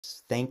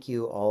Thank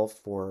you all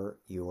for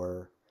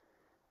your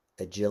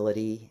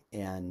agility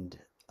and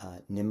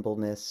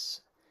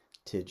nimbleness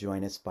to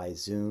join us by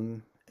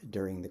Zoom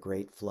during the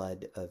great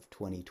flood of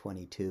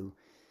 2022.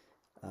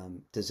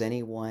 Does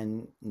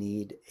anyone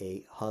need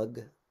a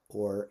hug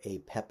or a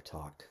pep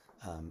talk?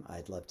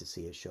 I'd love to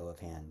see a show of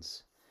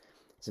hands.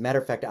 As a matter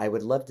of fact, I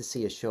would love to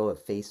see a show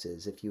of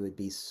faces. If you would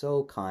be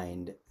so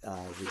kind,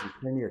 would you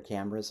turn your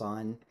cameras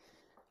on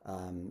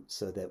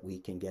so that we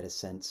can get a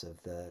sense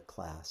of the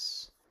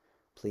class?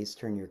 Please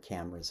turn your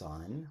cameras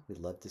on. We'd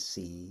love to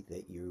see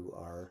that you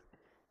are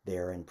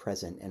there and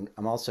present. And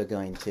I'm also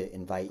going to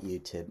invite you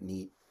to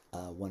meet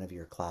one of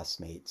your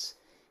classmates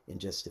in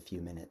just a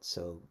few minutes.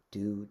 So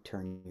do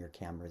turn your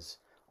cameras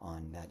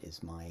on. That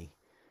is my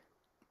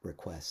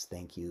request.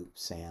 Thank you,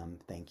 Sam.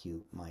 Thank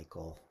you,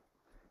 Michael.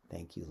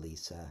 Thank you,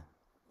 Lisa.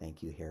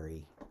 Thank you,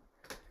 Harry.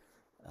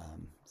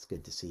 It's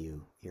good to see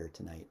you here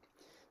tonight.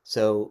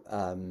 So,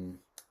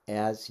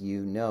 as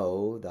you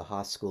know, the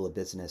Haas School of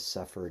Business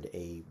suffered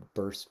a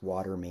burst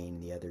water main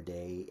the other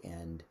day,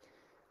 and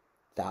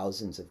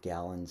thousands of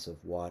gallons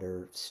of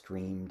water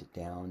streamed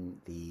down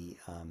the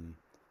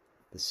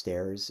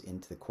stairs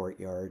into the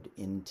courtyard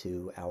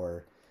into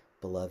our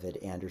beloved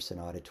Anderson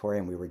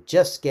Auditorium. We were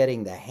just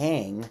getting the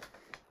hang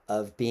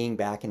of being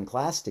back in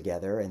class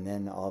together, and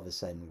then all of a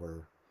sudden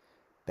we're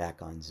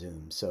back on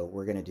Zoom. So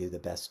we're going to do the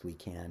best we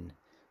can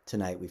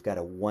tonight. We've got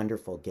a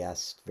wonderful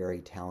guest, very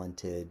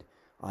talented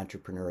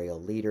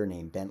entrepreneurial leader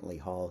named Bentley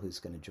Hall, who's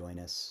going to join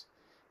us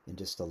in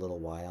just a little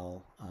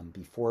while.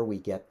 Before we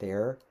get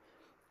there,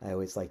 I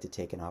always like to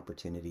take an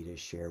opportunity to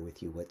share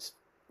with you what's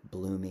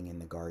blooming in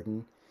the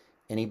garden.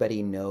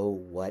 Anybody know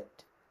what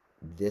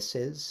this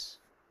is?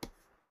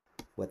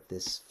 What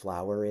this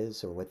flower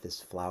is, or what this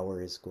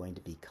flower is going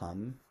to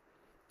become?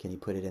 Can you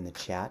put it in the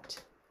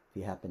chat if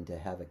you happen to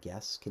have a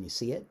guess? Can you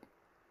see it?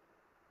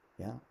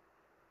 Yeah.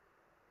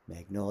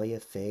 Magnolia,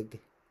 fig,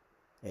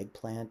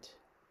 eggplant,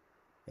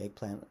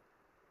 eggplant.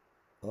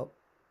 Oh,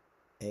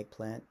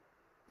 eggplant.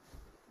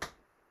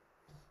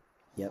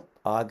 Yep,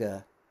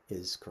 aga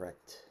is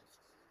correct.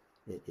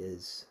 It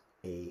is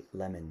a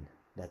lemon.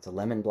 That's a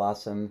lemon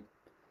blossom.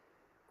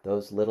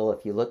 Those little,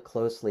 if you look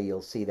closely,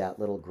 you'll see that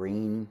little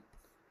green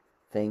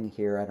thing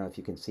here. I don't know if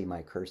you can see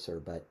my cursor,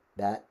 but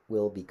that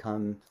will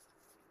become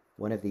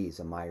one of these,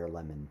 a Meyer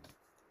lemon.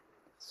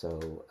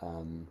 So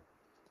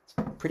it's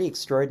pretty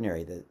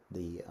extraordinary,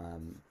 the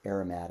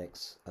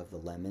aromatics of the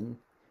lemon.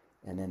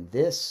 And then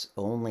this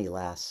only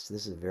lasts,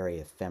 this is very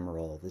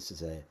ephemeral. This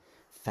is a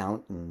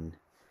fountain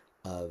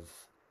of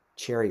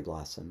cherry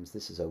blossoms.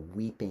 This is a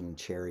weeping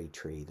cherry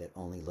tree that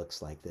only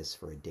looks like this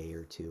for a day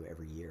or two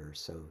every year.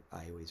 So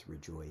I always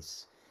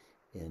rejoice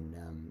in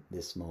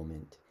this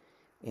moment.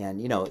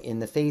 And, you know, in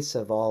the face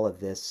of all of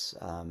this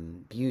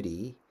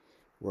beauty,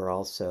 we're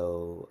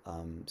also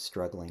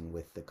struggling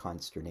with the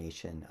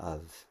consternation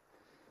of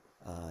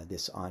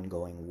this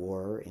ongoing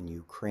war in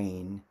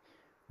Ukraine,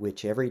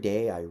 which every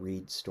day I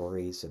read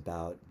stories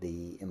about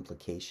the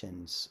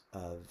implications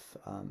of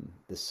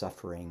the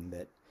suffering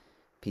that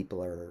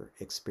people are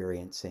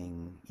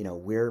experiencing. You know,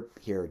 we're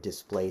here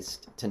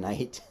displaced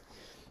tonight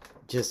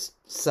just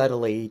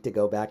subtly to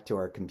go back to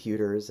our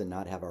computers and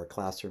not have our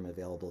classroom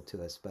available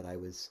to us. But I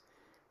was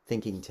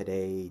thinking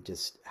today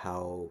just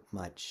how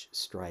much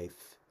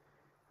strife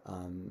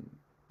um,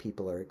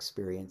 people are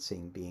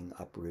experiencing, being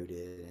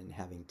uprooted and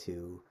having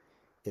to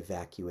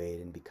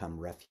evacuate and become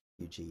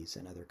refugees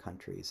in other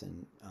countries.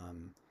 And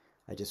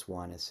I just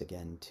want us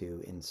again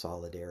to, in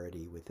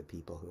solidarity with the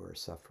people who are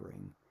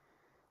suffering,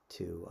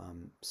 to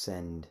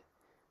send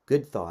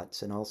good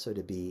thoughts and also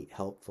to be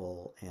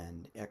helpful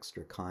and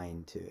extra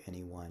kind to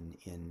anyone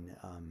in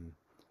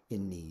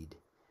need.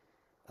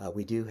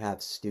 We do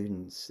have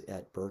students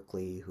at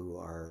Berkeley who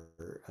are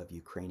of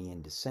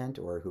Ukrainian descent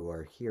or who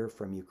are here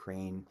from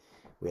Ukraine.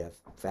 We have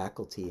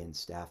faculty and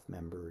staff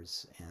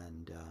members,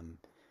 and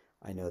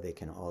I know they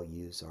can all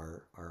use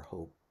our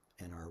hope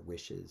and our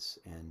wishes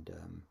and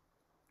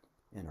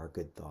our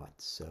good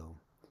thoughts. So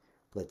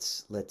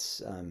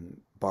let's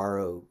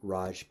borrow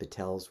Raj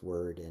Patel's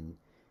word and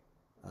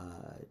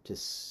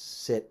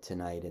just sit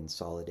tonight in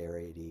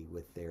solidarity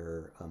with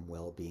their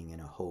well-being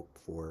and a hope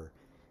for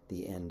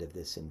the end of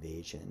this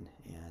invasion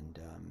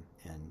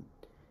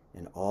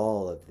and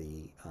all of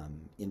the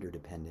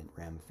interdependent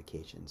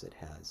ramifications it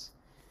has.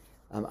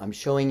 I'm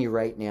showing you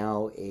right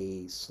now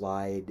a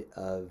slide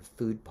of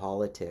food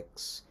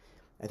politics.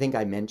 I think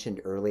I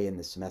mentioned early in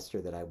the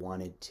semester that I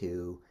wanted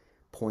to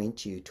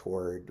point you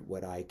toward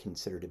what I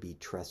consider to be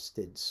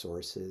trusted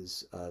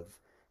sources of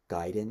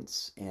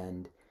guidance.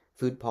 And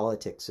Food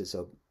Politics is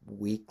a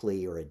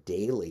weekly or a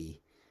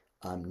daily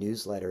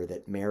newsletter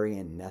that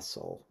Marion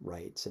Nestle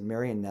writes. And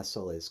Marion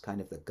Nestle is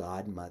kind of the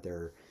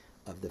godmother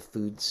of the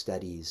food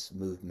studies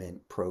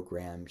movement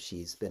program.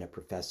 She's been a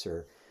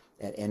professor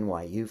at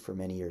NYU for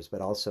many years,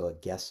 but also a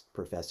guest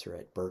professor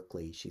at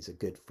Berkeley. She's a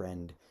good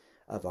friend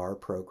of our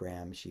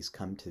program. She's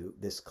come to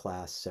this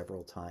class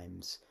several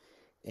times.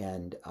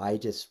 And I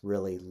just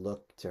really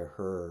look to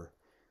her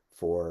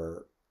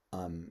for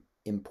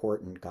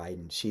important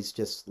guidance. She's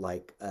just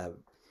like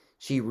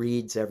she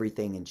reads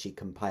everything and she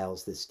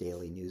compiles this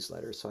daily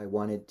newsletter. So I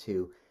wanted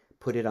to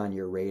put it on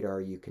your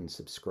radar. You can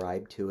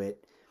subscribe to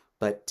it.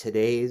 But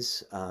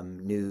today's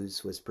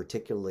news was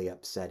particularly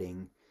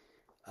upsetting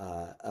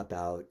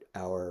about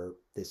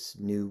this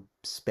new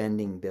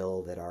spending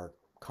bill that our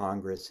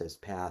Congress has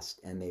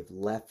passed, and they've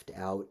left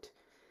out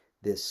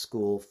this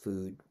school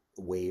food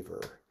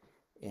waiver,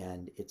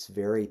 and it's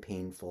very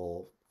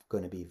painful,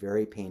 going to be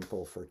very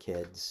painful for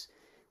kids.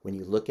 When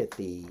you look at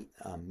the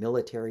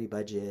military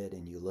budget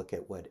and you look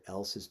at what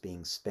else is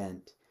being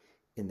spent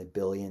in the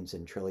billions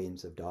and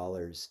trillions of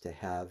dollars, to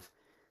have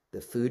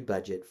the food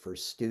budget for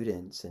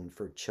students and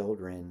for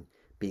children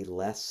be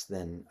less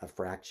than a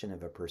fraction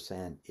of a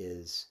percent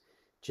is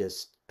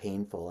just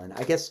painful. And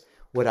I guess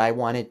what I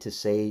wanted to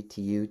say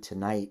to you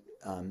tonight,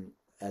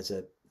 as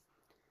a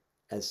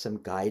as some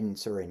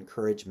guidance or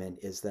encouragement,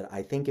 is that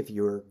I think if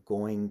you're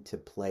going to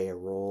play a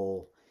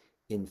role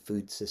in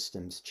food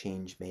systems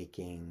change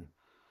making,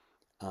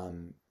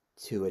 um,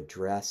 to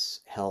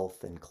address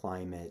health and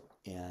climate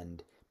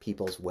and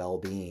people's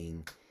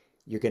well-being,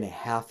 you're going to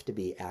have to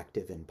be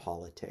active in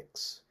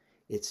politics.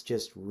 It's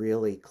just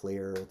really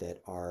clear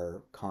that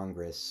our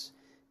Congress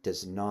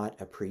does not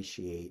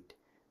appreciate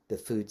the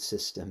food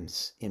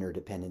systems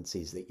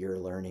interdependencies that you're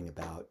learning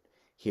about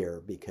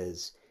here,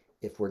 because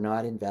if we're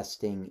not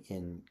investing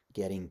in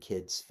getting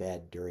kids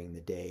fed during the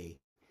day,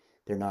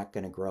 they're not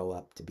going to grow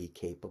up to be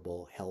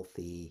capable,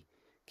 healthy,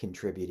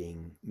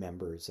 contributing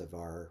members of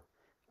our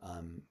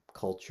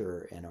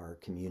culture and our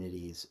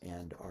communities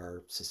and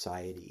our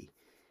society.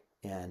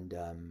 And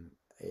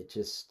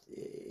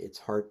it's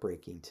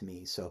heartbreaking to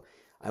me. So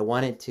I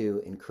wanted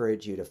to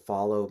encourage you to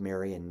follow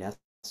Marion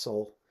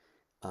Nessel.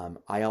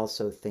 I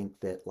also think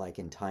that, like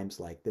in times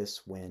like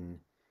this, when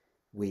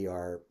we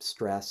are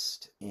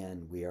stressed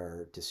and we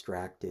are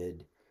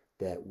distracted,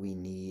 that we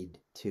need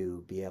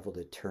to be able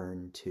to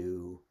turn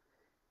to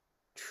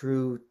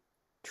true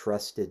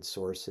trusted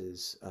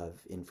sources of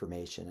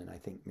information. And I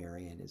think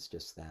Marion is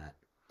just that.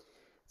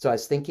 So I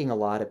was thinking a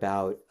lot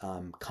about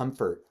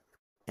comfort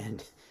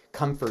and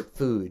comfort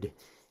food.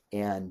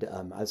 And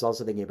I was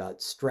also thinking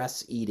about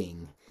stress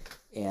eating.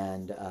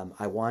 And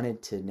I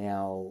wanted to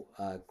now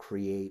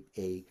create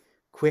a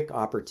quick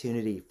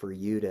opportunity for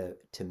you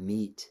to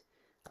meet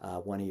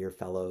one of your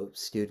fellow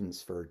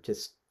students for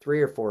just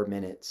 3 or 4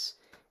 minutes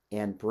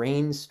and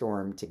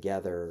brainstorm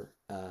together,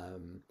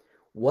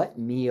 what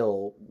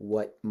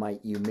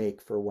might you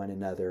make for one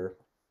another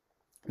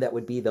that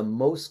would be the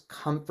most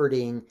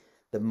comforting,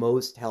 the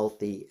most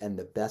healthy, and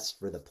the best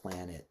for the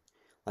planet.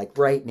 Like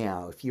right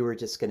now, if you were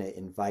just going to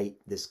invite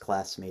this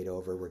classmate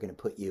over, we're going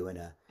to put you in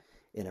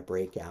a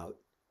breakout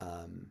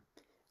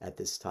at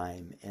this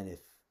time. And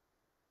if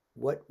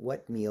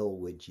what meal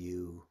would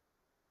you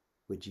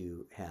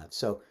have?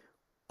 So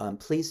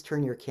please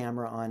turn your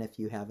camera on if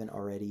you haven't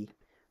already.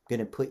 I'm going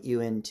to put you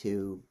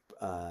into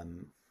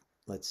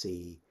let's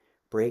see,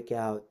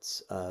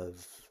 breakouts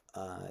of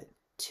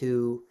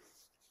 2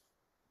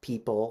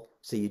 people,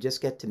 so you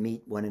just get to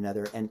meet one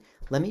another. And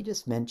let me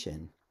just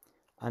mention,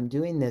 I'm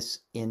doing this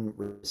in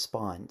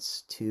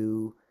response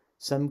to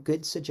some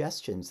good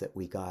suggestions that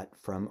we got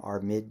from our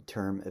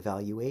midterm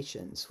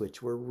evaluations,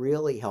 which were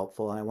really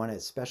helpful. And I want to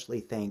especially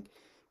thank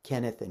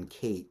Kenneth and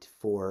Kate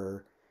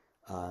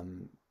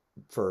um,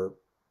 for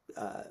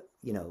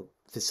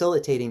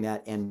facilitating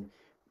that, and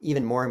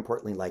even more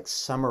importantly, like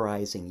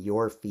summarizing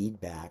your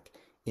feedback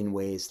in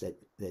ways that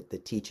the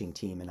teaching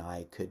team and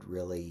I could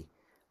really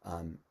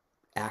um,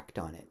 act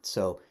on it.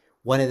 So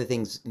one of the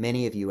things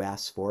many of you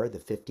asked for, the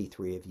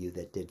 53 of you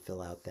that did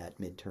fill out that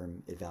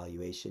midterm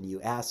evaluation,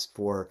 you asked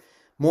for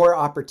more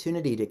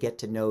opportunity to get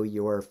to know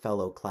your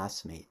fellow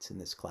classmates in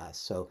this class.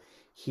 So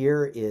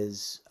here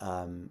is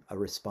a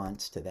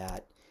response to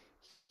that.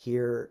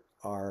 Here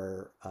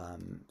are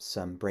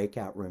some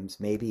breakout rooms.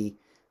 Maybe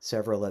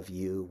several of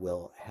you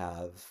will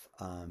have,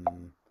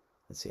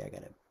 let's see, I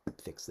gotta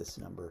fix this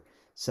number.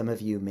 Some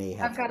of you may I've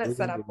have. got it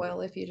set up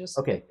well if you just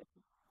Okay,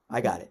 I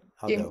got it.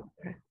 I'll go.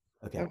 okay.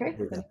 Okay, Okay.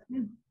 here we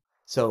go.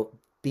 So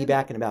be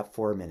back in about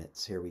 4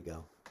 minutes. Here we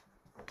go.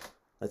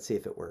 Let's see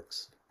if it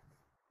works.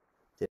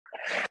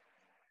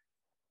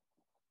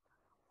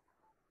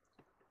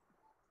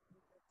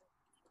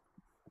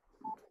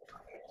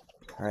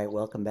 All right,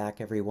 welcome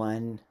back,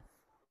 everyone.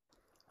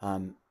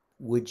 Um,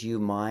 would you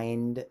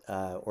mind,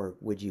 or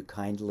would you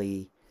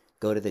kindly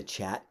go to the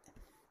chat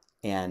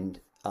and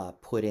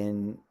put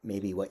in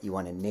maybe what you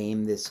want to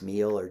name this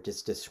meal, or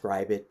just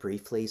describe it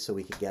briefly, so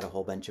we could get a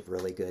whole bunch of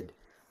really good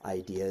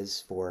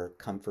ideas for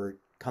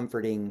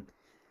comforting,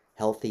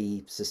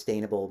 healthy,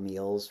 sustainable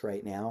meals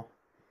right now.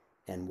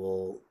 And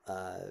we'll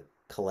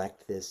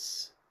collect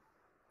this.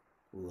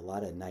 Ooh, a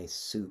lot of nice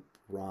soup,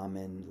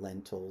 ramen,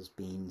 lentils,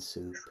 bean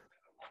soup,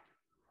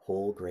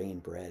 whole grain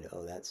bread.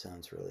 Oh, that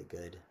sounds really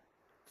good.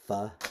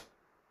 Pho,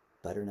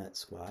 butternut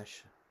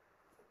squash.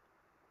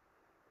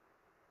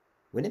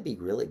 Wouldn't it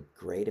be really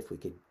great if we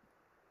could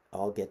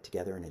all get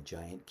together in a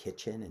giant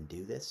kitchen and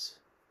do this?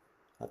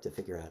 I'll have to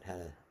figure out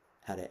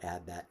how to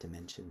add that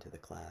dimension to the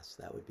class.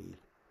 That would be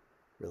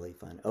really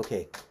fun.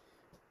 Okay,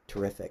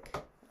 Terrific.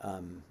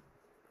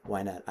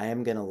 Why not? I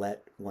am going to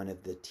let one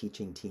of the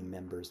teaching team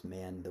members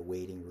man the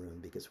waiting room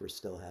because we're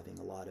still having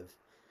a lot of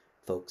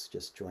folks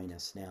just join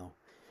us now.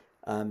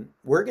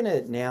 We're going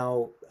to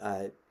now,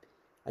 I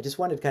just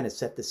wanted to kind of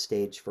set the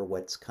stage for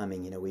what's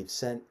coming. You know, we've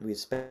spent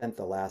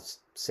the last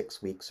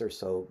 6 weeks or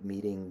so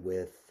meeting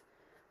with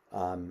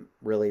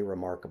really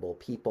remarkable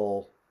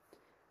people.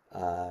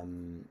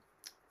 Um,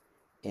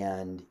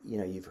 and, you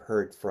know, you've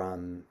heard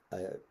from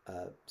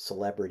a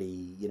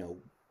celebrity, you know,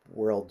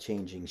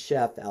 world-changing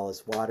chef,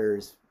 Alice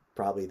Waters,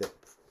 probably the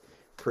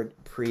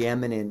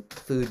preeminent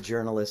food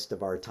journalist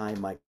of our time,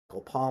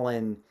 Michael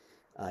Pollan.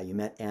 You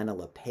met Anna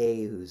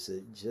LePay, who's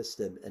just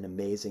an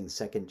amazing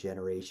second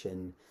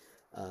generation,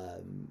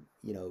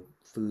 you know,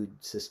 food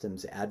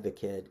systems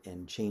advocate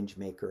and change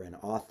maker and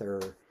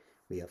author.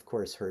 We, of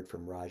course, heard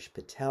from Raj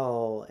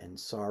Patel and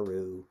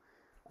Saru.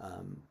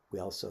 We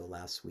also,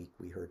 last week,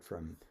 we heard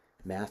from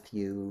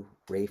Matthew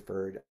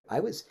Rayford. I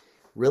was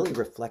really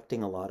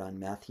reflecting a lot on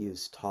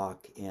Matthew's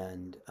talk,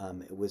 and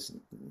it was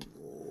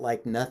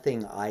like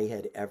nothing I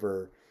had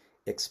ever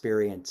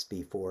experienced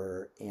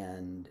before.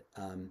 And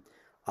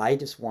I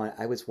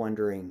was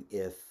wondering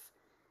if,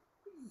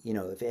 you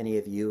know, if any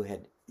of you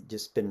had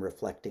just been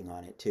reflecting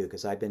on it too,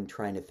 because I've been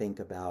trying to think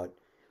about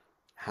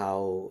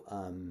how,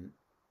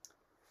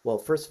 well,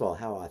 first of all,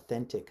 how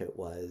authentic it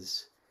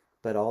was,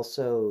 but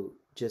also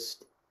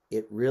just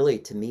it really,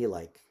 to me,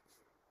 like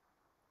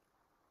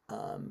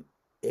um,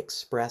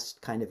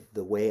 expressed kind of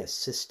the way a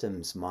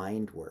system's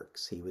mind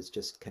works. He was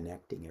just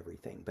connecting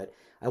everything. But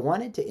I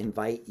wanted to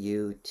invite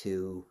you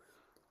to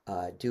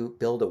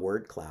build a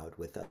word cloud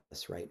with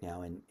us right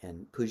now,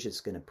 and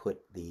Pooja's going to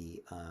put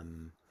the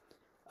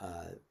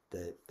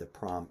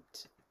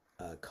prompt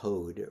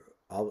code.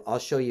 I'll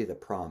show you the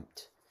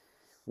prompt.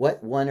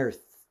 What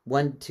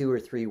one, two, or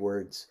three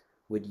words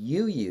would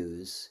you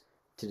use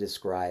to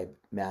describe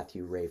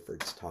Matthew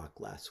Rayford's talk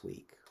last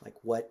week? Like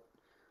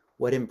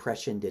what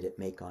impression did it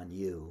make on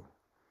you?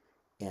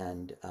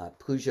 And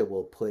Pooja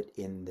will put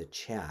in the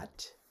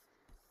chat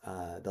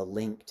the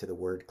link to the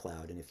word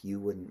cloud. And if you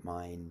wouldn't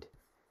mind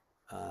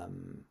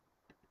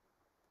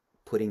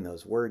putting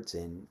those words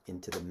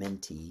into the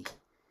Menti,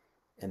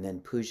 and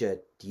then Pooja,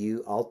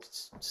 I'll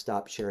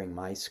stop sharing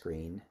my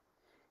screen,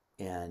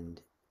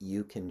 and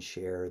you can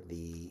share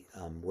the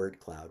word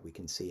cloud. We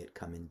can see it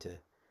come into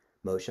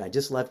motion. I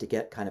just love to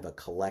get kind of a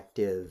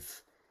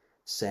collective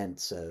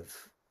sense of,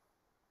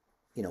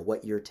 you know,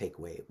 what your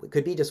takeaway. It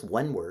could be just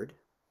one word,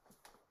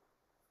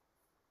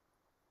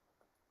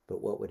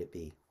 but what would it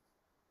be?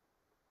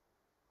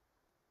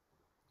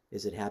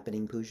 Is it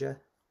happening, Pooja?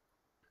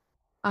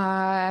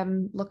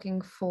 I'm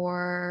looking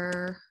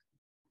for,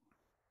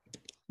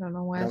 I don't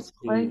know I why don't it's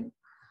see.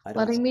 I don't.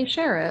 letting me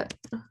share it.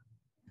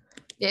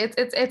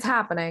 It's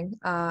happening.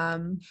 I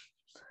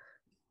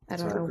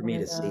It's don't hard know for me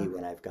where to see the,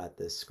 when I've got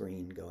the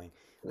screen going.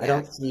 I yeah,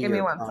 don't see give me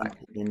your one prompt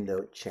second. in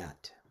the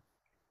chat.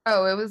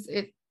 Oh,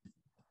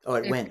 Oh,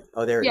 it it, went.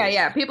 Oh, there it yeah, is.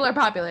 yeah, people are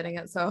populating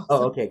it, so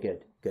Oh, okay,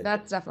 good, good.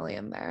 that's definitely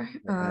in there.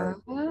 All right,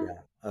 good.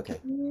 Yeah. Okay,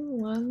 Give me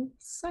 1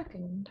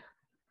 second.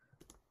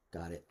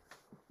 got it.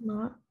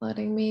 Not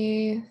letting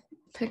me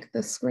pick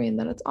the screen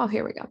that it's, oh,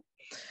 here we go.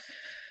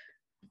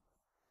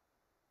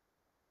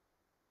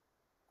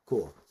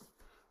 Cool.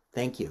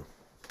 Thank you.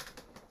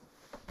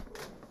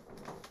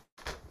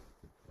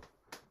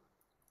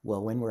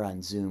 Well, when we're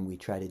on Zoom, we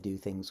try to do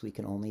things we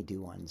can only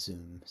do on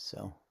Zoom.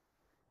 So,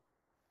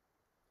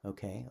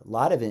 okay. A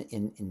lot of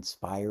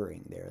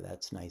inspiring there.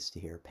 That's nice to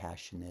hear.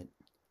 Passionate,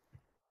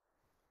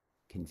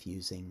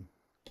 confusing,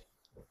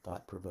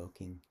 thought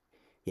provoking.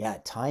 Yeah,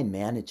 time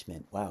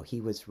management. Wow, he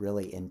was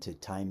really into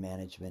time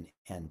management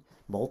and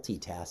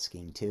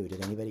multitasking too.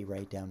 Did anybody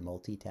write down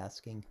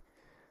multitasking?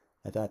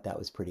 I thought that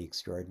was pretty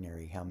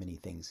extraordinary how many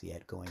things he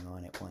had going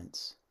on at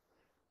once.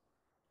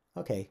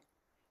 Okay.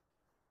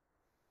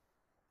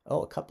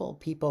 Oh, a couple of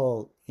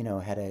people, you know,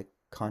 had a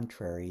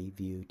contrary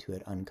view to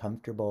it,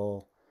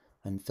 uncomfortable,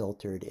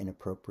 unfiltered,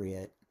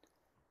 inappropriate.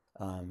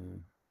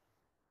 Um,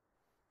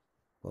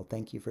 well,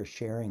 thank you for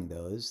sharing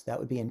those. That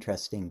would be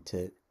interesting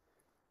to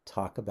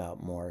talk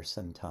about more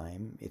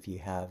sometime. If you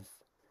have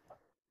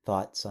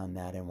thoughts on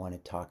that and want to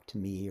talk to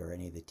me or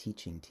any of the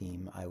teaching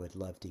team, I would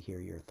love to hear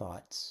your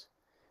thoughts.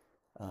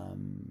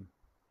 Um,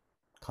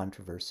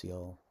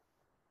 Controversial,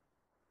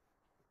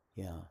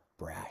 yeah,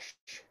 brash.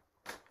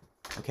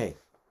 Okay,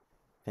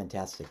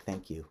 fantastic.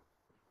 Thank you.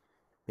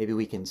 Maybe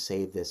we can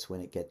save this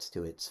when it gets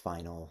to its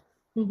final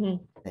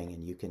Mm-hmm. thing,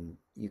 and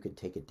you could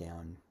take it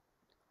down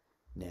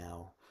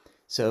now.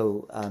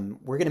 So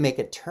we're going to make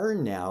a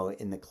turn now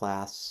in the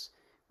class.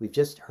 We've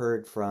just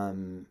heard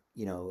from,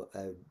 you know,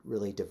 a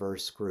really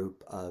diverse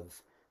group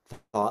of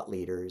thought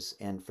leaders,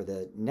 and for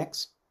the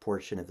next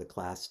portion of the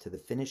class to the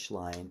finish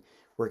line,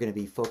 we're going to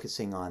be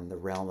focusing on the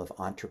realm of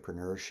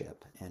entrepreneurship,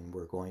 and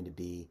we're going to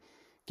be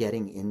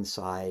getting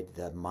inside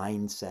the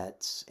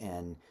mindsets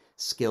and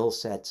skill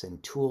sets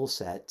and tool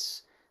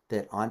sets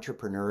that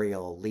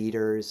entrepreneurial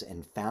leaders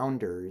and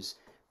founders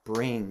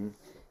bring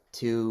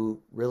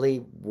to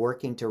really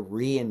working to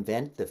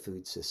reinvent the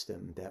food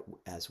system that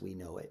as we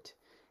know it.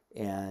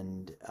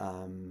 And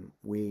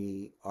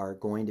we are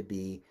going to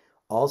be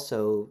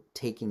also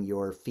taking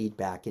your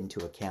feedback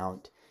into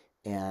account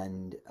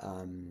and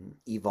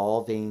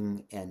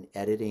evolving and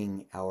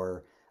editing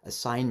our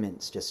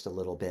assignments just a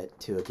little bit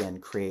to again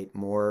create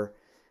more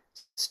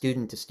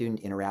student to student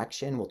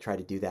interaction. We'll try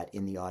to do that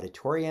in the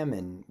auditorium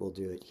and we'll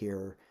do it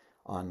here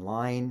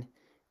online.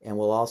 And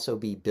we'll also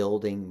be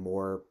building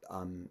more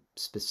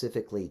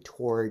specifically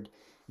toward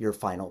your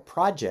final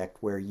project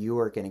where you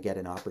are going to get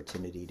an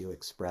opportunity to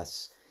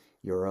express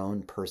your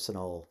own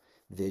personal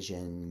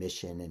vision,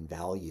 mission, and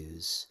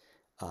values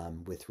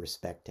with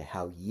respect to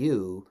how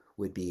you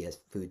would be a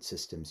food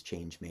systems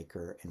change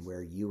maker and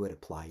where you would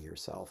apply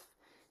yourself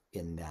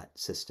in that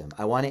system.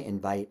 I want to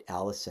invite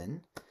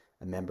Allison,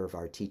 a member of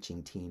our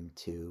teaching team,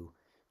 to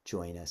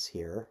join us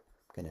here.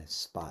 I'm going to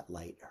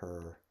spotlight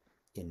her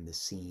in the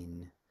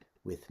scene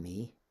with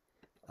me.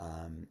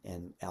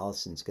 And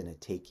Allison's going to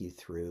take you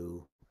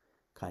through,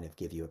 kind of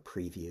give you a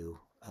preview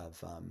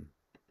of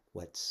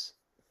what's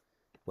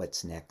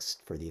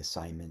next for the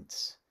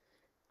assignments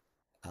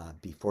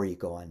before you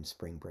go on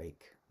spring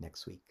break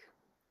next week.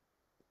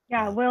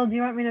 Yeah, Will, do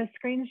you want me to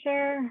screen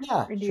share?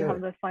 Yeah, or do sure. you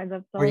have the slides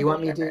up? Or you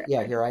want me to?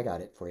 Yeah, here, I got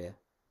it for you.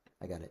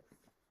 I got it.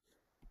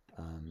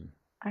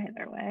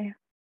 Either way.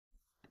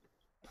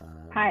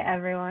 Hi,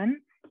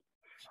 everyone.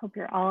 Hope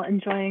you're all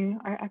enjoying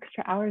our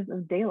extra hours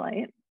of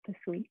daylight this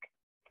week.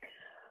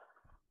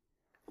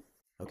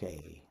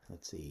 Okay,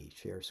 let's see.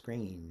 Share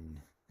screen.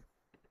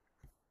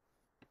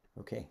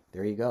 Okay,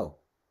 there you go.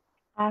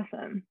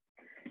 Awesome.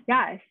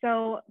 Yeah,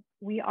 so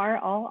we are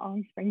all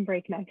on spring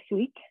break next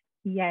week.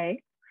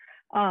 Yay.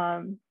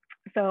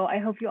 So I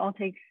hope you all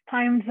take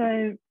time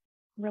to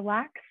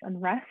relax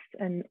and rest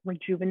and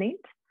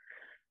rejuvenate.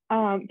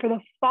 For the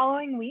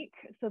following week,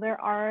 so there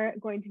are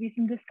going to be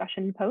some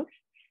discussion posts,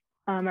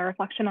 a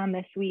reflection on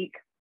this week,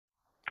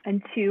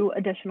 and 2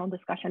 additional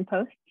discussion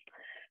posts.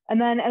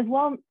 And then as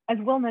well, as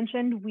Will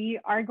mentioned, we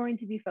are going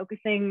to be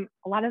focusing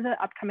a lot of the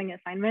upcoming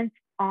assignments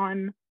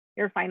on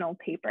your final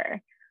paper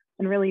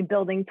and really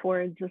building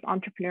towards this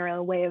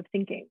entrepreneurial way of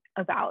thinking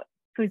about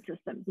food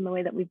systems in the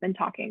way that we've been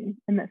talking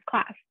in this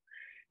class.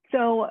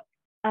 So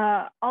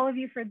all of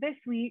you for this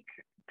week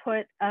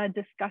put a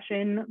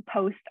discussion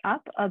post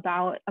up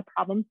about a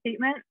problem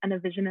statement and a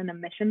vision and a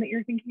mission that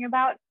you're thinking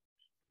about.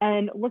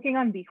 And looking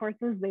on B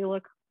courses, they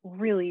look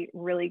really,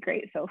 really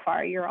great so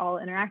far. You're all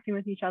interacting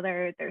with each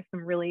other. There's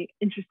some really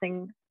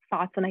interesting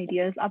thoughts and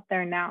ideas up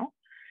there now.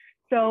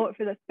 So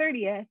for the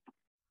 30th,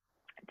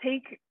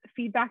 take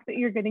feedback that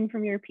you're getting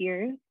from your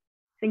peers,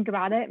 think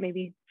about it,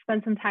 maybe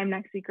spend some time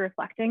next week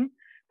reflecting,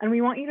 and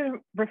we want you to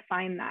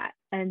refine that.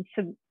 And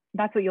so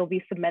that's what you'll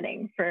be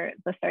submitting for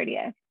the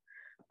 30th.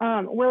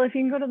 Will, if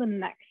you can go to the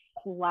next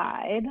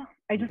slide,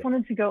 I just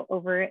wanted to go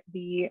over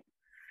the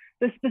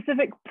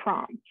specific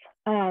prompt.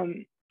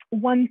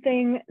 One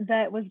thing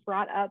that was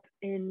brought up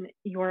in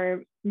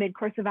your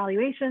mid-course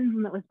evaluations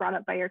and that was brought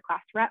up by your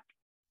class rep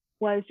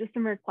was just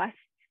some requests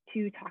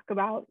to talk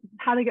about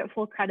how to get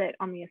full credit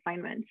on the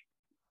assignment.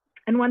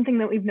 And one thing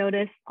that we've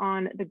noticed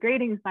on the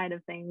grading side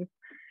of things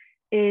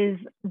is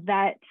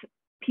that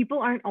people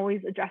aren't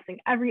always addressing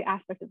every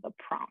aspect of the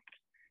prompt.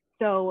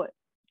 So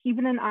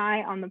keeping an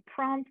eye on the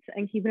prompt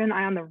and keeping an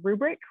eye on the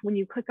rubric when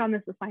you click on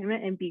this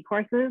assignment in B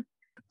courses.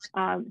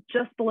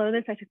 Just below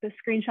this, I took this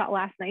screenshot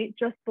last night,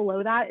 just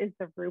below that is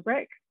the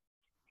rubric.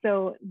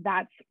 So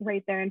that's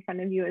right there in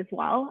front of you as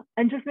well.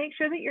 And just make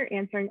sure that you're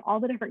answering all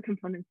the different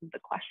components of the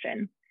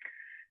question.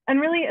 And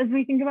really, as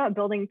we think about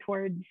building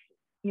towards,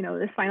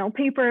 this final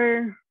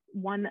paper,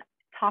 one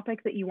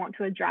topic that you want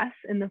to address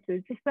in the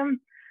food system,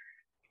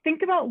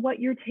 think about what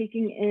you're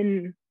taking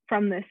in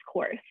from this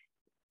course.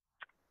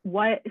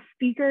 What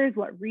speakers,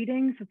 what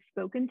readings have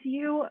spoken to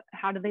you?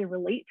 How do they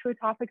relate to a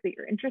topic that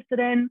you're interested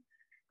in?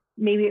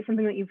 Maybe it's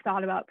something that you've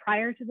thought about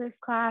prior to this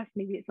class.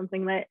 Maybe it's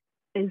something that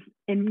is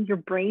in your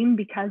brain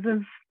because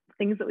of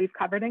things that we've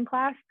covered in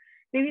class.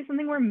 Maybe it's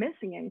something we're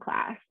missing in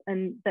class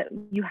and that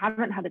you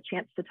haven't had a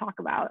chance to talk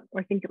about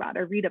or think about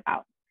or read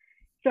about.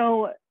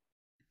 So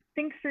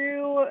think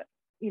through,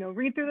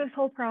 read through this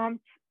whole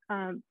prompt.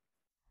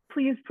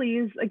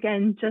 Please,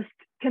 again, just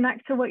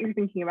connect to what you're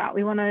thinking about.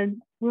 We want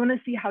to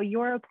see how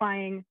you're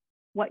applying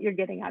what you're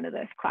getting out of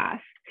this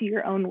class to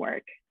your own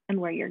work and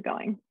where you're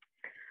going.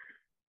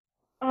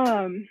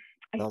 I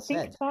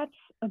think that's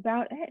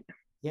about it.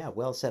 Yeah,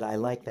 well said. I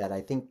like that.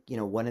 I think,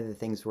 one of the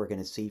things we're going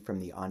to see from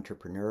the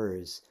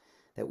entrepreneurs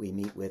that we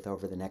meet with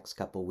over the next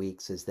couple of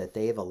weeks is that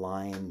they've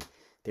aligned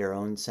their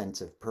own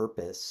sense of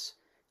purpose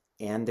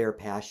and their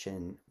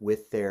passion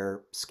with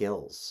their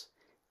skills.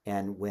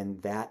 And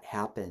when that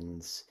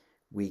happens,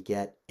 we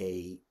get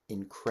a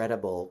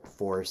incredible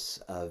force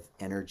of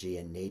energy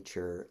and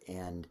nature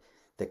and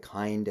the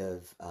kind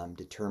of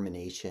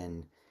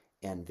determination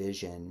and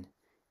vision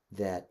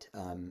that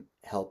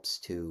helps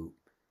to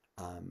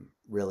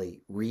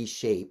really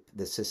reshape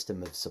the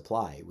system of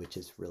supply, which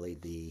is really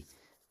the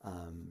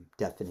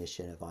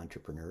definition of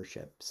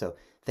entrepreneurship. So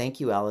thank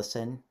you,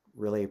 Allison.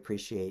 really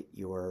appreciate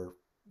your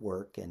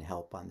work and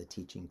help on the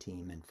teaching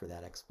team and for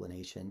that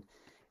explanation.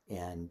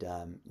 And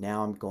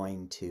now I'm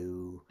going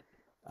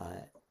uh,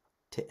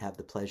 to have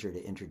the pleasure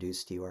to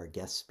introduce to you our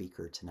guest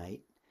speaker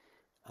tonight.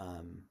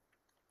 Um,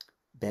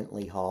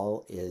 Bentley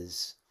Hall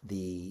is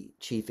the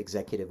Chief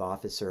Executive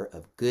Officer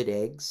of Good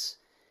Eggs.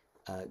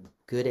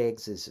 Good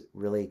Eggs is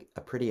really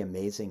a pretty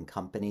amazing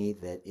company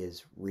that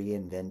is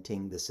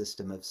reinventing the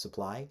system of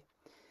supply.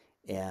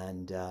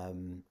 And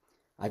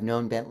I've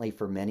known Bentley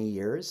for many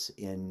years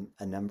in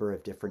a number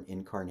of different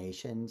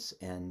incarnations.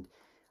 And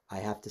I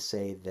have to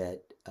say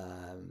that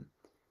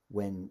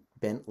when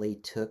Bentley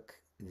took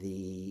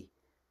the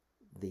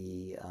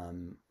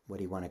what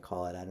do you want to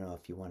call it? I don't know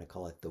if you want to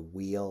call it the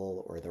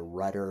wheel or the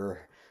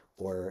rudder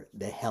or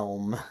the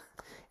helm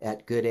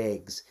at Good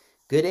Eggs.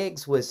 Good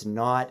Eggs was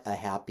not a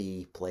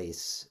happy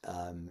place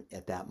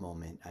at that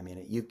moment. I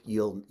mean,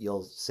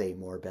 you'll say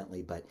more,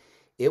 Bentley, but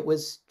it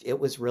was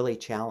really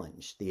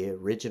challenged. The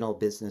original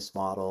business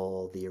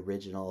model, the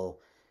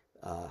original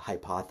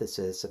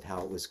hypothesis of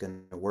how it was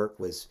going to work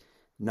was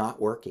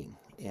not working,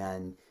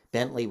 and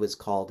Bentley was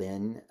called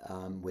in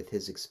with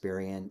his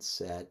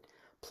experience at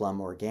Plum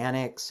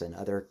Organics and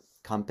other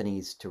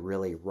companies to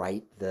really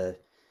right the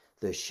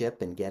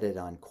ship and get it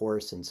on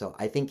course. And so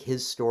I think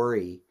his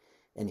story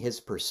and his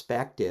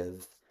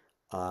perspective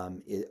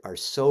are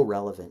so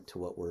relevant to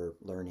what we're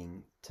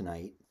learning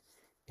tonight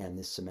and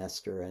this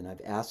semester. And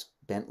I've asked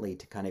Bentley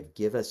to kind of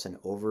give us an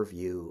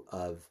overview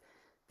of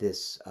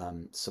this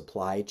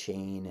supply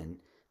chain and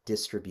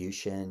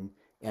distribution.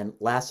 And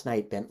last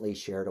night, Bentley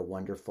shared a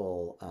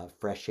wonderful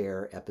Fresh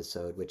Air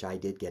episode, which I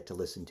did get to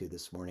listen to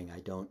this morning. I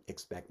don't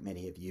expect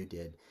many of you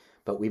did,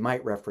 but we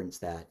might reference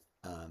that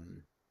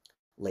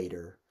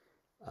later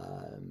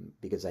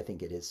because I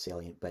think it is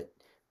salient. But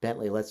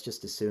Bentley, let's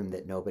just assume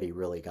that nobody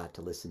really got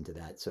to listen to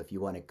that. So if you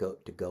want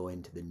to go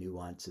into the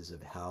nuances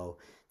of how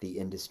the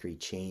industry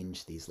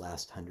changed these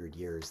last 100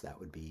 years, that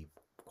would be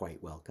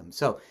quite welcome.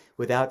 So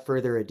without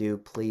further ado,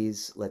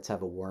 please let's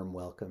have a warm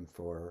welcome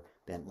for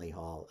Bentley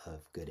Hall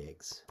of Good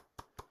Eggs.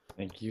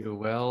 Thank you,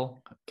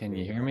 Will. Can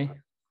you hear me?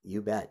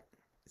 You bet.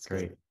 It's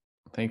great. Good.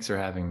 Thanks for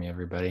having me,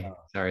 everybody.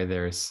 Sorry,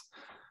 there's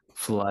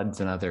floods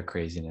and other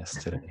craziness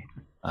today.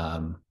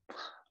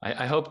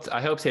 I hope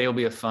today will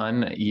be a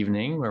fun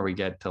evening where we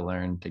get to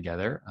learn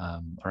together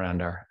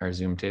around our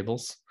Zoom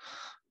tables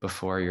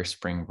before your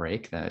spring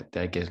break.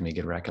 That gives me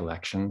good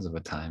recollections of a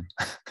time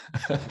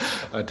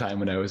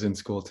when I was in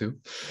school too.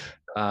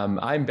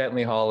 I'm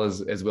Bentley Hall,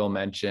 as Will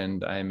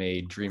mentioned. I'm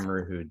a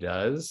dreamer who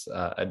does,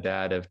 a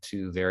dad of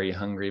two very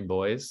hungry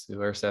boys who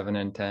are 7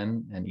 and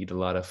 10 and eat a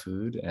lot of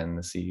food, and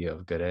the CEO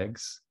of Good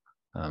Eggs.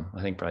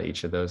 I think probably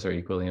each of those are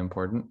equally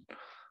important.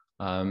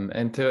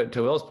 And to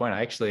Will's point,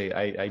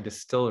 I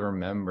just still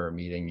remember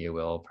meeting you,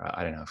 Will.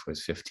 I don't know if it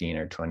was 15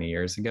 or 20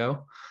 years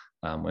ago,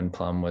 when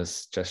Plum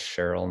was just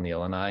Cheryl,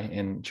 Neil, and I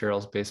in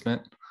Cheryl's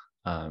basement.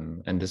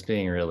 And just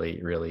being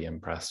really, really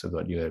impressed with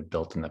what you had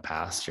built in the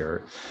past,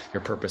 your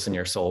purpose and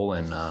your soul,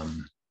 and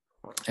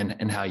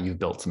how you've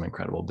built some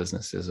incredible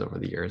businesses over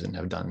the years and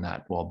have done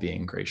that while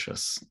being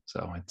gracious.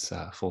 So it's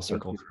full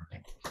circle for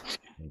me.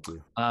 Thank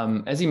you.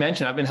 As you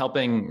mentioned, I've been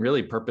helping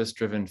really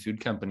purpose-driven food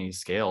companies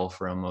scale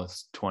for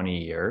almost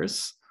 20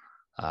 years,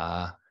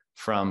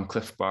 from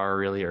Cliff Bar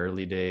really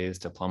early days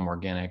to Plum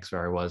Organics,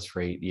 where I was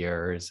for 8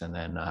 years. And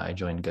then I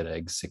joined Good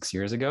Eggs 6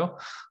 years ago.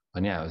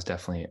 And yeah, it was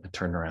definitely a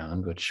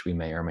turnaround, which we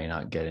may or may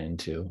not get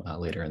into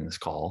later in this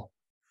call.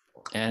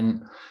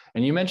 And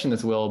you mentioned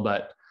this, Will,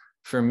 but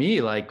for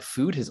me, like,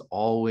 food has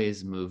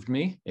always moved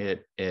me.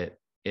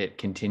 It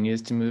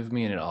continues to move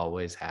me, and it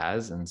always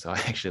has. And so I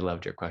actually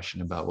loved your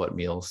question about what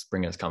meals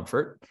bring us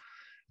comfort.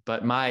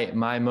 But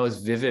my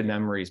most vivid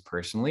memories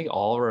personally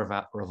all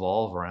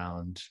revolve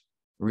around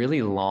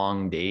really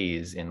long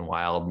days in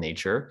wild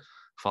nature,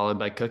 followed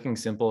by cooking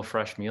simple,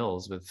 fresh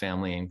meals with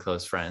family and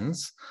close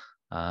friends,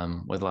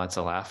 with lots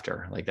of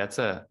laughter. Like that's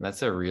a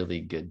really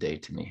good day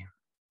to me.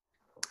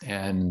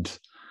 And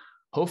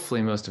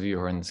hopefully most of you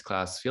who are in this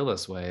class feel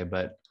this way,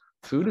 but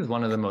food is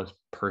one of the most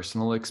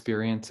personal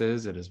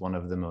experiences. It is one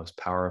of the most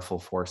powerful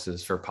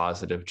forces for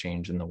positive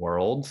change in the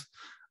world.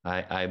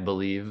 I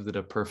believe that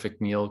a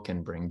perfect meal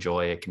can bring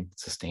joy. It can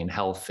sustain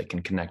health. It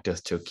can connect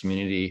us to a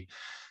community.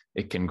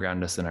 It can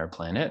ground us in our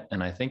planet.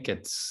 And I think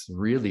it's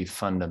really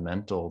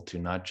fundamental to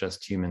not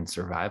just human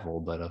survival,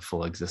 but a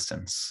full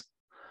existence.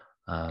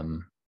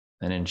 And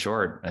in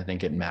short, I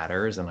think it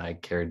matters, and I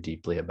care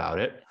deeply about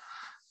it.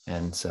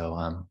 And so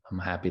I'm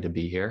happy to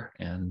be here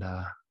and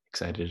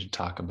excited to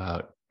talk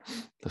about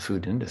the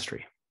food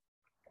industry.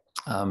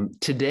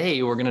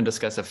 Today, we're going to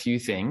discuss a few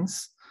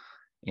things.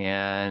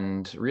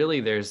 And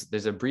really,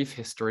 there's a brief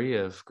history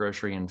of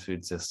grocery and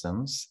food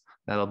systems.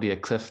 That'll be a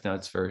Cliff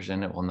Notes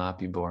version. It will not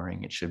be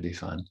boring. It should be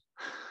fun.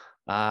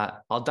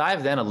 I'll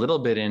dive then a little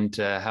bit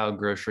into how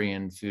grocery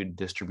and food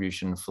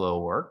distribution flow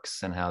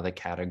works and how the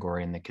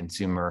category and the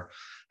consumer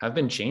have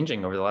been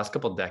changing over the last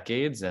couple of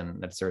decades,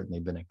 and that's certainly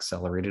been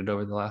accelerated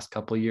over the last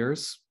couple of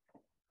years.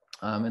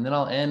 And then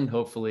I'll end,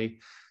 hopefully,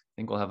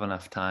 think we'll have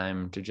enough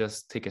time to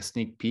just take a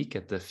sneak peek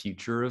at the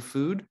future of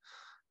food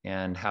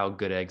and how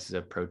Good Eggs is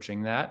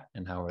approaching that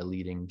and how we're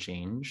leading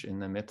change in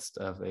the midst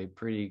of a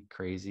pretty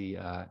crazy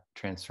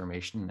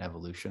transformation and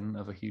evolution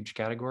of a huge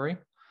category.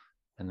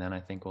 And then I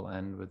think we'll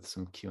end with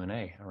some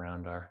Q&A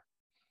around our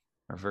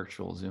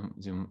virtual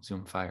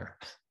Zoom fire.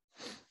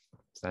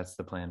 So that's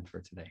the plan for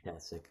today.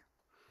 Fantastic.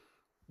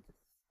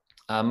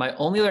 My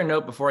only other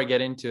note before I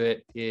get into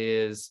it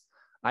is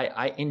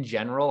I in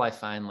general, I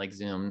find like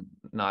Zoom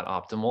not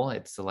optimal.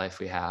 It's the life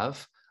we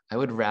have. I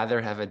would rather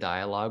have a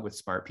dialogue with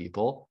smart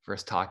people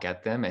versus talk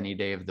at them any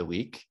day of the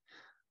week.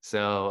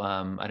 So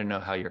I don't know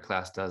how your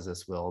class does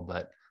this, Will,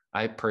 but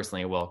I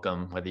personally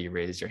welcome whether you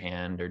raise your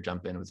hand or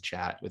jump in with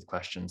chat with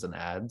questions and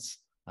ads.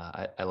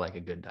 I like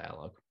a good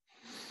dialogue.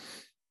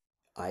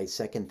 I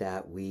second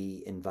that.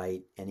 We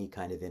invite any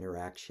kind of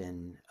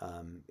interaction.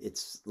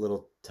 It's a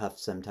little tough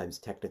sometimes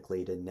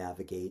technically to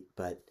navigate,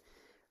 but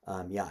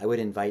yeah, I would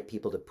invite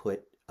people to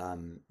put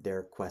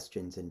their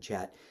questions in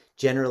chat.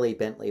 Generally,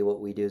 Bentley,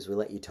 what we do is we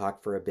let you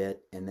talk for a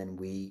bit, and then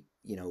we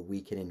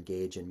can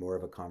engage in more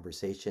of a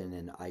conversation,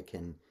 and I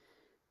can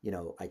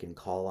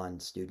call on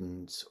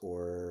students,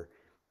 or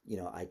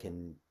I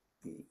can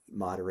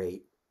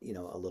moderate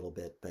a little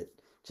bit, but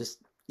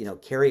just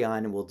carry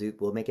on, and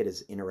we'll make it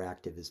as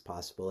interactive as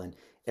possible. And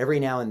every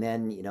now and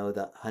then,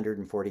 the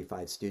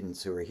 145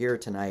 students who are here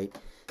tonight,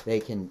 they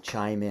can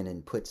chime in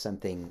and put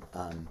something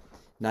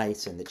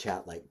nice in the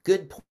chat, like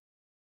 "good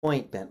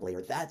point, Bentley,"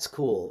 or "that's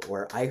cool,"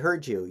 or "I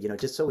heard you,"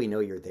 just so we know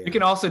you're there. You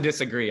can also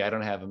disagree. I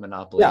don't have a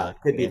monopoly. Yeah,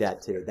 could be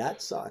that too.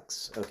 That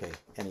sucks. Okay,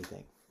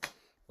 anything.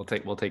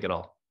 We'll take it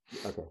all.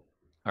 Okay.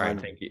 All right.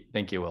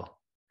 Thank you, Will.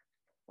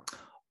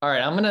 All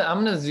right, I'm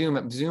gonna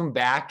zoom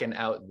back and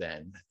out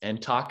then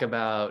and talk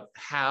about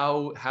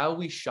how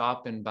we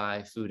shop and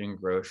buy food and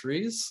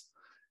groceries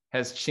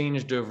has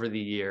changed over the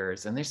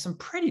years. And there's some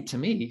pretty, to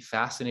me,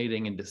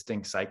 fascinating and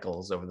distinct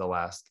cycles over the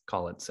last,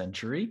 call it,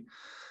 century,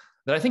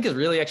 that I think is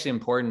really actually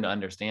important to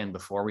understand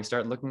before we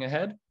start looking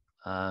ahead.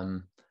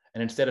 And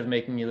instead of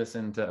making you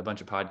listen to a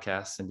bunch of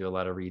podcasts and do a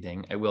lot of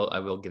reading, I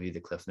will give you the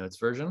Cliff Notes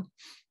version.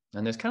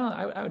 And there's kind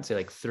of, I would say,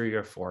 like 3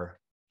 or 4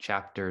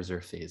 chapters or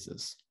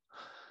phases.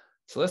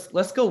 So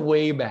let's go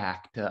way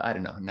back to, I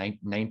don't know,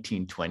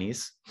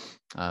 1920s.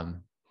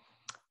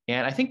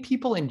 And I think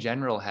people in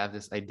general have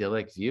this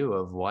idyllic view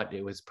of what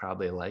it was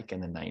probably like in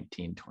the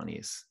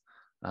 1920s.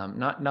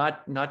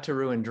 Not to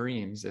ruin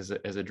dreams as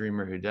a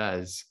dreamer who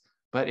does,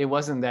 but it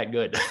wasn't that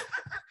good.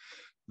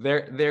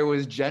 There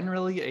was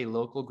generally a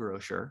local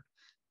grocer,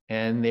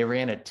 and they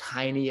ran a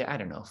tiny, I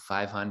don't know,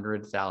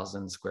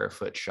 500,000 square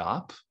foot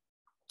shop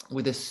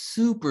with a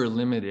super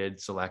limited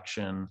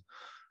selection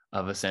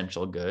of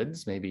essential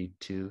goods, maybe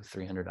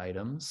 200-300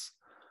 items.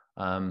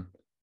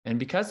 And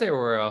because they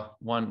were a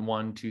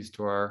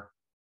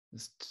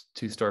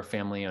two-store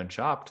family owned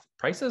shop,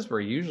 prices were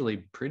usually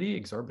pretty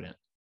exorbitant.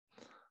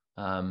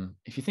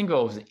 If you think of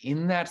what was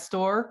in that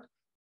store,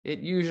 it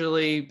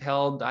usually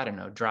held, I don't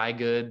know, dry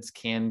goods,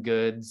 canned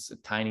goods, a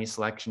tiny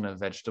selection of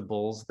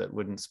vegetables that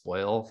wouldn't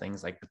spoil,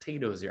 things like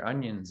potatoes or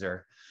onions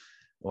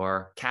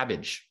or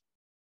cabbage.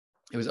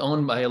 It was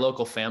owned by a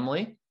local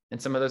family,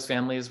 and some of those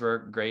families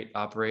were great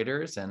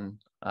operators, and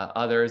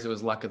others, it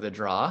was luck of the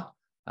draw.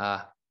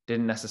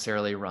 Didn't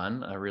necessarily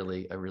run a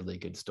really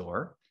good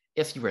store.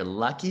 If you were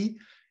lucky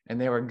and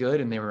they were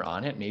good and they were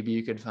on it, maybe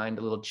you could find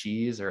a little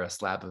cheese or a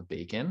slab of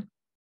bacon.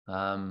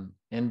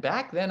 And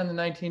back then in the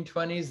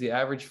 1920s, the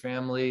average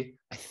family,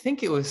 I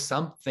think it was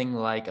something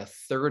like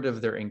 1/3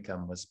 of their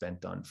income was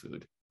spent on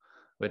food,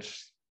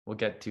 which we'll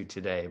get to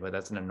today, but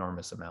that's an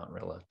enormous amount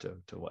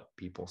relative to what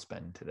people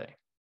spend today.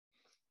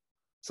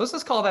 So let's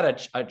just call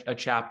that a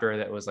chapter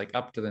that was like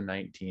up to the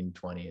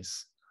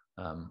 1920s,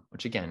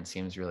 which again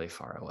seems really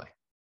far away.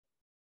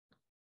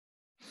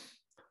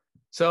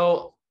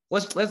 So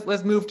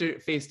let's move to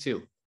phase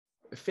 2.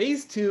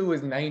 Phase 2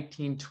 was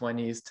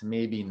 1920s to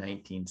maybe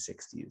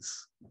 1960s,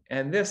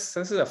 and this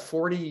is a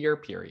 40-year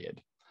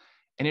period,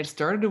 and it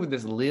started with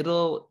this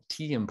little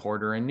tea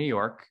importer in New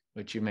York,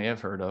 which you may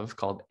have heard of,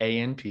 called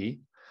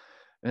A&P.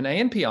 And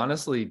A&P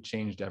honestly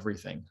changed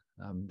everything.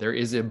 There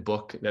is a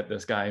book that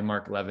this guy,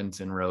 Mark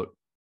Levinson, wrote.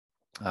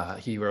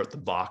 He wrote The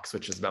Box,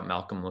 which is about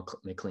Malcolm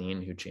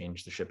McLean, who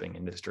changed the shipping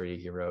industry.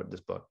 He wrote this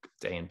book,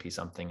 it's A&P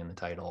something in the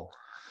title,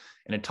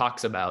 and it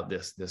talks about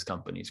this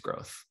company's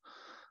growth.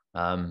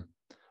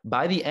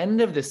 By the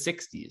end of the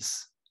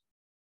 60s,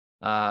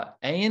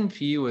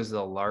 A&P was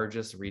the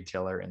largest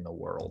retailer in the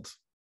world.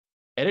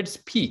 At its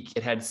peak,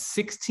 it had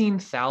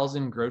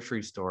 16,000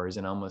 grocery stores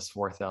in almost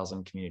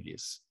 4,000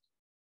 communities,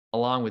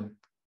 along with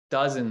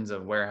dozens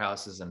of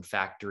warehouses and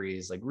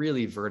factories, like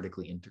really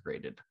vertically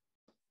integrated.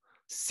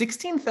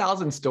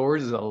 16,000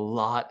 stores is a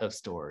lot of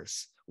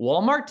stores.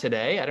 Walmart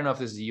today, I don't know if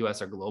this is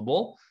US or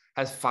global,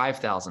 has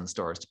 5,000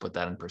 stores, to put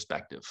that in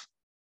perspective.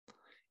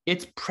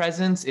 Its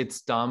presence,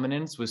 its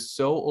dominance was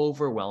so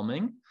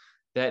overwhelming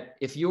that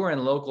if you were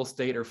in local,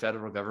 state, or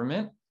federal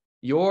government,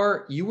 you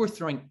were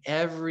throwing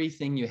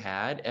everything you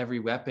had, every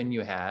weapon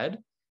you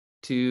had,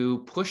 to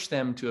push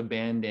them to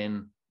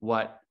abandon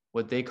what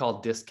what they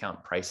call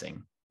discount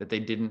pricing that they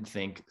didn't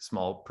think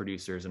small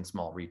producers and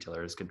small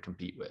retailers could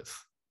compete with.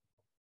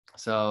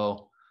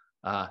 So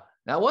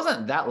that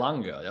wasn't that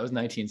long ago. That was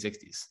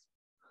 1960s.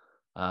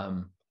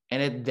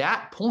 And at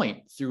that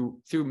point,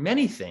 through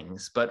many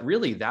things, but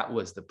really that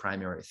was the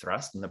primary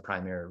thrust and the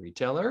primary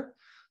retailer,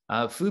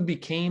 food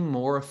became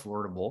more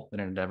affordable than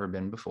it had ever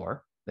been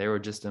before. They were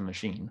just a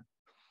machine.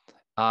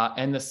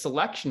 And the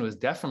selection was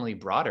definitely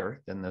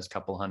broader than those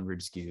couple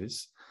hundred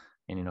SKUs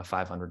in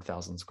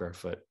 500,000 square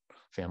foot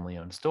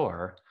family-owned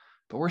store.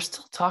 But we're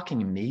still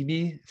talking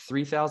maybe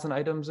 3,000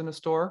 items in a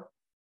store.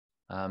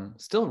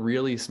 Still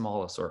really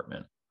small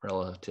assortment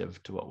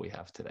relative to what we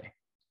have today.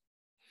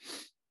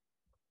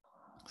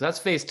 So that's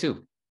phase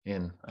 2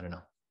 in, I don't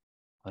know,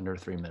 under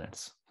 3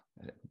 minutes.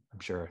 I'm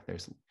sure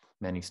there's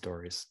many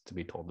stories to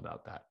be told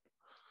about that.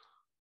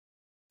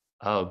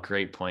 Oh,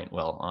 great point.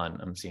 Well,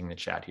 I'm seeing the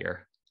chat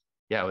here.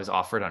 Yeah, it was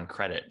offered on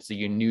credit. So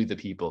you knew the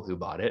people who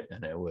bought it,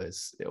 and it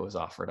was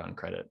offered on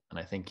credit. And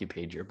I think you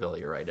paid your bill,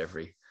 you're right,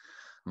 every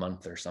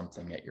month or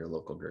something at your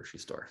local grocery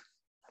store.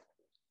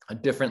 A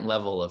different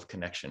level of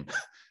connection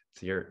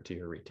to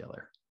your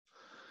retailer.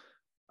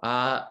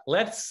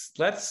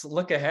 Let's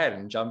look ahead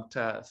and jump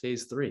to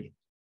phase 3.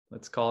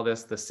 Let's call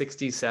this the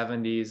 60s,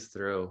 70s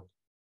through,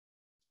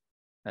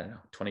 I don't know,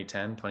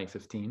 2010,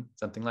 2015,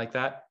 something like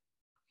that.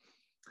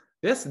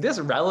 This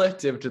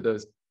relative to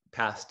those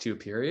past 2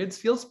 periods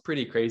feels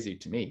pretty crazy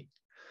to me,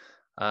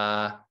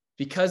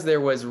 because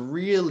there was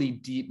really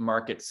deep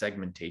market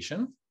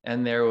segmentation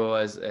and there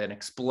was an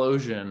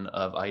explosion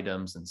of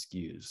items and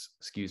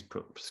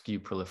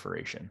SKU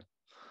proliferation.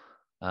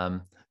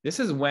 This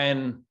is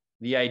when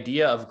the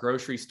idea of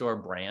grocery store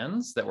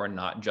brands that were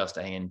not just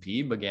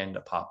A&P began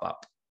to pop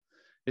up.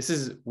 This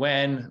is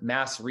when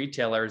mass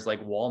retailers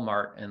like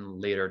Walmart and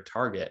later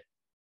Target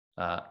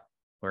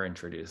were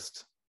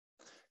introduced.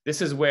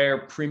 This is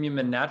where premium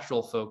and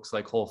natural folks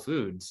like Whole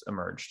Foods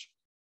emerged.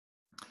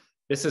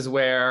 This is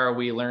where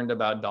we learned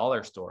about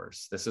dollar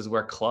stores. This is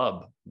where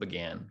Club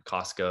began,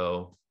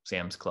 Costco,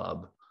 Sam's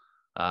Club.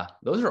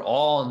 Those are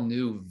all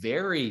new,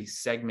 very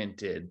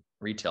segmented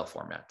retail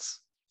formats.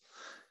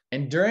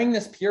 And during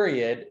this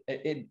period,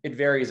 it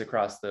varies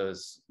across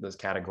those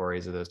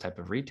categories of those type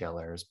of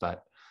retailers,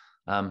 but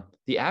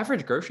the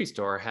average grocery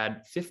store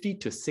had 50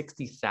 to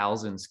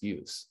 60,000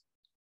 SKUs.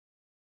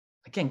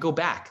 Again, go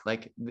back,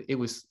 like it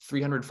was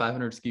 300,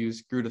 500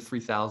 SKUs, grew to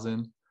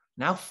 3,000.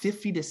 Now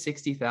 50 to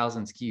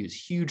 60,000 SKUs,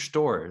 huge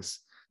stores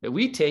that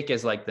we take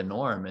as like the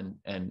norm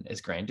and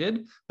as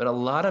granted, but a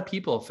lot of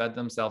people fed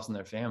themselves and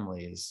their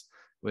families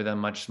with a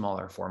much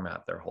smaller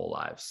format their whole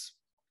lives.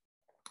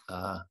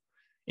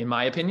 In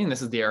my opinion,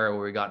 this is the era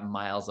where we got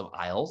miles of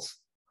aisles.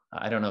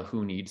 I don't know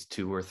who needs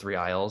 2 or 3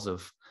 aisles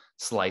of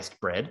sliced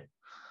bread,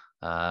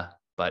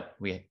 but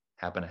we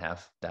happen to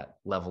have that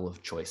level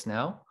of choice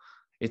now.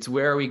 It's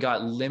where we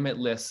got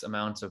limitless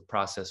amounts of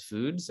processed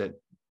foods that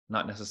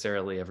not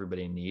necessarily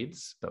everybody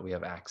needs, but we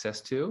have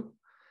access to.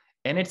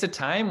 And it's a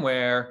time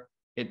where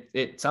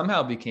it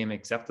somehow became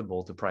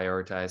acceptable to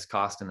prioritize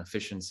cost and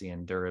efficiency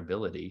and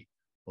durability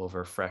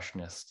over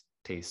freshness,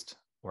 taste,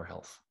 or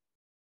health.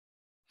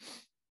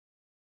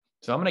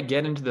 So I'm going to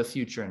get into the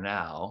future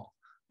now,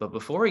 but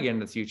before we get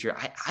into the future,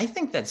 I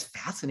think that's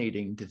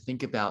fascinating to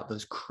think about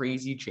those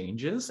crazy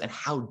changes and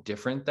how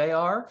different they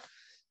are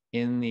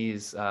in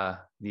these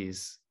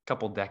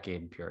couple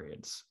decade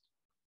periods.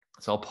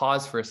 So I'll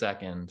pause for a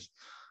second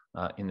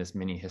in this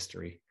mini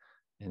history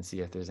and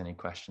see if there's any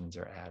questions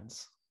or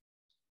adds.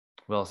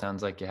 Well,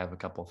 sounds like you have a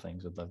couple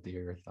things. Would love to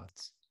hear your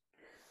thoughts.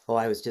 Oh,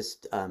 I was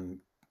just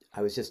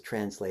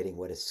translating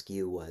what a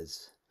SKU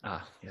was.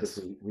 Ah, yes.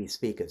 Because we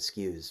speak of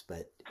SKUs,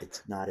 but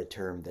it's not a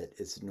term that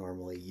is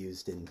normally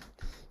used in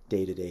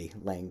day-to-day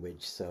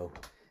language. So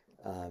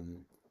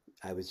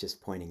I was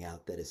just pointing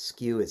out that a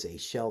SKU is a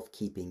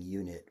shelf-keeping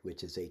unit,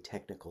 which is a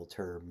technical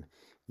term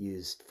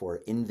used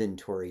for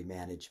inventory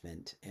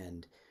management.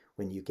 And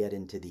when you get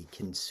into the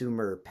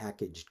consumer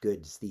packaged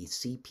goods, the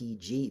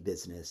CPG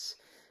business,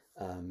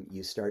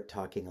 you start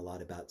talking a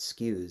lot about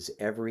SKUs.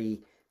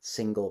 Every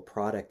single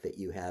product that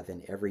you have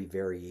and every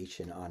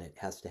variation on it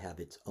has to have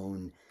its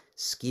own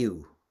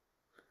SKU.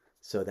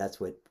 So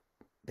that's what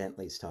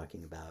Bentley's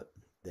talking about,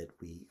 that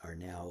we are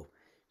now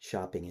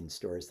shopping in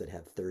stores that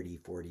have 30,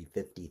 40,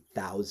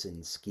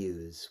 50,000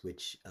 SKUs,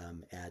 which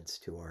adds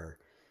to our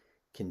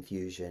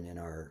confusion and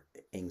our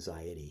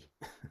anxiety.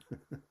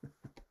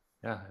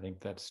 Yeah, I think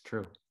that's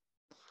true.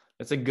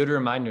 That's a good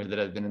reminder that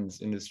I've been in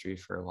this industry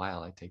for a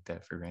while. I take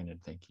that for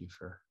granted. Thank you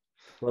for.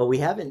 Well, we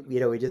haven't,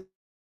 we just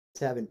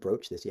haven't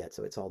broached this yet,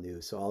 so it's all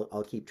new. So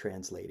I'll keep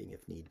translating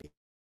if need be.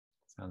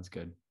 Sounds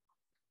good.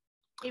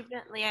 Hey,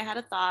 Bentley, I had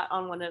a thought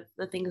on one of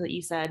the things that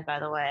you said, by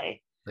the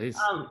way. Please.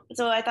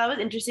 So I thought it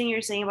was interesting you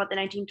were saying about the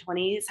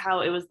 1920s,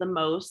 how it was the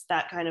most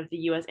that kind of the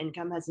US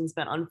income has been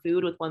spent on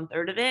food, with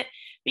 1/3 of it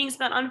being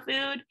spent on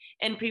food.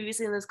 And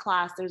previously in this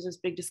class, there's this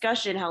big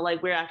discussion how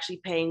like we're actually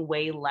paying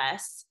way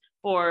less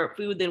for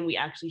food than we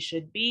actually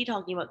should be,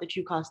 talking about the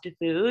true cost of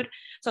food.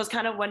 So I was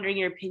kind of wondering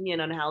your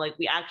opinion on how like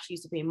we actually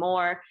used to pay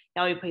more,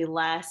 now we pay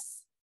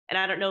less, And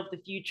I don't know if the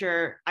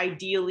future,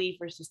 ideally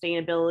for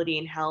sustainability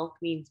and health,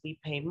 means we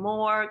pay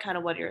more. Kind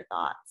of what are your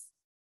thoughts?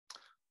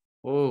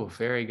 Oh,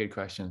 very good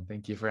question.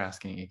 Thank you for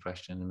asking a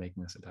question and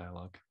making this a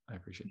dialogue. I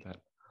appreciate that.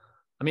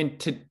 I mean,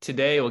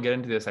 today, we'll get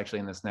into this actually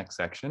in this next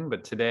section,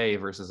 but today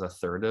versus a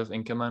third of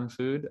income on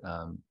food,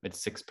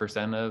 it's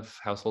 6% of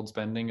household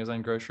spending is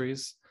on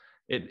groceries.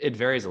 It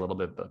varies a little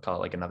bit, but call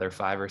it like another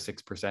 5 or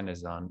 6%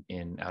 is on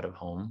in out of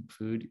home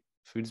food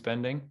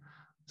spending.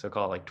 So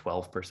call it like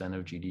 12%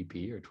 of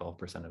GDP or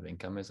 12% of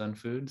income is on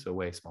food. So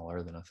way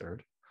smaller than a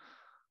third.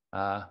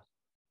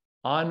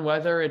 On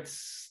whether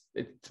it's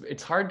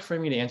hard for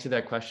me to answer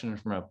that question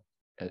from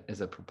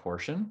as a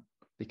proportion,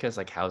 because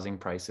like housing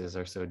prices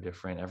are so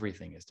different,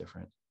 everything is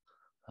different.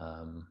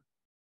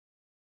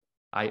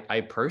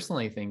 I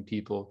personally think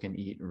people can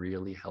eat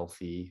really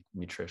healthy,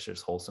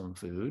 nutritious, wholesome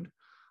food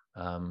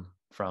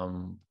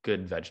from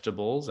good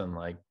vegetables and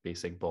like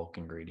basic bulk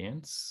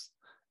ingredients,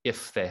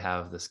 if they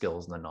have the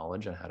skills and the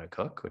knowledge on how to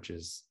cook, which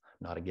is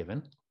not a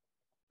given.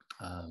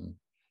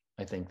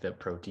 I think that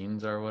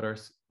proteins are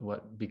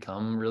what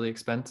become really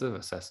expensive,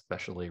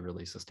 especially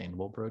really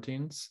sustainable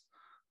proteins.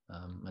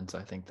 And so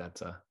I think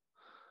that's a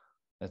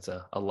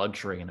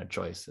luxury and a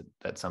choice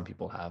that some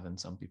people have and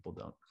some people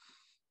don't.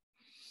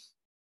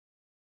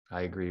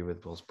 I agree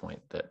with Will's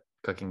point that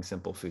cooking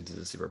simple foods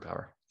is a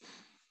superpower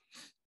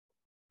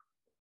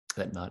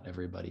that not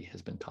everybody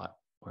has been taught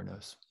or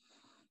knows.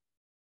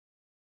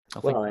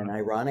 Well, and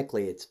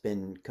ironically, it's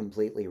been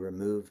completely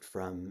removed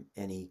from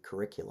any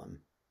curriculum.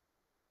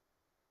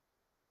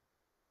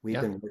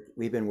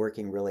 We've been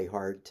working really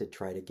hard to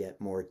try to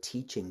get more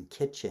teaching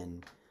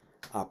kitchen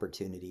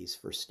opportunities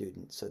for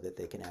students so that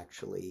they can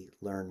actually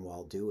learn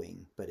while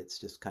doing, but it's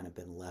just kind of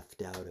been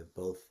left out of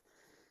both,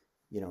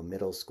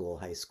 middle school,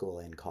 high school,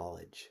 and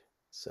college.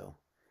 So,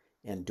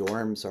 and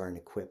dorms aren't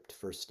equipped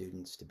for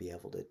students to be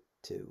able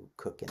to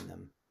cook in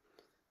them.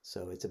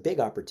 So it's a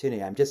big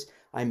opportunity.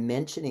 I'm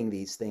mentioning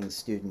these things,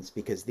 students,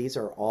 because these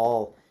are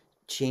all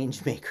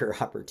change maker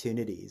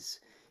opportunities.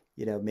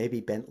 Maybe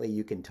Bentley,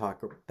 you can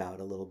talk about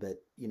a little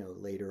bit,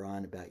 later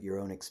on about your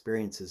own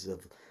experiences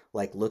of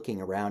like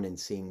looking around and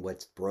seeing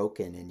what's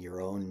broken in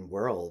your own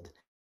world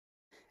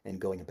and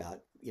going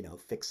about,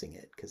 fixing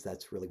it, because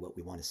that's really what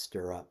we want to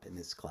stir up in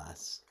this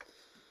class.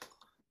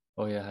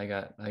 Oh yeah,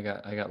 I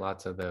got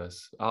lots of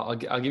those. I'll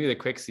give you the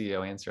quick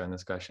CEO answer on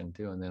this question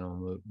too, and then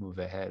we'll move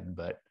ahead.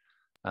 But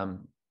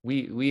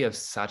we have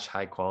such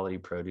high quality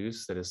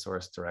produce that is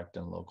sourced direct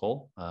and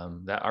local,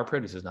 that our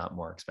produce is not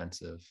more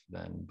expensive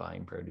than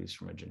buying produce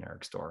from a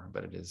generic store,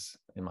 but it is,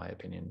 in my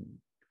opinion,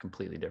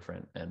 completely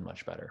different and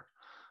much better.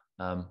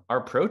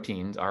 Our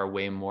proteins are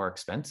way more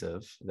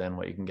expensive than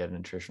what you can get in a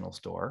nutritional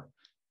store,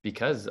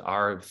 because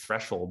our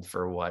threshold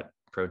for what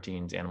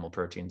proteins, animal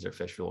proteins or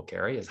fish fuel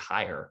carry is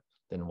higher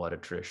than what a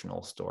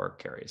traditional store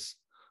carries.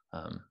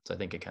 So I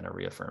think it kind of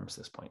reaffirms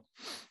this point.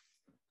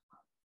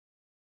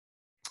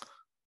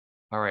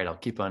 All right, I'll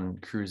keep on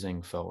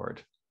cruising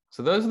forward.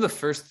 So those are the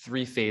first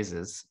 3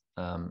 phases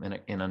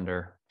in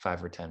under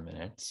 5 or 10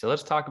 minutes. So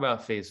let's talk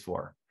about phase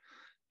 4.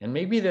 And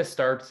maybe this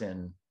starts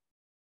in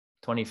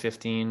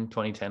 2015,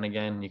 2010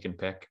 again, you can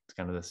pick. It's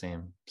kind of the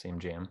same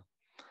jam.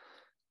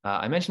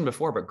 I mentioned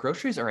before, but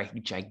groceries are a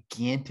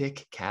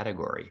gigantic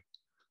category.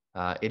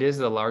 It is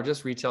the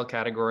largest retail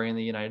category in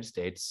the United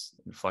States.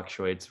 It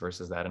fluctuates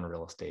versus that in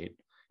real estate.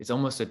 It's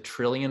almost $1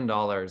 trillion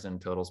in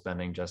total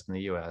spending just in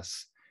the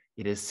US.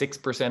 It is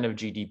 6% of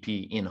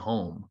GDP in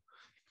home,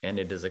 and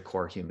it is a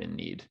core human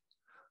need.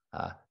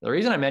 The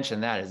reason I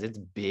mention that is it's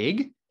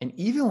big. And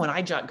even when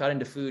I got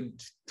into food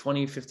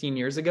 20, 15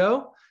 years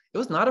ago, it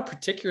was not a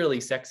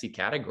particularly sexy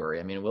category.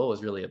 I mean, Will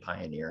was really a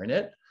pioneer in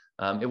it.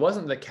 It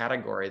wasn't the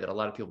category that a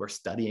lot of people were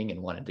studying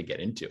and wanted to get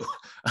into.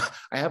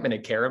 I happen to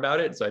care about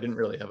it, so I didn't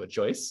really have a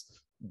choice,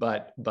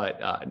 but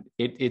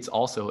it's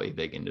also a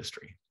big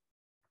industry.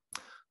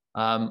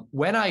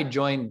 When I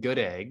joined Good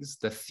Eggs,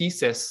 the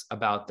thesis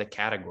about the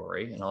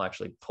category, and I'll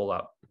actually pull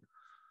up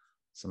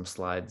some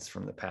slides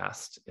from the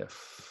past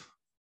if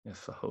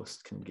a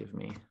host can give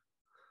me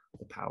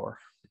the power.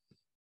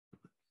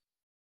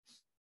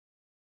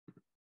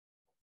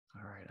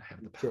 All right, I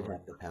have the power. You should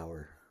have the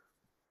power.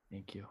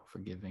 Thank you for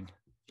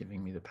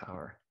giving me the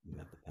power. You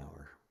have the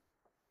power.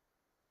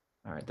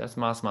 All right, that's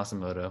Mas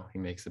Masamoto. He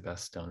makes the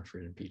best stone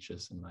fruited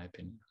peaches, in my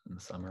opinion, in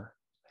the summer.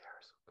 They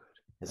are so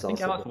good. I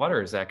think Alex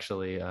Waters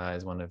actually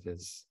is one of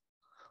his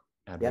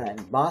advocates.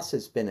 Yeah, and Moss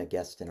has been a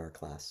guest in our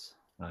class.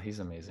 He's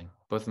amazing.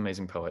 Both an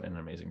amazing poet and an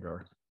amazing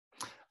grower.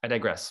 I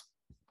digress.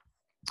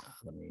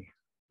 Let me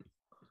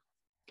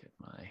get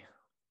my...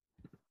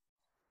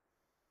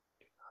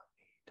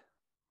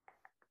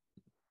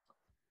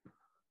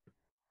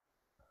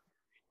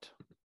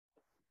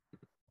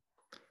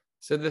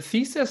 So the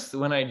thesis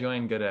when I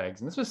joined Good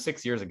Eggs, and this was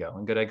 6 years ago,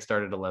 and Good Eggs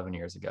started 11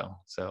 years ago.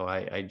 So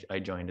I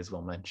joined, as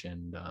Will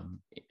mentioned,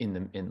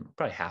 in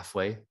probably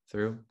halfway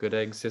through Good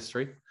Eggs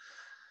history.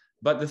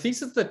 But the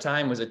thesis at the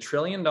time was $1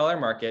 trillion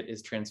market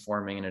is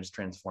transforming, and it's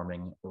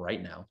transforming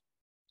right now.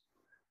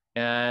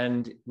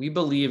 And we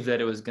believed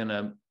that it was going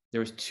to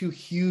there was two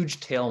huge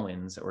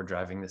tailwinds that were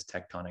driving this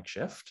tectonic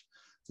shift.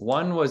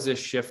 One was this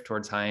shift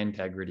towards high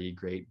integrity,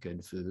 great,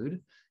 good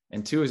food.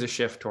 And two is a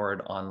shift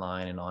toward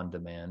online and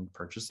on-demand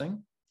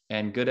purchasing.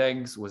 And Good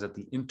Eggs was at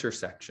the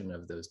intersection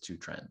of those two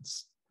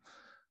trends.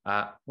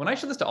 When I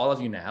show this to all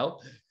of you now,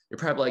 you're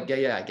probably like,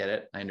 yeah, I get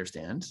it. I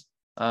understand.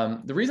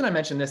 The reason I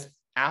mention this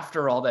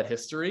after all that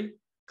history,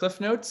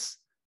 Cliff Notes,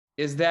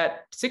 is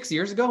that 6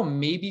 years ago,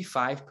 maybe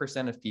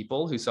 5% of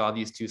people who saw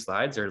these two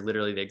slides, are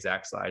literally the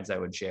exact slides I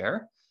would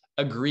share,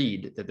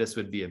 agreed that this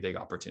would be a big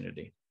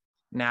opportunity.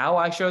 Now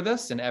I show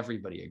this and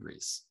everybody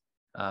agrees.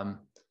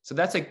 So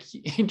that's an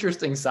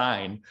interesting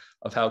sign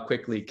of how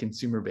quickly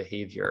consumer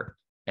behavior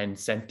and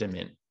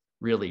sentiment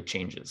really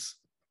changes.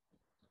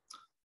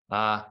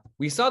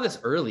 We saw this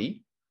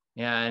early,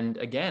 and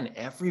again,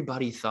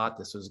 everybody thought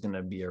this was going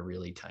to be a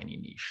really tiny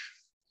niche.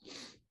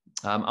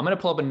 I'm going to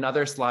pull up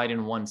another slide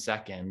in 1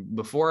 second.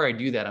 Before I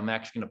do that, I'm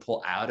actually going to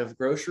pull out of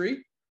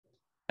grocery,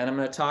 and I'm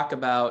going to talk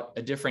about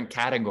a different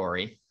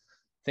category.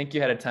 Think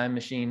you had a time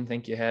machine,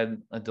 think you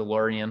had a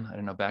DeLorean, I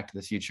don't know, Back to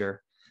the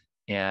Future,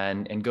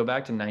 and go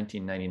back to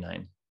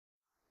 1999.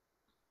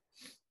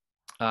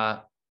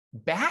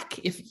 Back,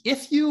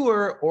 if you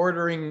were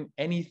ordering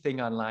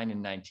anything online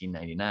in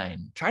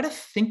 1999, try to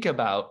think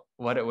about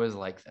what it was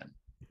like then.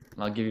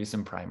 And I'll give you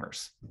some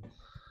primers.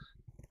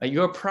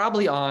 You're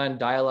probably on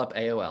dial-up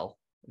AOL,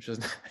 which is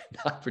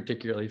not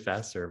particularly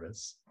fast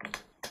service.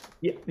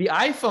 The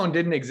iPhone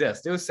didn't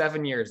exist. It was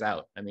 7 years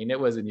out. I mean, it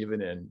wasn't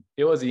even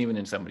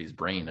in somebody's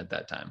brain at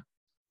that time.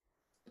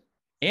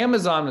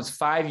 Amazon was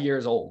 5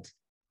 years old.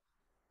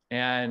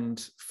 And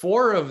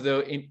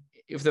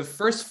if the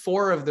first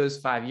 4 of those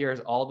 5 years,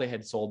 all they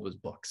had sold was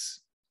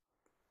books.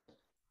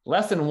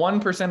 Less than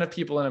 1% of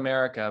people in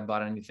America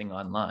bought anything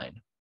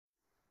online.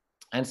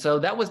 And so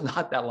that was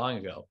not that long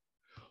ago.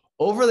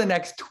 Over the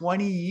next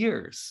 20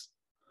 years,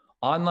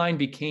 online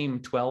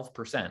became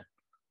 12%.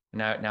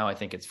 Now I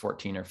think it's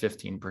 14 or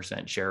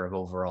 15% share of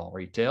overall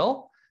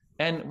retail.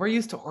 And we're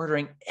used to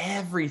ordering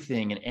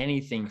everything and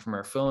anything from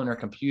our phone or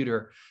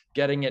computer,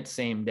 getting it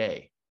same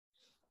day.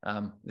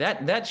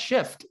 That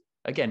shift,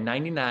 again,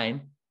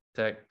 99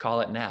 to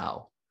call it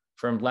now,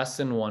 from less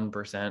than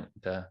 1%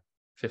 to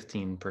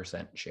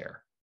 15%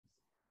 share.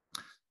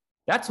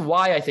 That's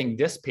why I think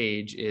this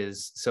page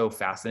is so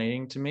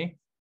fascinating to me.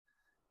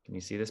 Can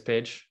you see this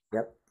page?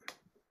 Yep.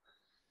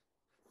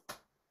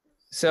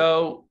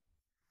 So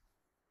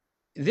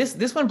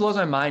this one blows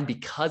my mind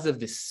because of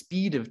the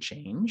speed of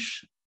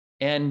change,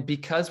 and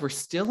because we're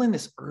still in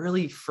this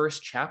early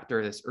first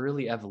chapter, this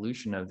early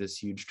evolution of this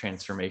huge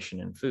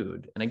transformation in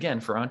food. And again,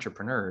 for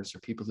entrepreneurs or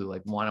people who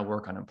want to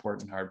work on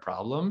important, hard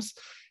problems,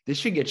 this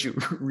should get you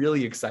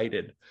really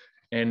excited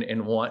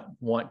and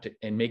want to,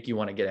 and make you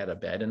want to get out of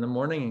bed in the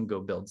morning and go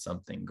build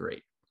something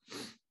great.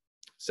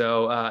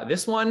 So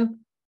this one,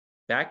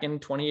 back in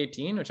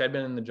 2018, which I'd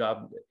been in the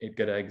job at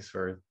Good Eggs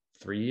for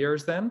 3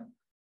 years then,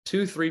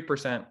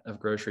 2-3% of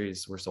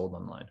groceries were sold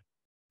online,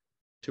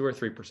 2 or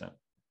 3%.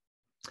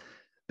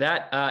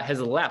 That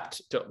has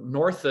leapt to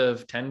north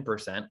of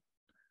 10%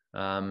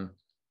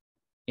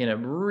 in a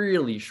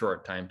really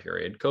short time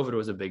period. COVID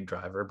was a big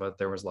driver, but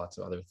there was lots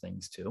of other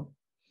things too.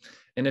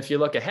 And if you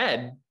look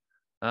ahead,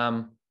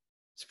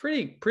 it's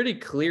pretty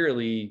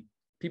clearly,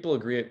 people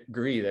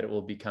agree that it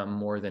will become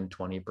more than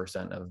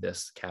 20% of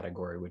this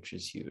category, which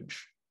is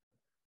huge.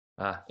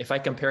 If I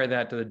compare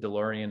that to the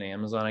DeLorean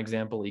Amazon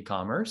example,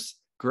 e-commerce,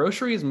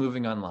 grocery is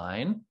moving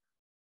online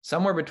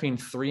somewhere between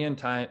 3 and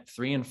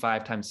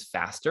 5 times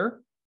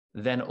faster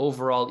than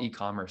overall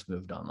e-commerce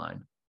moved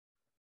online.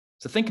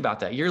 So think about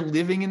that. You're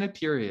living in a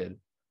period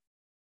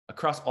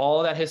across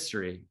all that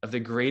history of the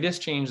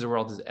greatest change the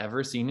world has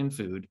ever seen in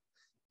food,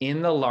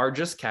 in the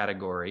largest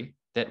category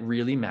that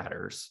really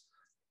matters,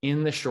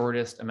 in the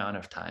shortest amount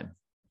of time.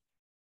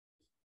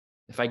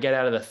 If I get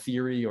out of the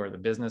theory or the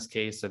business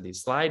case of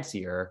these slides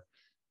here,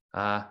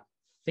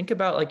 think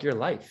about your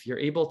life. You're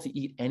able to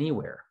eat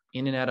anywhere,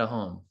 in and out of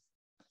home.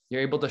 You're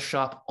able to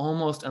shop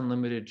almost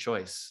unlimited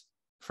choice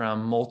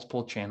from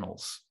multiple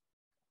channels.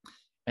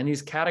 And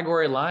these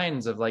category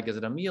lines of is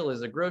it a meal,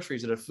 is it a grocery,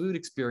 is it a food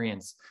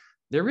experience?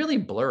 They're really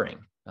blurring.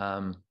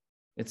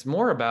 It's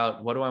more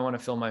about, what do I want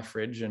to fill my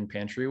fridge and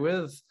pantry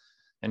with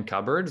and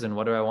cupboards, and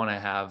what do I want to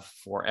have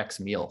for X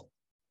meal?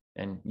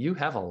 And you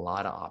have a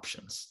lot of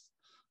options.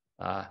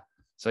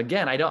 So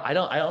again, I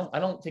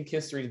don't think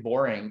history is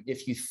boring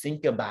if you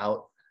think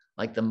about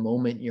the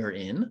moment you're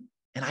in.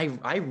 And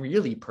I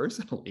really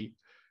personally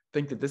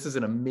think that this is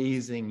an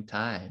amazing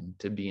time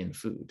to be in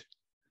food.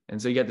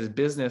 And so you get this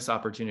business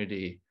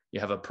opportunity, you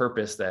have a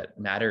purpose that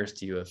matters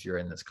to you if you're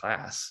in this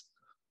class.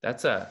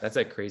 That's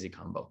a crazy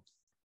combo.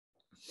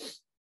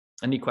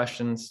 Any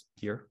questions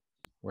here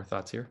or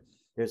thoughts here?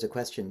 There's a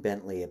question,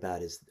 Bentley,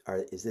 about is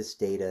this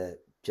data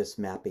just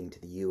mapping to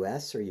the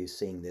US, or are you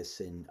seeing this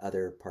in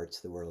other parts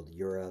of the world,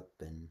 Europe?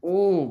 And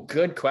oh,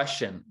 good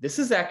question. This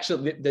is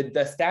actually,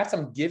 the stats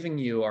I'm giving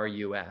you are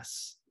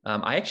US.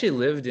 I actually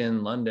lived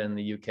in London,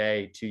 the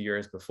UK, 2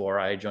 years before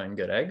I joined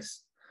Good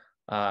Eggs.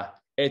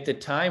 At the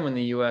time when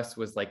the US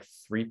was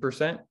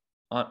 3%,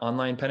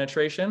 online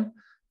penetration,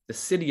 the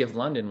city of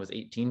London was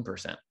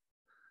 18%.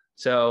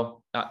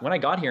 So when I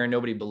got here and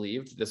nobody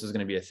believed this was going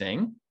to be a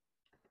thing,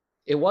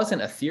 it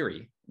wasn't a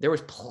theory. There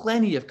was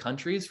plenty of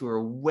countries who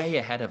were way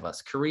ahead of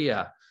us.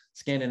 Korea,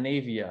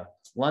 Scandinavia,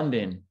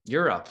 London,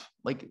 Europe.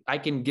 Like I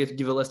can give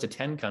a list of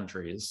 10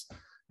 countries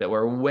that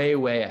were way,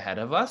 way ahead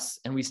of us,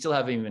 and we still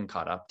haven't even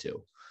caught up to.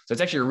 So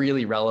it's actually a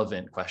really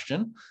relevant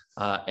question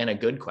and a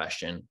good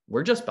question.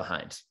 We're just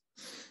behind.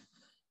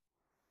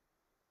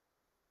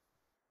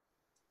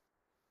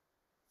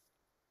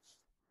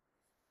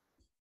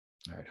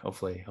 All right,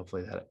 hopefully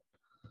that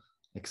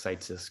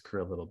excites this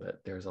crew a little bit.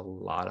 There's a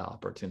lot of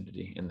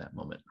opportunity in that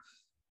moment.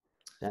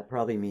 That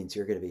probably means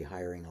you're going to be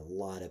hiring a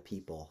lot of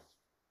people.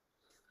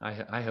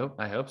 I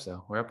hope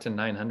so. We're up to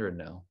 900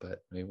 now,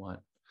 but we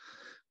want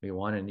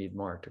to need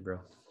more to grow.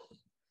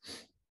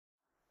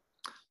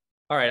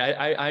 All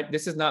right,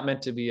 this is not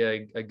meant to be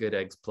a Good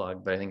Eggs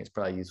plug, but I think it's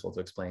probably useful to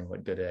explain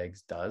what Good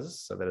Eggs does,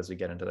 so that as we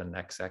get into the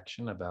next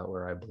section about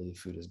where I believe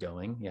food is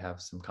going, you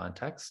have some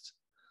context.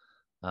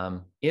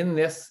 In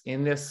this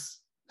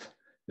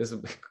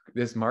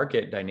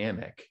market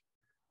dynamic,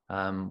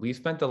 we've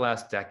spent the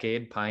last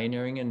decade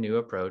pioneering a new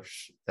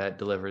approach that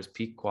delivers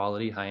peak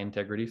quality, high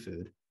integrity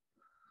food,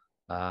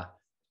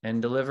 and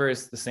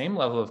delivers the same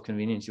level of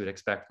convenience you would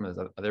expect from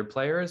the other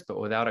players, but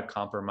without a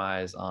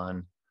compromise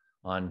on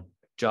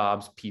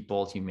jobs,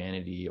 people,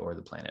 humanity, or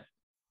the planet.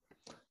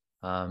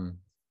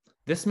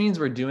 This means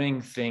we're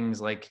doing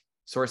things like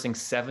sourcing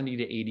 70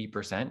 to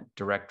 80%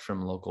 direct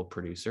from local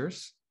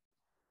producers.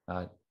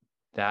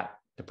 That,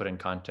 to put in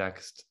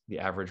context, the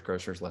average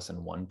grocer is less than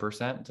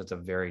 1%. So it's a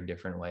very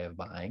different way of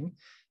buying.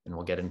 And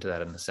we'll get into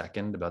that in a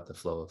second about the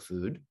flow of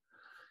food.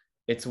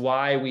 It's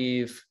why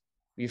we've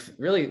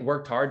really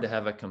worked hard to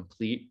have a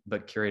complete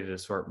but curated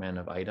assortment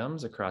of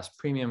items across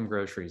premium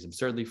groceries,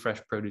 absurdly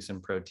fresh produce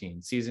and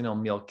protein, seasonal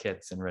meal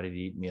kits and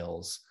ready-to-eat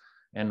meals,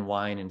 and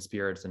wine and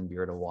spirits and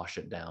beer to wash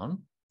it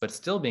down, but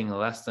still being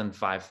less than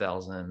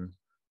 5,000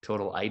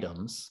 total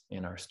items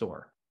in our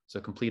store. So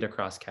complete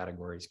across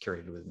categories,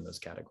 curated within those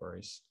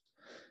categories.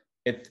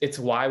 It's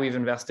why we've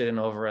invested in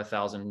over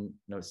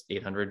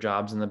 800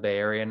 jobs in the Bay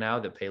Area now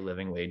that pay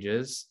living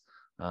wages,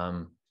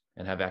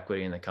 and have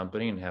equity in the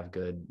company and have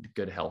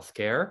good health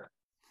care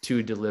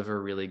to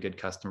deliver really good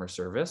customer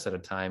service at a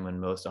time when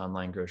most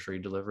online grocery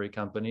delivery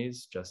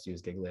companies just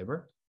use gig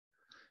labor.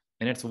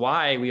 And it's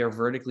why we are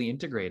vertically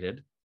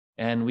integrated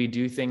and we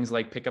do things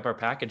like pick up our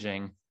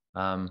packaging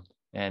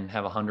and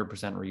have 100%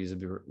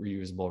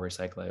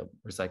 reusable,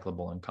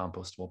 recyclable, and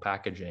compostable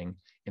packaging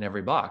in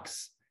every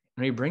box.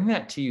 And we bring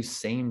that to you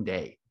same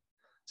day.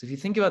 So if you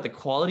think about the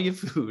quality of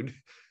food,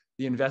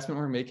 the investment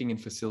we're making in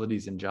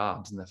facilities and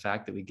jobs, and the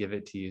fact that we give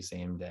it to you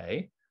same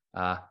day,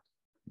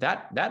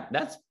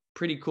 that's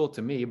pretty cool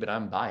to me, but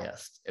I'm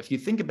biased. If you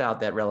think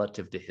about that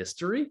relative to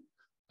history,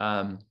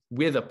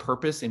 with a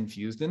purpose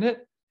infused in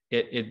it,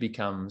 it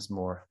becomes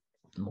more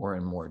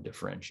and more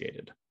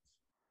differentiated.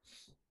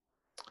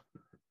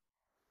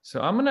 So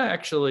I'm going to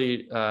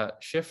actually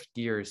shift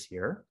gears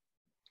here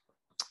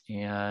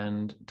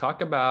and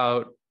talk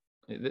about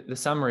the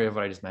summary of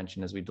what I just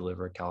mentioned as we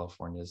deliver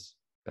California's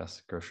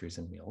best groceries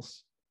and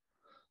meals.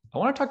 I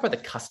want to talk about the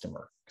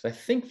customer, because I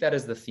think that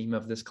is the theme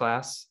of this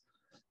class,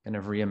 kind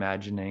of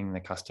reimagining the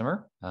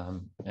customer.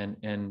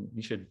 And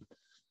you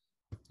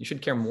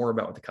should care more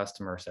about what the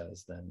customer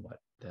says than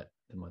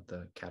what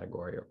the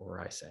category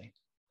or I say.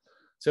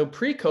 So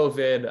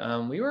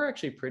pre-COVID, we were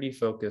actually pretty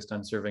focused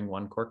on serving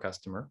one core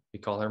customer. We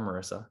call her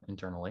Marissa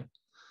internally.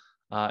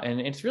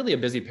 And it's really a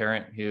busy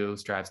parent who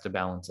strives to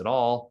balance it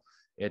all.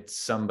 It's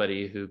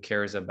somebody who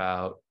cares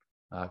about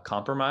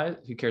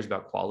who cares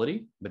about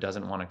quality, but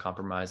doesn't want to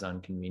compromise on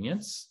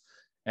convenience.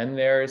 And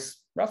there's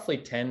roughly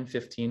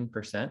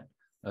 10-15%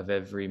 of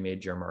every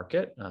major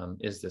market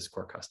is this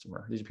core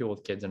customer. These are people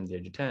with kids under the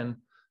age of 10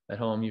 at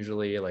home,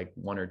 usually like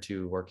 1 or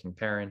 2 working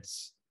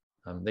parents.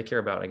 They care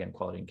about, again,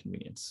 quality and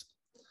convenience.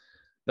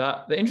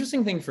 The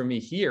interesting thing for me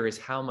here is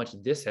how much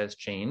this has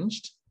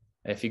changed.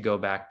 If you go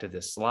back to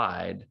this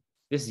slide,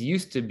 this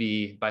used to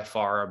be by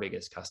far our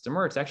biggest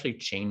customer. It's actually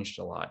changed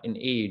a lot in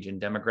age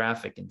and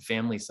demographic and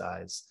family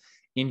size,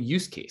 in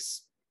use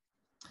case.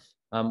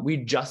 We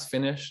just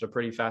finished a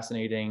pretty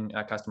fascinating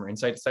customer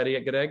insight study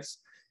at Good Eggs,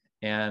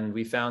 and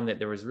we found that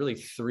there was really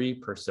 3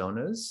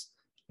 personas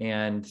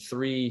and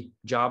 3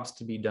 jobs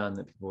to be done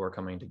that people were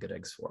coming to Good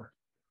Eggs for.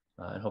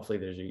 And hopefully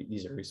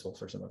these are useful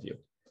for some of you.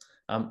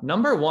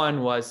 Number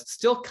 1 was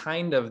still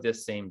kind of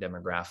this same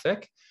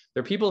demographic.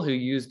 They're people who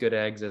use Good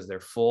Eggs as their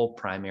full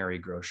primary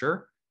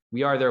grocer.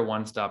 We are their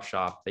one-stop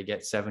shop. They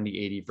get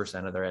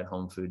 70-80% of their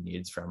at-home food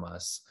needs from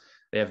us.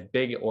 They have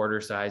big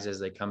order sizes.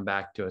 They come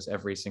back to us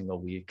every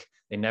single week.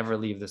 They never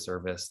leave the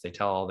service. They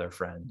tell all their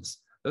friends.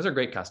 Those are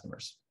great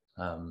customers.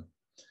 The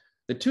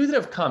 2 that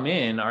have come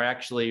in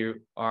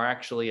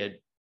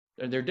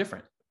they're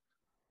different.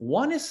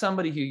 One is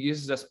somebody who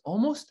uses us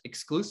almost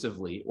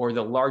exclusively, or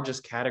the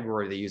largest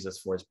category they use us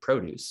for is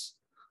produce.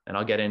 And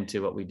I'll get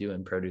into what we do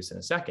in produce in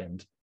a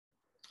second.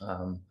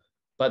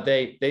 but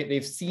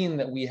they've seen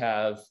that we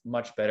have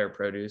much better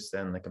produce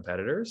than the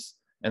competitors,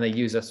 and they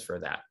use us for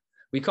that.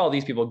 We call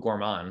these people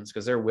gourmands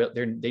because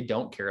they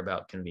don't care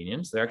about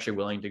convenience. They're actually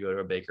willing to go to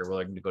a baker,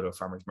 willing to go to a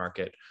farmer's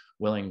market,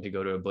 willing to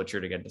go to a butcher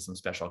to get to some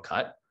special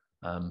cut.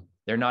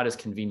 They're not as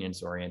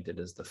convenience oriented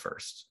as the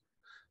first.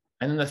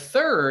 And then the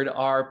third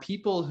are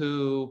people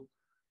who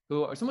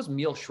are almost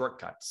meal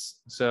shortcuts.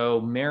 So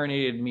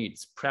marinated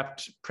meats,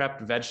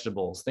 prepped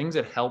vegetables, things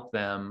that help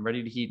them,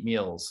 ready to heat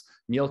meals,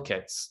 meal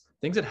kits,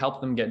 things that help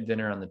them get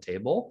dinner on the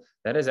table.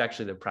 That is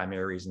actually the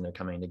primary reason they're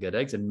coming to Good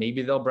Eggs. And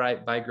maybe they'll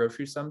buy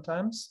groceries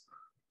sometimes,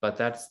 but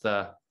that's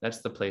the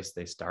place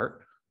they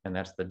start, and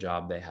that's the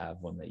job they have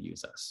when they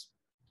use us.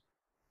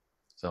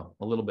 So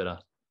a little bit of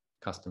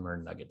customer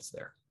nuggets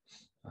there,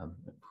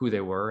 who they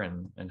were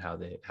and how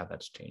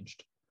that's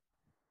changed.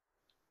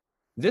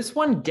 This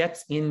one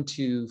gets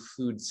into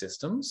food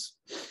systems.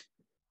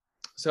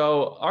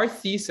 So our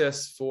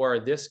thesis for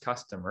this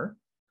customer,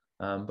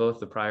 both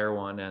the prior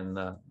one and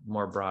the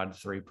more broad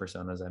 3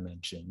 personas I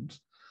mentioned,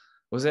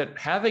 was that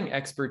having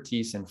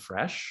expertise in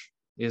fresh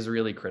is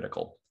really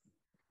critical.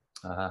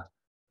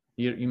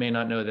 You may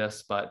not know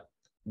this, but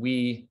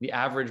the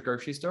average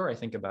grocery store, I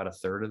think about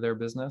 1/3 of their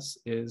business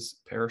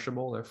is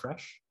perishable or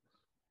fresh.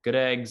 Good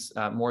Eggs,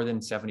 more than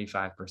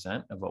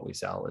 75% of what we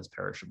sell is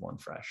perishable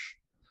and fresh.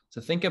 So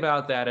think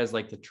about that as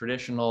like the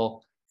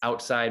traditional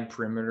outside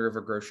perimeter of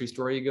a grocery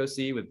store you go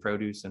see with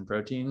produce and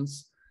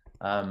proteins,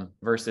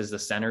 versus the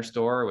center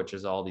store, which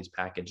is all these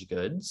packaged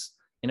goods.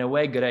 In a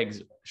way, Good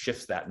Eggs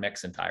shifts that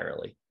mix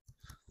entirely.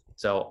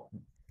 So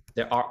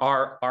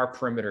our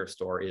perimeter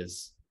store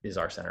is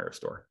our center of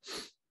store.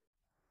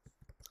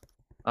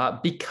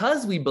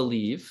 Because we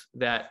believe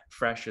that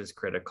fresh is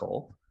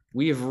critical,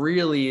 we've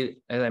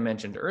really, as I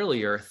mentioned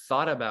earlier,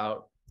 thought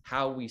about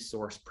how we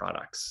source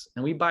products.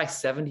 And we buy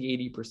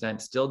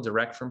 70-80% still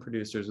direct from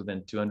producers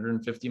within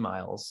 250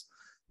 miles.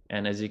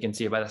 And as you can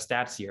see by the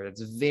stats here,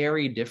 it's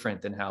very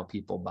different than how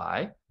people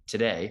buy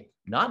today,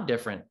 not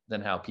different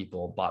than how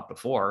people bought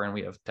before. And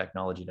we have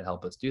technology to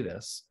help us do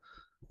this.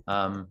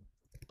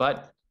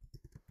 But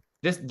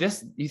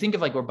this, you think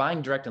of like we're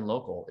buying direct and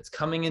local. It's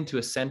coming into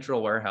a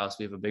central warehouse.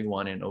 We have a big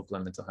one in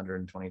Oakland that's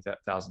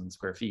 120,000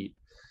 square feet.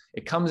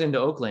 It comes into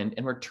Oakland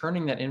and we're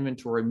turning that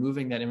inventory,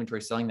 moving that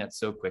inventory, selling that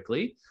so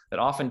quickly that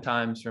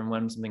oftentimes from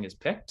when something is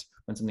picked,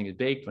 when something is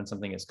baked, when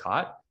something is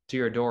caught, to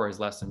your door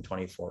is less than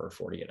 24 or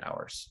 48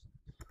 hours.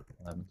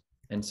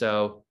 And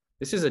so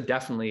this is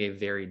definitely a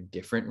very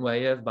different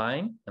way of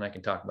buying, and I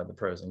can talk about the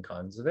pros and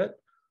cons of it.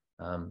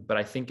 But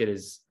I think it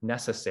is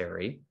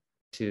necessary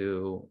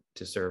to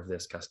serve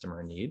this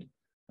customer need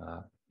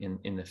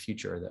in the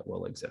future that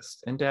will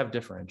exist, and to have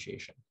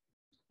differentiation.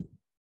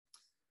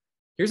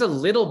 Here's a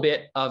little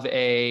bit of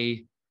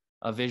a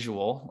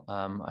visual.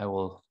 I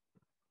will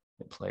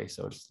hit play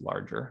so it's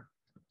larger.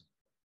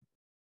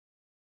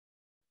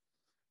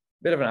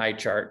 Bit of an eye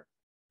chart,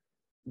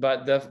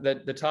 but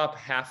the top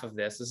half of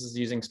this is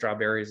using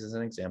strawberries as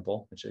an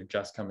example, which are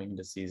just coming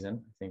into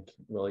season. I think,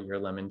 Will, your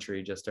lemon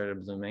tree just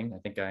started blooming. I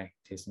think I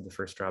tasted the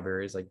first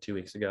strawberries like 2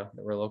 weeks ago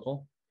that were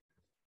local.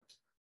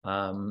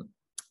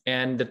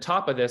 And the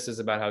top of this is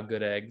about how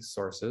Good Eggs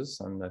sources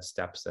and the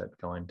steps that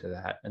go into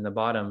that. And the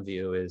bottom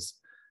view is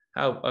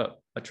how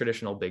a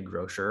traditional big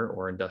grocer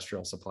or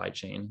industrial supply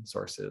chain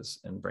sources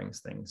and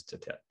brings things to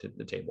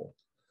the table.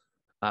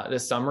 The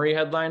summary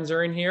headlines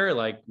are in here,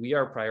 like we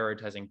are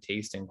prioritizing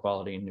taste and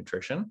quality and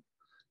nutrition.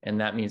 And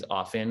that means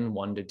often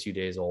 1 to 2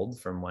 days old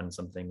from when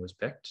something was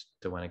picked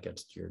to when it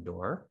gets to your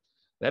door.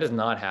 That is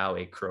not how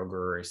a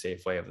Kroger or a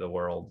Safeway of the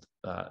world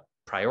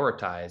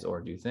prioritize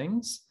or do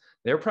things.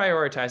 They're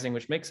prioritizing,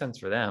 which makes sense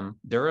for them,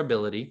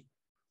 durability,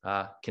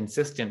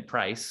 consistent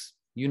price,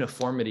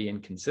 uniformity,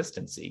 and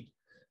consistency.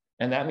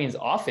 And that means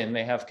often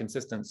they have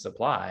consistent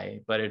supply,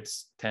 but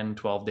it's 10,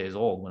 12 days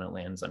old when it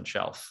lands on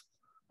shelf.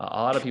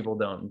 A lot of people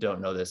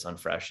don't know this on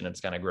fresh, and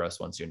it's kind of gross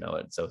once you know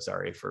it. So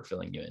sorry for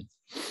filling you in.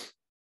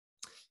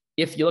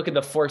 If you look at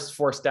the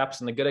four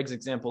steps in the Good Eggs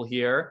example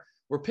here,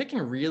 we're picking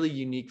really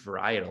unique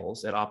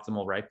varietals at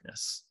optimal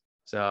ripeness.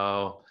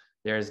 So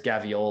there's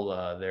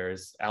Gaviola,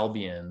 there's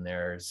Albion,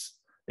 there's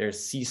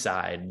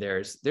Seaside,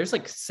 there's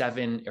like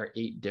 7 or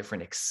 8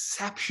 different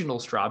exceptional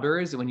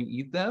strawberries that when you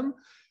eat them,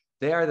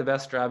 they are the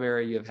best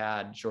strawberry you've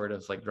had, short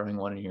of like growing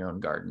one in your own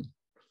garden.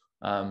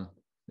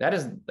 That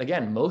is,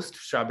 again, most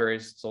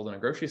strawberries sold in a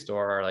grocery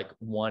store are like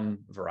one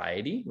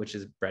variety, which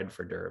is bred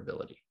for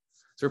durability.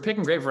 So we're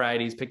picking great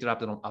varieties, picked at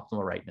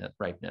optimal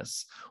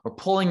ripeness. We're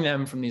pulling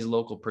them from these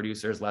local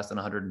producers less than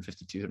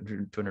 150,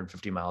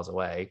 250 miles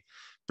away,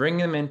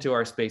 bringing them into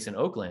our space in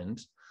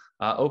Oakland.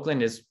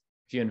 Oakland is,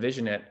 if you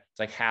envision it, it's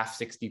like half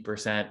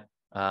 60%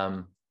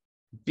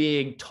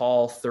 big,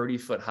 tall,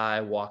 30-foot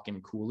high walk-in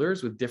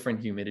coolers with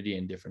different humidity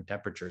and different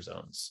temperature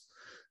zones.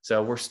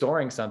 So we're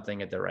storing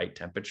something at the right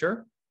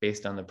temperature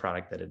based on the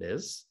product that it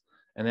is.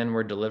 And then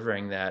we're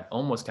delivering that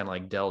almost kind of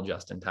like Dell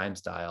just-in-time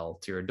style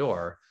to your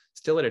door,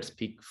 still at its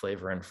peak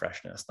flavor and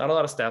freshness. Not a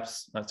lot of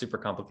steps, not super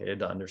complicated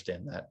to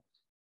understand that.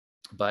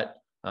 But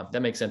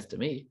that makes sense to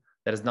me.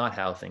 That is not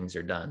how things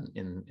are done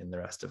in the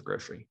rest of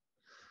grocery.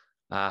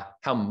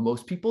 How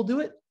most people do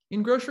it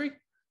in grocery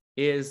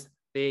is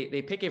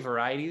they pick a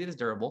variety that is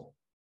durable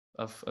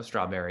of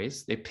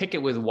strawberries. They pick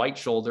it with white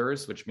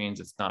shoulders, which means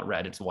it's not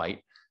red, it's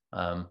white,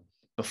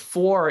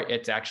 before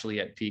it's actually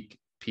at peak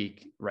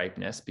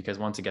ripeness, because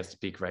once it gets to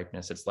peak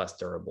ripeness, it's less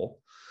durable.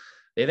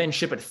 They then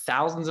ship it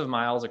thousands of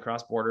miles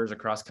across borders,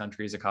 across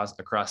countries,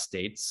 across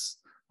states,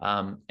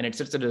 and it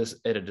sits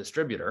at a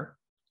distributor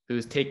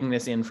who's taking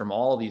this in from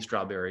all these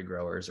strawberry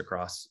growers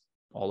across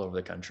all over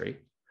the country.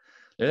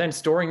 They're then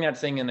storing that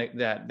thing in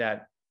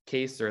that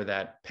case or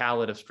that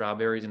pallet of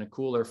strawberries in a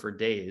cooler for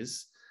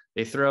days.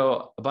 They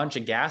throw a bunch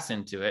of gas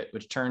into it,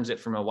 which turns it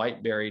from a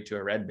white berry to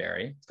a red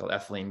berry. It's called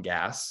ethylene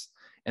gas.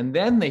 And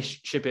then they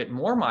ship it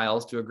more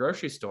miles to a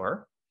grocery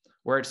store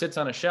where it sits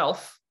on a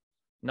shelf,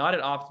 not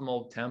at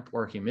optimal temp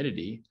or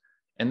humidity.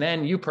 And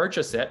then you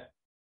purchase it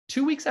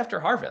 2 weeks after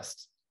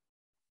harvest.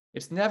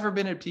 It's never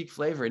been a peak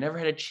flavor. It never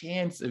had a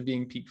chance of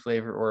being peak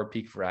flavor or a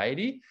peak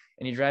variety.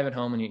 And you drive it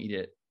home and you eat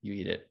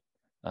it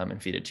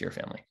and feed it to your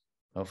family.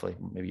 Hopefully,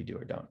 maybe you do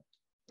or don't.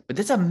 But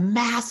that's a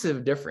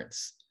massive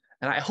difference.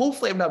 And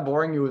hopefully I'm not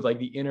boring you with like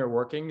the inner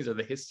workings or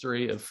the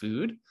history of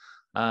food.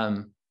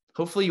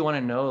 Hopefully you want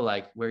to know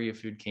like where your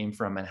food came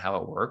from and how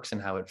it works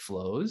and how it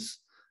flows.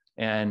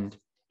 And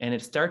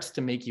it starts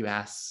to make you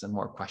ask some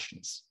more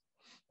questions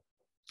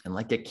and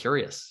like get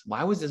curious.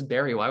 Why was this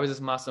berry? Why was this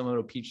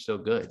Masamoto peach so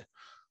good?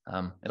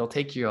 It'll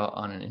take you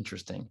on an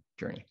interesting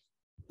journey.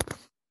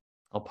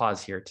 I'll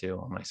pause here too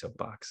on my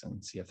soapbox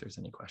and see if there's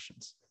any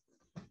questions.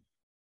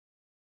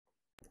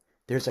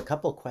 There's a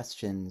couple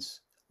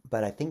questions,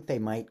 but I think they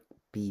might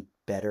be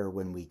better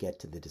when we get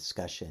to the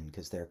discussion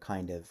because they're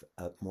kind of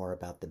more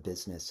about the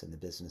business and the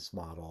business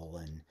model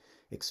and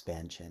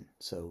expansion.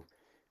 So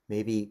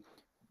maybe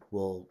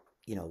we'll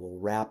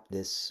wrap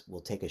this,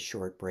 we'll take a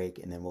short break,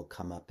 and then we'll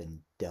come up and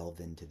delve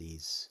into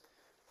these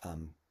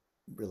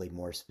really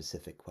more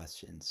specific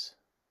questions.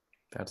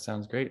 That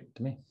sounds great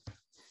to me.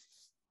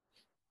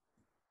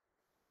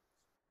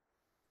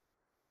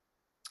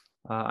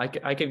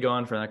 I could go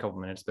on for a couple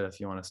minutes, but if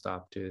you want to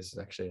stop too, this is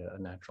actually a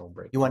natural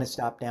break. You want to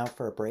stop now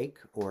for a break,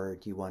 or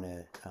do you want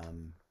to?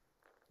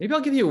 Maybe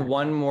I'll give you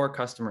one more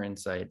customer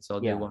insight. So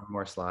I'll do one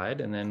more slide,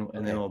 and then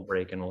we'll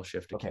break and we'll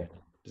shift again. Okay.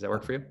 Does that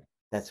work for you?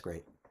 That's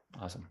great.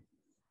 Awesome.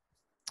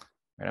 All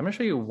right, I'm going to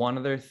show you one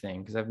other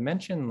thing because I've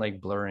mentioned like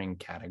blurring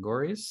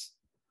categories.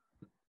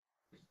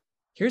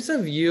 Here's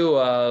a view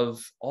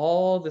of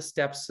all the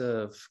steps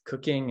of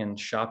cooking and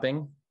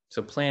shopping.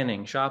 So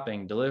planning,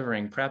 shopping,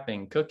 delivering,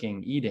 prepping,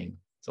 cooking, eating.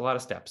 It's a lot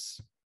of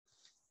steps.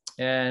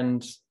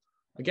 And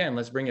again,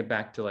 let's bring it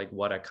back to like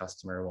what a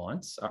customer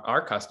wants.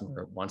 Our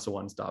customer wants a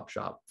one-stop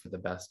shop for the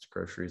best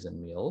groceries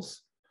and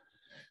meals.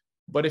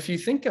 But if you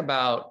think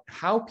about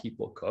how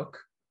people cook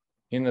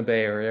in the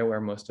Bay Area,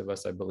 where most of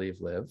us, I believe,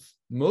 live,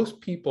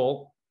 most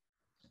people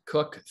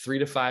cook 3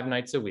 to 5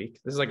 nights a week.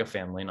 This is like a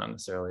family, not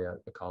necessarily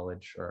a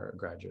college or a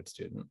graduate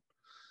student.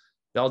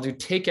 They'll do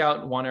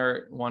takeout one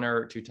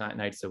or two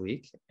nights a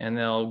week, and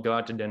they'll go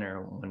out to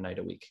dinner 1 night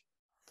a week.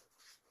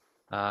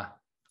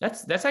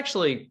 That's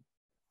actually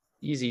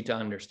easy to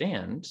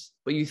understand,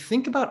 but you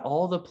think about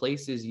all the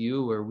places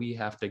where we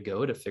have to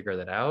go to figure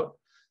that out.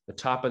 The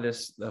top of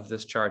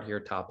this chart here,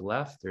 top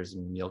left, there's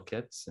meal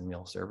kits and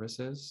meal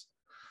services.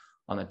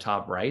 On the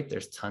top right,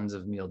 there's tons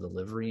of meal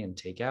delivery and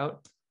takeout.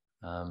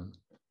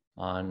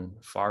 On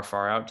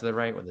far out to the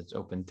right, whether it's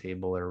Open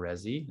Table or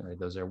Resi, right?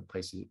 Those are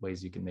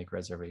ways you can make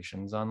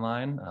reservations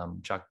online.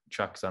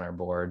 Chuck's on our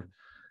board,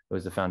 who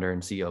was the founder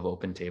and CEO of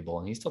Open Table,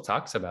 and he still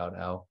talks about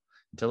how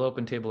until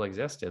Open Table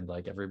existed,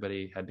 like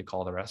everybody had to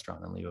call the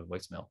restaurant and leave a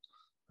voicemail,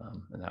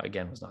 and that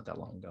again was not that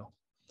long ago.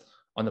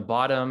 On the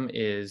bottom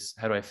is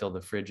how do I fill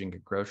the fridge and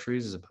get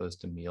groceries as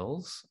opposed to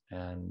meals,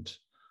 and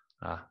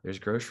there's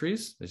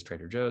groceries, there's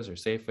Trader Joe's,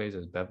 there's Safeways,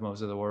 there's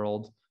Bevmos of the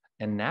world.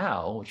 And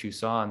now, what you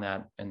saw in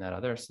that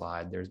other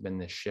slide, there's been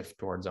this shift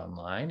towards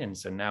online. And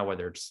so now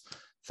whether it's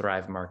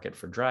Thrive Market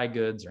for dry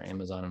goods or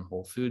Amazon and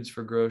Whole Foods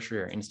for grocery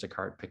or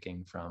Instacart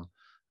picking from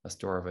a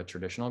store of a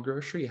traditional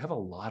grocery, you have a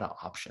lot of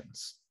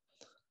options.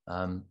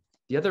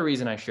 The other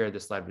reason I shared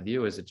this slide with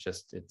you is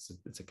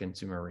it's a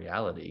consumer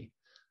reality.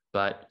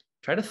 But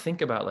try to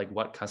think about like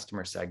what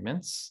customer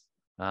segments,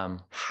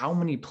 how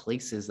many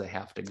places they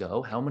have to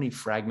go, how many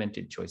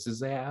fragmented choices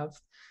they have,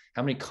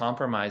 how many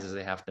compromises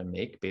they have to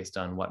make based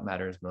on what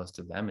matters most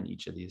to them in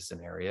each of these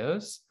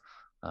scenarios,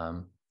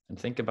 and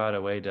think about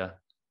a way to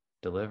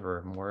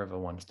deliver more of a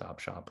one-stop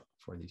shop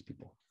for these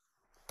people.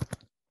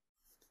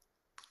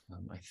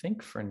 I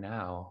think for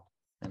now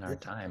in our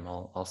time,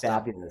 I'll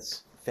stop.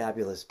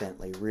 Fabulous,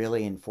 Bentley.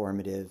 Really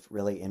informative,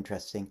 really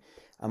interesting.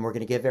 We're going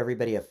to give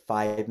everybody a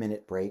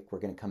 5-minute break. We're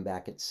going to come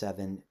back at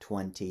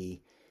 7:20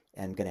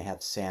 and going to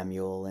have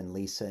Samuel and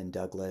Lisa and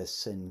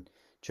Douglas and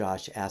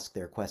Josh ask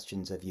their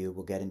questions of you.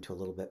 We'll get into a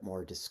little bit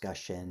more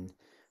discussion,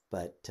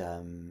 but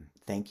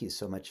thank you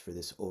so much for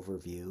this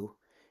overview,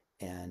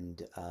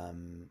 and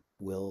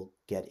we'll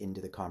get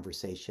into the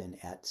conversation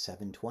at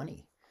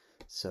 7:20.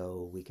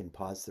 So we can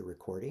pause the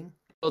recording.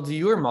 Well, do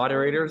you or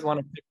moderators want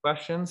to pick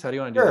questions? How do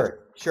you want to do it?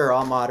 Sure.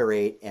 I'll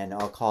moderate and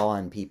I'll call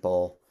on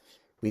people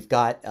You've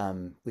got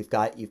an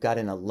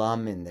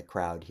alum in the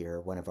crowd here,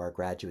 one of our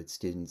graduate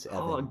students,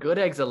 Oh, a Evan. Good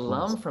Eggs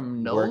alum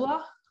from He worked,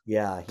 NOLA?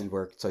 yeah, he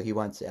worked, so he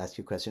wants to ask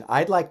you a question.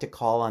 I'd like to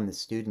call on the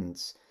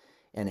students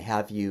and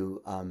have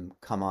you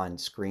come on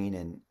screen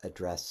and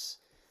address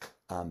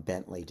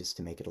Bentley just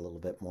to make it a little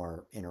bit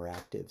more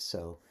interactive.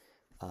 So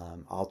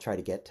I'll try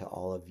to get to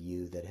all of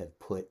you that have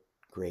put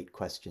great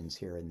questions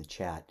here in the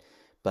chat.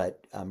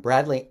 But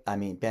Bentley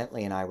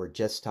and I were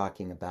just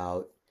talking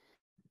about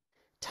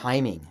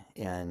timing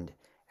and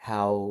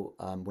how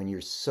when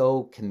you're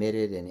so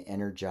committed and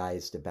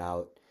energized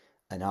about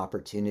an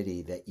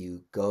opportunity that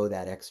you go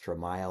that extra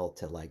mile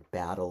to like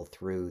battle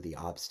through the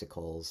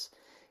obstacles.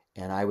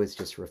 And I was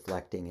just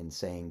reflecting and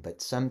saying,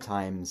 but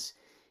sometimes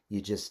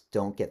you just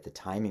don't get the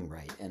timing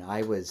right. And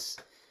I was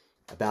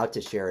about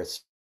to share a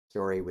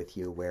story with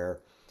you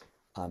where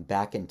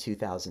back in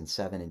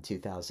 2007 and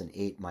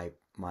 2008,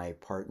 my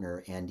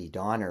partner Andy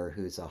Donner,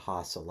 who's a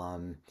Haas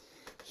alum,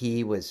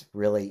 he was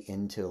really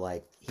into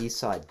like he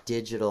saw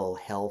digital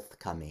health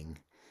coming,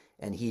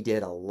 and he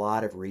did a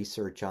lot of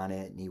research on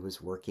it, and he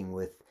was working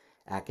with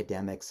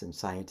academics and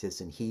scientists,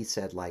 and he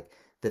said like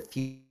the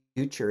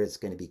future is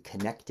going to be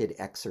connected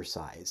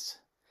exercise,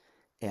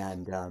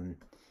 and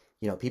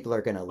people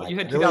are going to Well, like you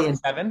had really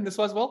 2007, this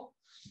was, Will?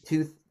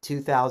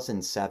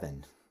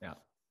 2007. Yeah.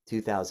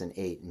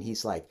 2008. And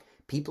he's like,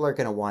 people are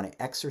going to want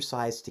to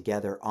exercise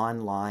together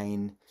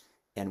online.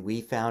 And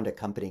we found a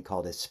company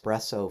called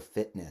Espresso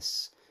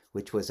Fitness,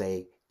 which was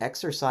a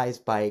exercise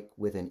bike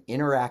with an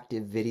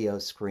interactive video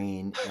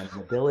screen and the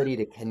ability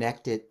to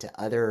connect it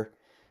to other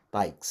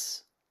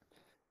bikes.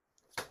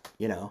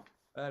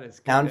 That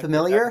is Sound good.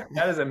 familiar?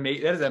 That is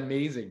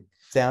amazing.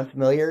 Sound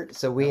familiar?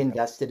 So we Okay.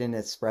 invested in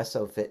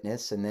Espresso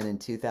Fitness, and then in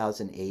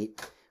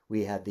 2008,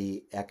 we had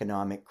the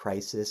economic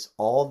crisis,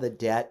 all the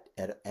debt,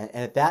 and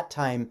at that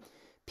time,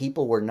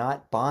 people were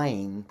not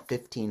buying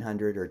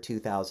 $1,500 or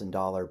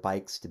 $2,000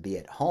 bikes to be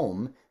at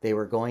home. They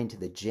were going to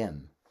the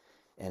gym.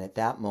 And at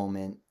that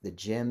moment, the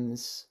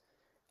gyms,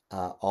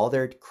 all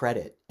their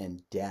credit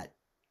and debt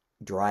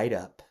dried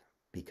up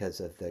because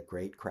of the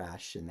great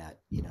crash in that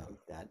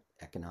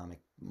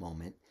economic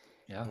moment.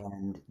 Yeah.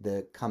 And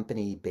the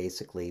company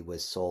basically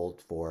was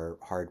sold for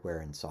hardware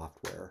and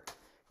software,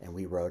 and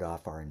we wrote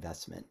off our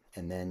investment.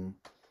 And then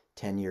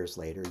 10 years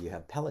later, you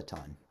have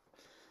Peloton.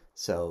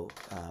 So,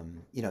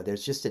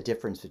 there's just a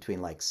difference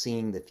between like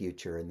seeing the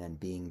future and then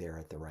being there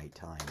at the right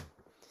time.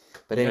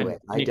 But anyway,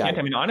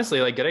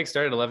 honestly, like Good Egg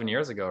started 11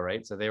 years ago,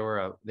 right? So they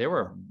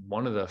were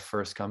one of the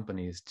first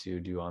companies to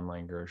do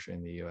online grocery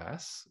in the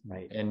US.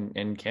 Right.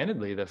 And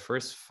candidly, the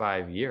first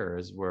 5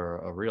 years were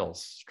a real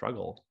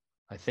struggle,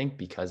 I think,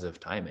 because of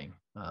timing.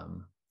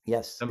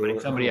 Yes.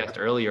 Somebody asked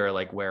earlier,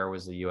 like, where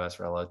was the US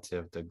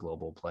relative to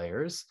global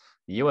players?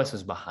 The US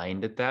was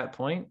behind at that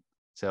point.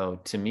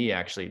 So to me,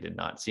 actually did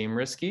not seem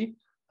risky.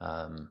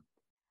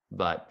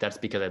 But that's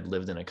because I'd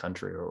lived in a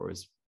country where it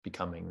was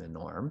becoming the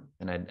norm,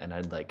 and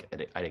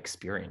I'd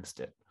experienced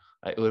it.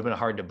 It would have been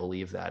hard to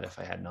believe that if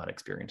I had not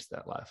experienced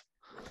that live.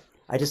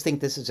 I just think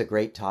this is a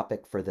great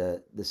topic for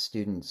the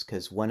students,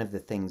 because one of the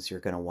things you're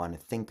going to want to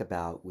think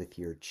about with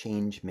your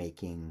change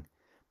making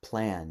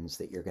plans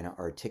that you're going to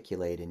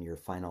articulate in your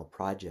final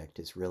project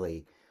is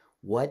really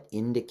what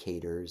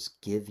indicators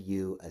give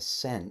you a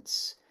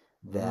sense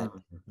that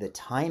the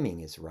timing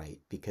is right,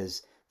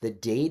 because the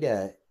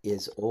data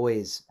is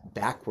always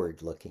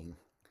backward looking.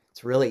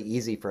 It's really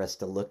easy for us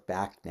to look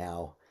back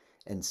now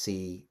and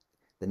see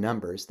the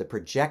numbers. The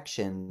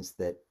projections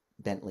that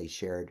Bentley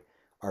shared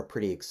are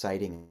pretty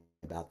exciting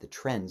about the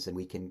trends,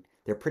 and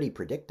they're pretty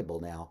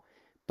predictable now.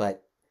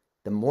 But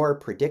the more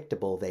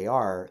predictable they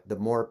are, the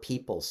more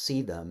people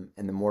see them,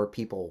 and the more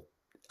people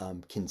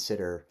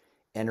consider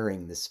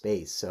entering the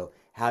space. So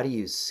how do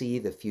you see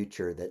the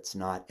future that's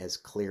not as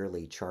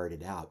clearly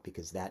charted out?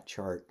 Because that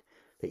chart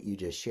that you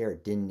just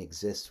shared didn't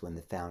exist when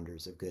the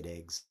founders of Good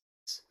Eggs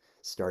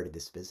started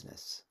this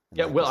business.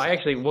 Yeah, well,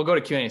 we'll go to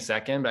Q&A in a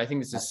second, but I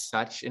think this is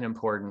such an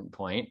important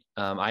point.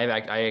 I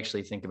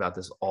actually think about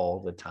this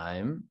all the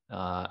time.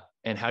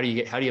 And how do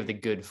you have the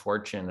good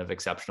fortune of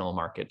exceptional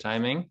market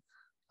timing?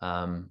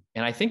 And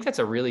I think that's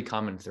a really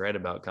common thread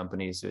about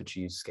companies who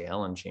achieve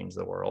scale and change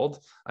the world.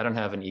 I don't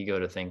have an ego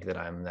to think that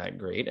I'm that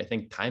great. I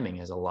think timing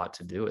has a lot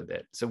to do with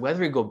it. So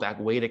whether we go back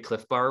way to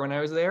Cliff Bar when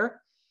I was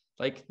there,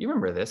 like you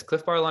remember this,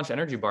 Cliff Bar launched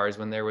energy bars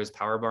when there was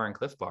Power Bar and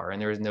Cliff Bar,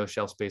 and there was no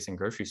shelf space in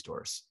grocery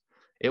stores.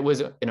 It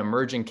was an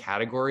emerging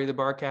category, the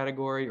bar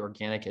category.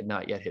 Organic had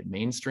not yet hit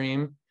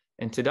mainstream.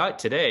 And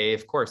today,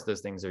 of course,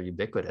 those things are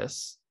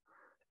ubiquitous.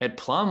 At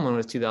Plum, when it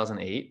was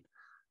 2008,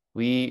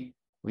 we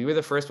were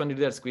the first one to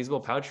do that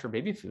squeezable pouch for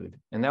baby food.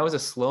 And that was a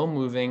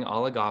slow-moving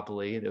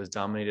oligopoly that was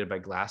dominated by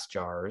glass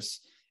jars.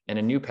 And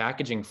a new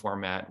packaging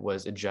format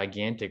was a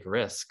gigantic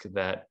risk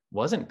that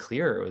wasn't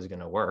clear it was going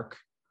to work.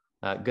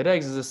 Good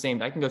Eggs is the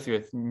same. I can go through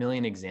a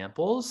million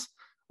examples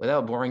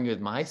without boring you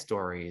with my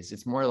stories.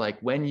 It's more like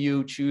when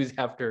you choose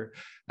after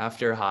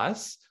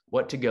Haas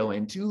what to go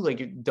into,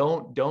 like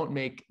don't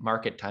make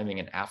market timing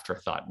an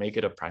afterthought. Make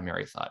it a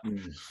primary thought.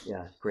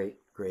 Yeah, great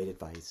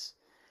advice.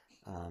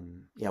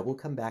 Yeah, we'll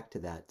come back to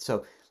that.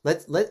 So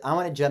I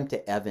want to jump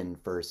to Evan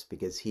first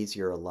because he's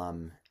your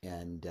alum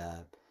and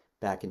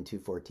back in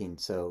 2014.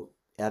 So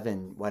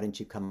Evan, why don't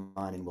you come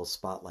on and we'll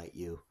spotlight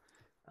you.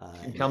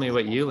 Tell me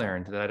what you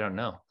learned that I don't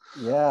know.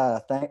 Yeah,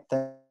 thank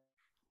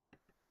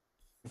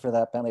for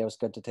that, Bentley. It was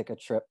good to take a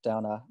trip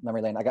down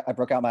memory lane. I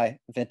broke out my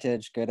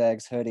vintage Good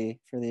Eggs hoodie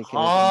for the occasion.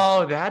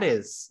 Oh, that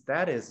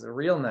is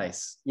real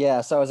nice.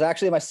 Yeah, so it was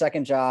actually my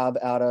second job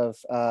out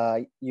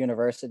of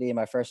university.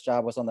 My first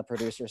job was on the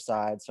producer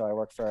side, so I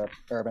worked for an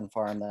urban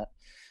farm that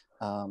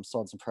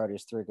sold some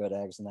produce through Good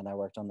Eggs, and then I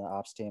worked on the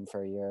ops team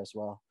for a year as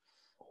well.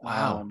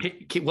 Wow.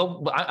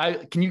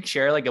 Can you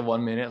share like a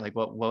 1 minute, like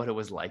what it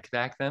was like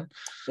back then?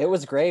 It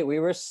was great. We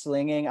were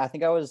slinging, I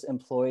think I was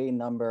employee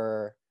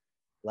number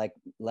like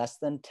less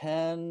than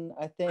 10,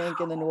 I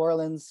think, in the New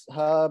Orleans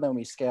hub. And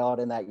we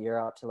scaled in that year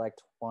out to like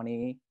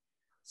 20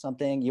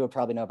 something. You would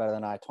probably know better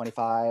than I,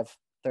 25,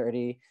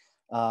 30.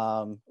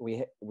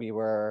 We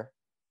were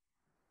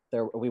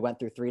there. We went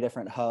through 3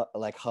 different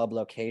hub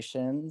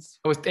locations.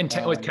 Was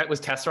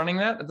Tess running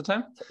that at the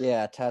time?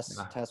 Yeah, Tess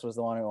was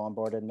the one who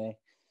onboarded me.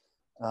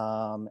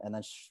 And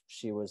then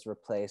she was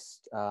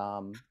replaced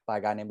by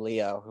a guy named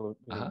Leo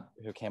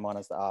who came on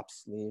as the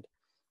ops lead.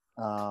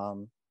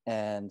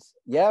 And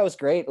yeah, it was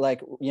great. Like,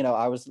 you know,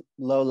 I was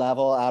low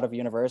level out of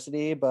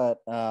university, but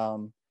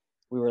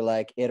we were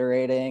like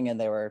iterating,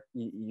 and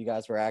you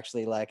guys were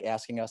actually like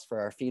asking us for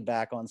our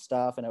feedback on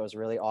stuff. And it was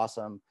really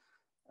awesome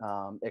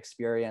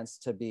experience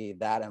to be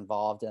that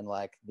involved in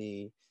like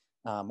the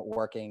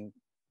working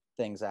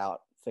things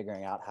out,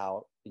 figuring out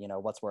how, you know,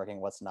 what's working,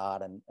 what's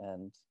not,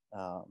 and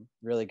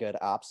really good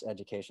ops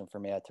education for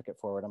me. I took it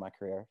forward in my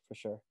career for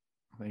sure.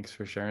 Thanks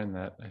for sharing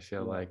that. I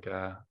feel like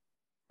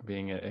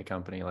being at a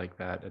company like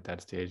that at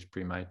that stage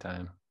pre my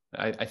time.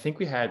 I think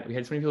we had so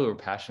many people who were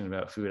passionate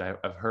about food.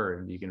 I've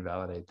heard, you can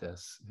validate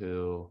this,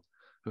 who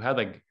had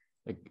like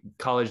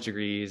college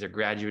degrees or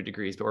graduate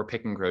degrees, but were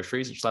picking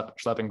groceries,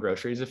 schlepping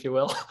groceries, if you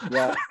will.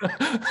 Yeah,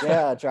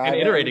 driving,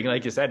 and iterating,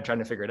 like you said, trying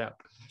to figure it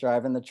out.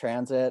 Driving the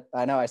transit.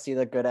 I know I see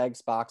the Good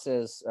Eggs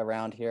boxes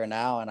around here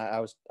now, and I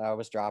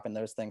was dropping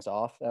those things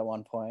off at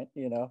one point,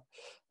 you know,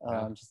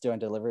 just doing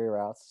delivery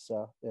routes.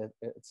 So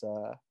it's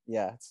a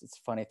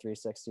funny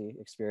 360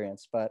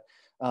 experience. But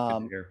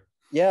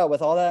yeah,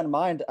 with all that in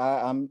mind,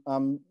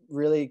 I'm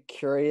really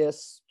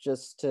curious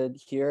just to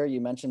hear.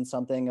 You mentioned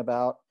something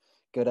about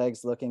Good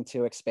Eggs looking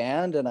to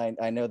expand, and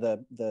I know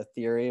the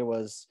theory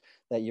was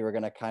that you were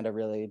going to kind of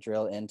really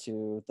drill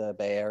into the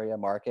Bay Area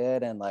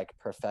market and like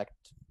perfect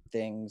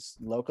things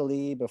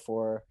locally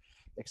before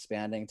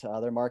expanding to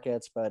other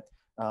markets. But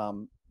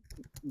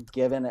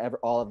given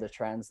all of the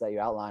trends that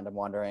you outlined, I'm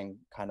wondering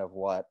kind of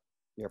what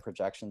your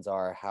projections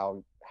are,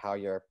 how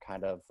you're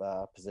kind of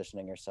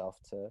positioning yourself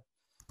to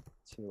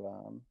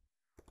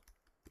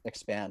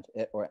expand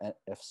it, or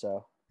if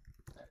so.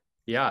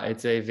 Yeah,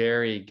 it's a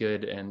very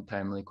good and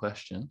timely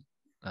question.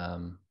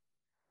 The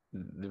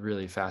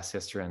really fast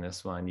history on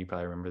this one, you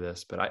probably remember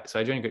this, but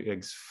I joined Good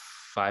Eggs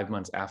 5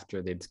 months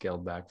after they'd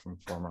scaled back from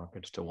 4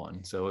 markets to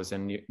 1. So it was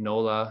in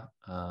NOLA,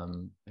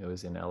 it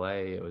was in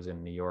LA, it was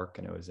in New York,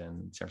 and it was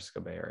in San Francisco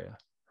Bay Area.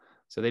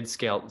 So they'd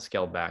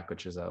scaled back,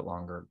 which is a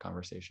longer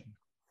conversation.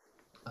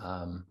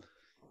 One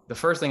of the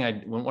first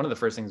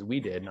things we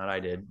did, not I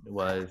did,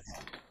 was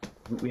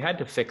we had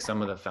to fix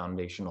some of the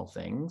foundational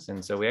things.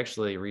 And so we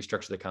actually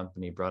restructured the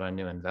company, brought on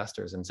new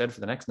investors, and said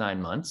for the next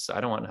 9 months,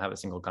 I don't want to have a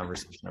single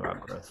conversation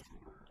about growth.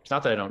 It's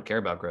not that I don't care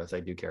about growth. I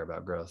do care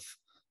about growth,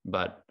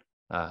 but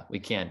we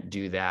can't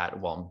do that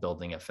while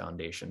building a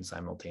foundation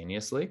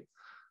simultaneously.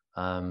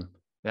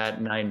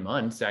 That 9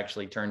 months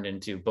actually turned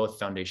into both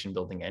foundation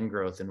building and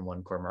growth in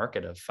one core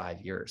market of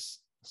 5 years.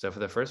 So for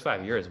the first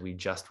 5 years, we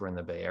just were in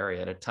the Bay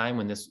Area at a time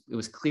when it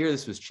was clear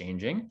this was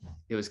changing.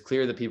 It was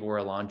clear that people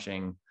were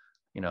launching,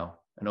 you know,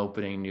 and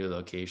opening new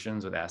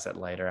locations with asset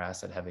light or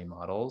asset heavy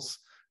models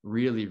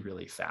really,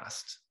 really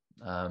fast.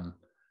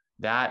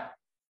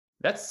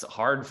 That's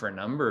hard for a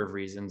number of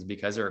reasons,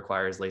 because it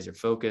requires laser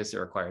focus, it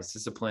requires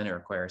discipline, it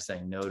requires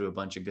saying no to a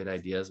bunch of good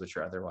ideas, which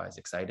are otherwise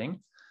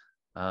exciting.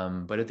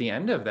 But at the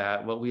end of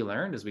that, what we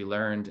learned,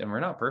 and we're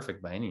not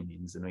perfect by any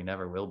means, and we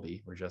never will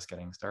be, we're just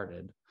getting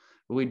started.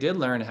 But we did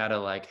learn how to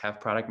like have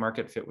product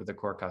market fit with the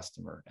core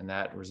customer. And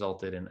that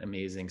resulted in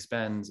amazing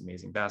spends,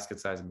 amazing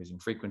basket size, amazing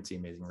frequency,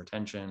 amazing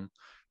retention,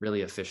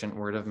 really efficient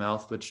word of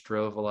mouth, which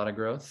drove a lot of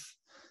growth.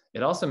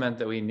 It also meant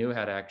that we knew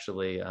how to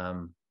actually,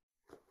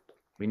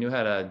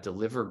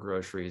 deliver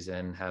groceries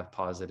and have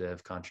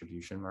positive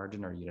contribution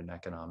margin or unit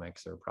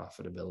economics or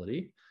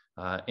profitability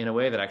in a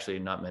way that actually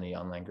not many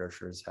online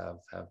grocers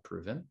have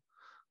proven.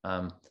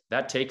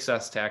 That takes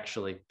us to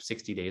actually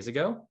 60 days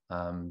ago,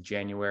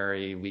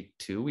 January week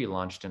 2, we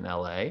launched in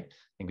LA. I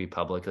think we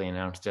publicly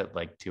announced it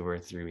like 2 or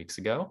 3 weeks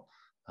ago.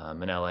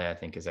 In LA, I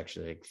think is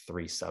actually like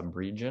 3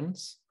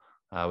 sub-regions.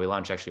 We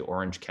launched actually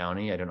Orange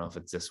County. I don't know if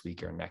it's this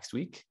week or next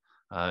week,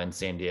 and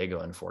San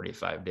Diego in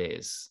 45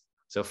 days.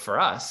 So for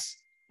us,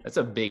 that's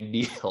a big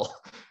deal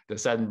to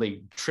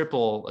suddenly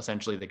triple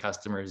essentially the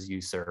customers you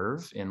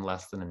serve in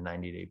less than a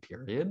 90-day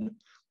period.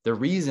 The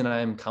reason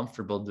I'm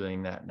comfortable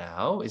doing that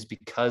now is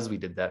because we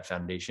did that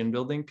foundation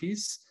building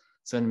piece.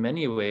 So in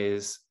many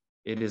ways,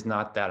 it is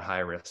not that high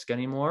risk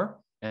anymore.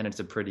 And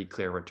it's a pretty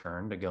clear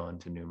return to go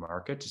into new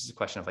markets. It's just a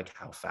question of like,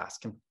 how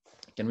fast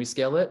can we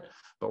scale it?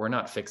 But we're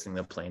not fixing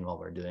the plane while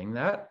we're doing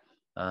that.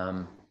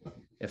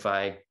 If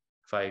I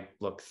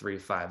look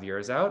 3-5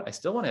 years out, I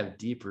still want to have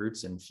deep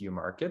roots in few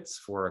markets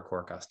for a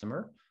core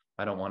customer.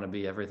 I don't want to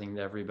be everything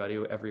to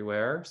everybody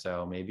everywhere.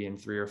 So maybe in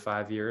 3 or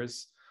 5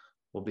 years,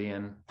 we'll be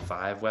in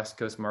 5 West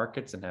Coast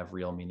markets and have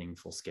real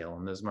meaningful scale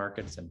in those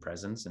markets and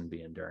presence and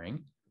be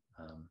enduring.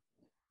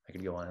 I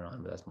could go on and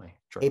on, but that's my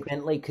short. Hey,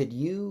 Bentley,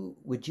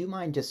 would you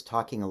mind just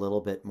talking a little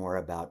bit more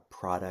about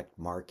product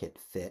market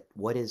fit?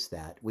 What is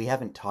that? We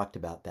haven't talked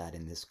about that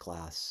in this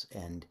class,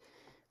 and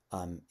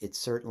it's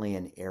certainly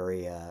an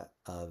area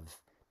of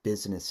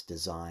business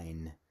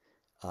design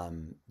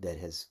that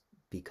has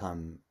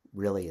become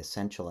really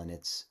essential. And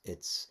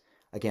it's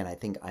again,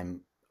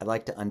 I'd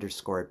like to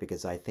underscore it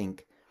because I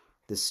think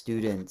the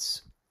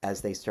students,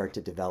 as they start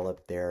to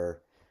develop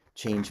their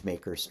change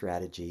maker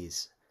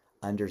strategies,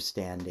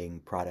 understanding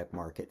product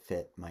market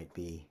fit might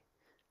be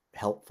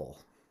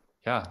helpful.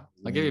 Yeah,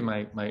 I'll give you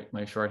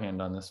my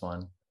shorthand on this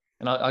one.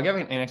 And I'll give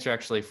an answer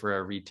actually for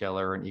a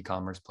retailer or an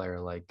e-commerce player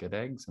like Good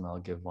Eggs, and I'll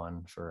give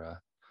one for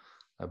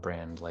a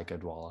brand like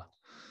Adwala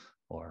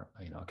or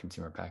a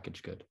consumer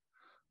packaged good.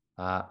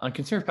 On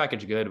consumer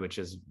packaged good, which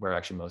is where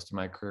actually most of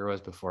my career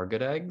was before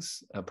Good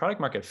Eggs, product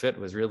market fit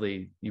was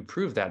really, you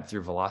prove that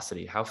through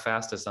velocity. How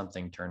fast does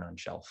something turn on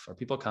shelf? Are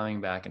people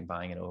coming back and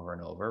buying it over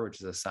and over,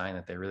 which is a sign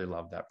that they really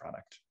love that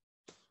product.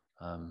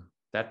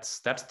 That's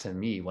to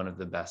me one of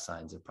the best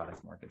signs of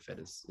product market fit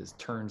is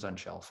turns on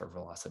shelf or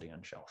velocity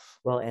on shelf.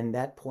 Well, and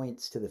that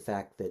points to the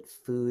fact that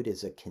food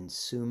is a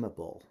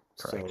consumable.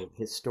 Correct. So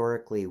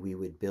historically, we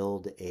would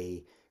build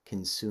a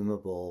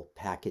consumable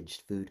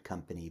packaged food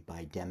company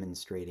by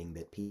demonstrating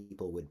that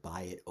people would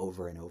buy it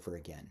over and over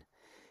again.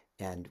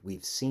 And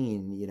we've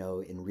seen,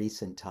 in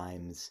recent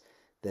times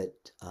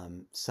that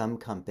some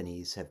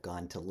companies have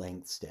gone to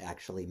lengths to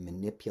actually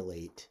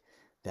manipulate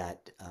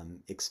that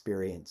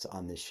experience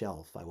on the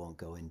shelf. I won't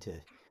go into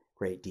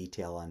great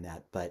detail on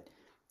that, but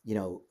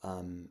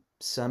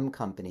some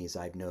companies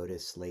I've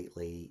noticed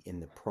lately in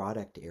the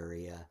product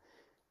area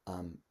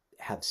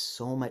have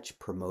so much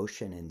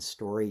promotion and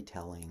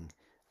storytelling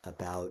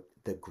about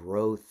the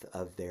growth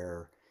of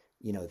their,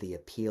 the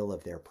appeal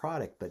of their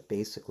product, but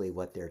basically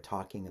what they're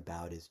talking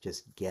about is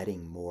just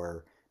getting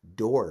more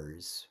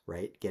doors,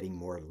 right? Getting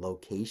more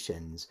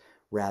locations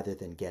rather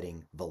than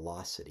getting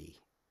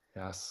velocity.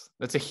 Yes,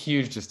 that's a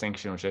huge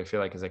distinction, which I feel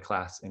like is a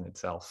class in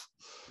itself.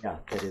 Yeah,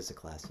 it is a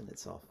class in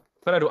itself.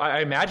 But I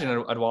imagine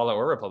Adwala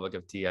or Republic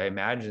of Tea, I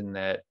imagine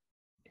that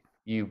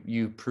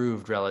you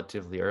proved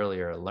relatively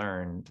earlier,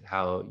 learned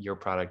how your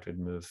product would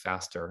move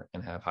faster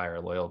and have higher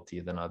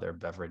loyalty than other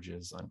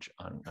beverages on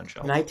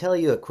shelf. Can I tell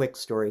you a quick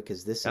story?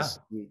 Because this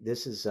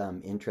is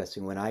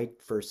interesting. When I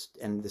first,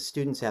 and the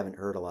students haven't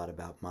heard a lot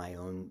about my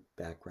own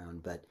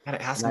background, but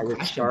ask a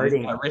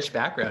question. A rich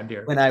background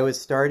here. When I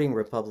was starting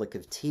Republic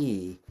of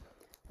Tea,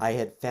 I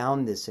had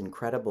found this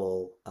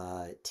incredible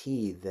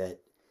tea that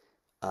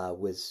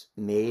was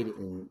made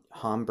in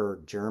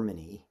Hamburg,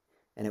 Germany,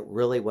 and it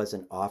really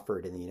wasn't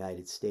offered in the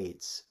United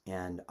States.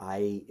 And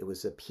it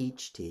was a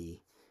peach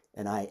tea,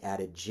 and I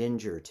added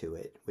ginger to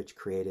it, which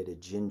created a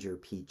ginger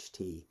peach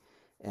tea.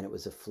 And it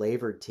was a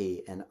flavored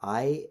tea. And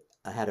I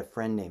had a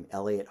friend named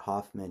Elliot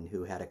Hoffman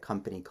who had a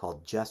company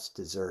called Just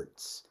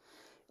Desserts.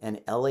 And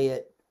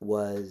Elliot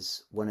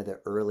was one of the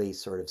early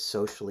sort of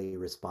socially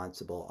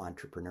responsible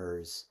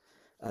entrepreneurs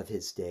of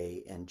his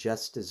day. And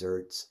Just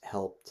Desserts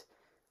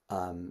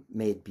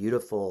made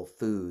beautiful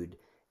food,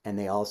 and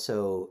they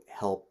also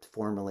helped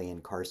formerly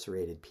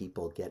incarcerated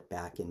people get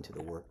back into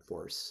the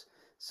workforce.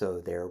 So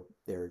their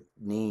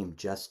name,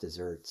 Just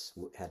Desserts,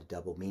 had a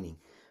double meaning.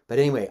 But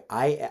anyway,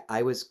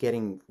 I was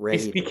getting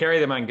ready to carry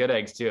them on Good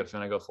Eggs too, if you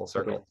want to go full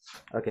circle.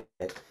 Okay.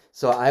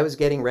 So I was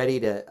getting ready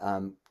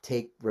to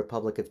take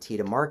Republic of Tea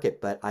to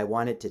market, but I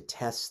wanted to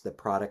test the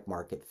product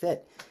market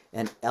fit.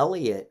 And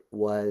Elliot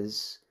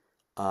was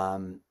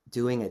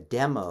doing a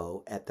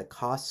demo at the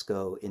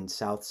Costco in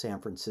South San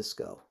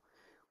Francisco,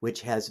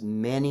 which has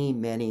many,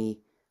 many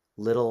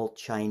little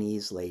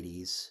Chinese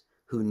ladies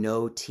who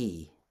know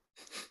tea,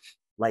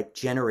 like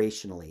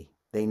generationally,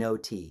 they know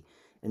tea.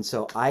 And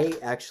so I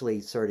actually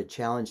sort of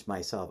challenged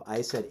myself.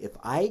 I said, if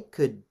I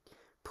could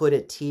put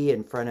a tea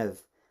in front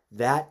of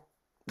that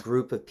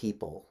group of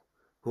people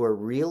who are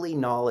really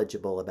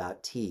knowledgeable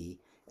about tea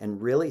and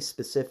really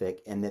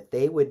specific, and that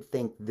they would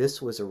think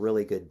this was a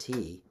really good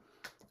tea,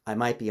 I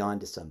might be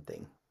onto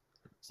something.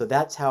 So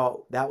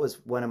that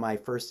was one of my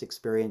first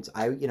experience.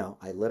 I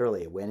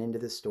literally went into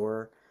the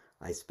store.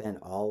 I spent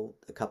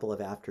a couple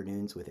of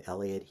afternoons with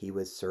Elliot. He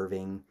was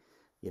serving,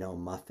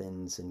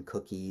 muffins and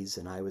cookies,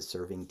 and I was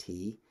serving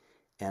tea.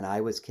 And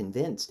I was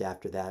convinced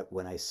after that,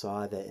 when I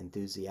saw the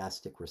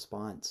enthusiastic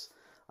response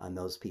on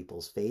those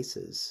people's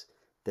faces,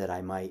 that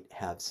I might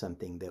have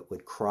something that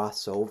would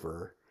cross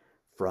over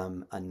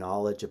from a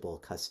knowledgeable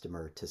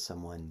customer to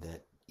someone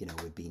that,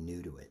 would be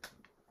new to it.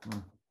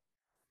 Mm.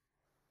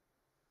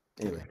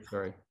 Anyway.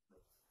 Sorry.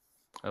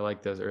 I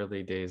like those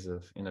early days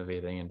of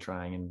innovating and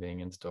trying and being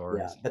in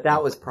stores. Yeah, but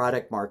that was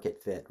product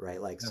market fit,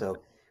 right? Like, Yeah. so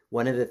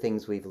one of the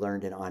things we've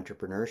learned in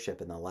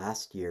entrepreneurship in the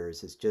last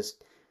years is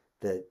just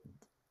the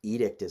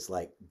edict is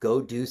like,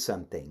 go do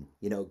something,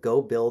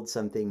 go build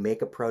something,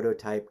 make a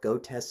prototype, go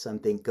test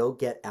something, go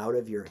get out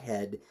of your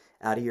head,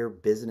 out of your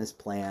business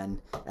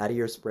plan, out of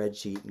your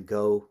spreadsheet, and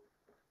go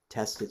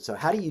test it. So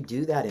how do you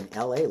do that in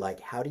LA? Like,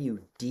 how do you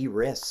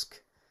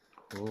de-risk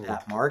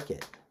that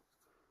market?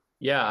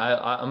 Yeah,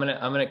 I'm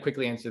gonna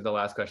quickly answer the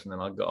last question, then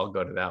I'll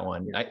go to that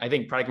one. Yeah. I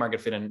think product market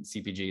fit in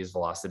CPG is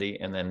velocity,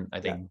 and then I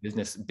think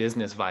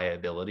business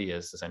viability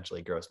is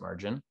essentially gross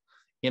margin.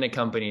 In a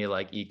company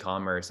like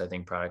e-commerce, I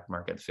think product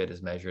market fit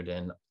is measured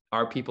in,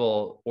 are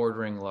people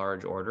ordering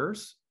large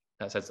orders?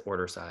 That's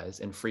order size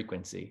and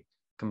frequency.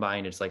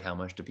 Combined, it's like, how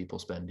much do people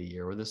spend a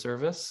year with the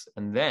service?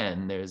 And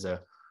then there's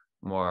a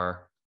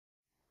more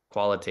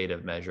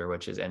qualitative measure,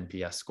 which is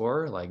NPS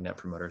score, like Net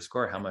Promoter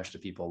Score. How much do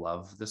people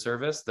love the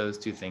service? Those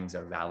two things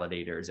are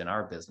validators in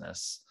our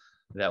business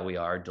that we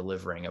are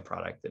delivering a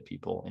product that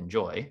people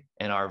enjoy.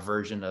 And our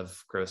version of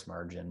gross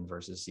margin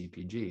versus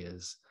CPG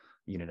is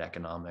unit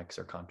economics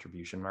or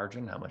contribution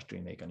margin. How much do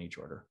we make on each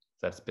order?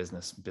 That's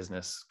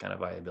business kind of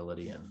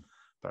viability and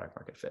product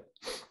market fit.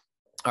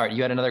 All right,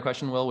 you had another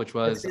question, Will, which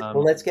was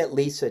let's get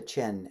Lisa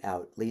Chen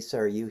out. Lisa,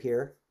 are you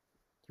here?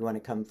 Do you want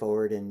to come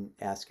forward and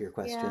ask your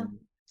question? Yeah.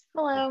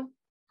 Hello.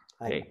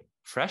 Hi. Hey,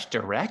 Fresh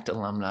Direct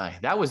alumni.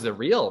 That was the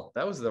real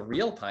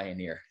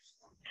pioneer.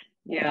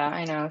 Yeah,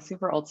 I know,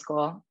 super old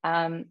school.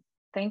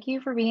 Thank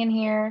you for being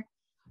here,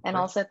 and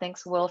also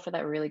thanks, Will, for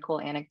that really cool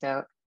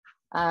anecdote.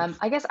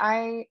 I guess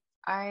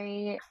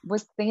I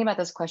was thinking about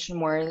this question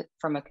more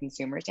from a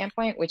consumer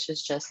standpoint, which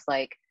is just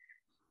like,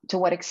 to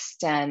what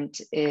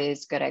extent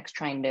is Good Eggs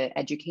trying to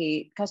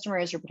educate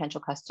customers or potential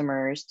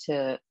customers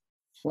to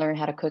learn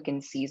how to cook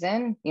in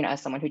season?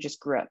 As someone who just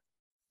grew up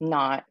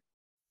not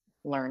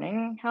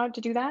learning how to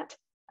do that,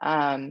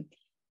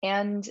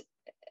 and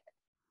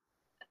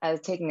as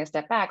taking a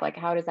step back, like,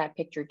 how does that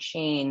picture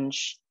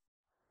change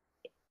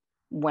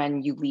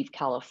when you leave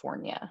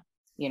California?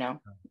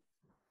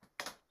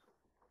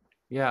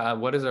 Yeah,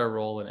 what is our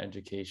role in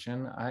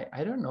education?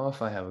 I don't know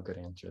if I have a good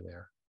answer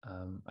there.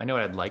 I know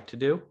what I'd like to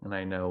do, and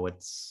I know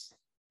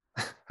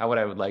how what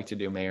I would like to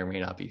do may or may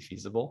not be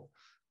feasible.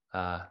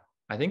 I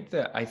think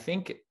that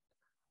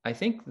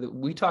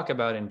we talk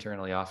about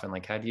internally often,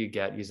 like, how do you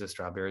use a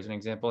strawberry as an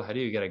example? How do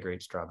you get a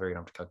great strawberry? You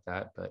don't have to cook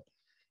that, but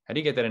how do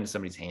you get that into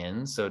somebody's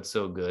hands so it's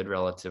so good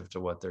relative to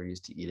what they're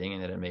used to eating,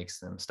 and that it makes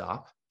them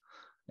stop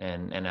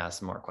and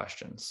ask more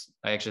questions?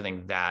 I actually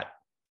think that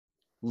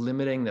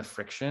limiting the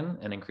friction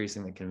and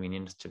increasing the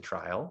convenience to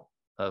trial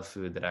of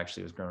food that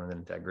actually was grown with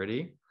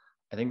integrity,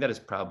 I think that is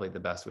probably the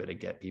best way to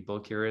get people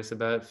curious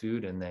about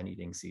food and then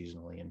eating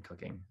seasonally and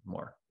cooking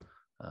more.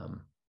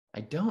 I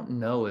don't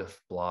know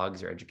if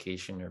blogs or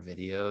education or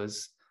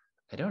videos,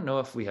 I don't know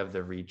if we have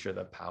the reach or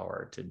the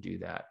power to do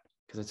that,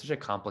 because it's such a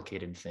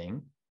complicated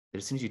thing that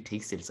as soon as you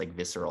taste it, it's like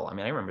visceral. I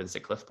mean, I remember this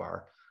at Cliff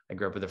Bar. I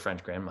grew up with a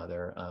French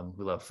grandmother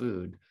who loved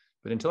food,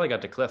 but until I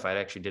got to Cliff, I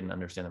actually didn't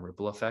understand the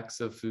ripple effects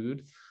of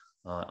food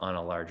on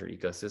a larger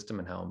ecosystem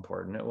and how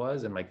important it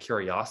was. And my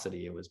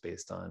curiosity, it was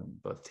based on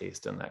both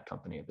taste and that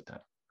company at the time.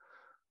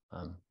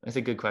 That's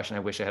a good question. I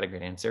wish I had a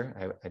great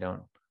answer. I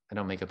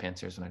don't make up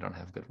answers when I don't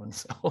have good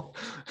ones. So,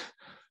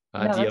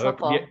 No, do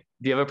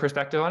you have a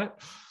perspective on it?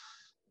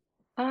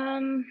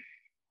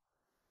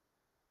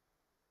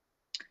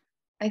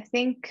 I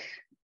think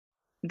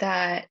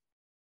that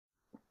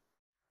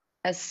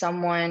as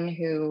someone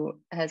who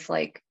has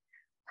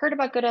heard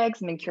about Good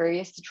Eggs and been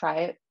curious to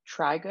try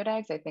Good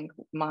Eggs, I think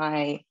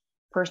my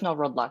personal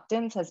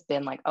reluctance has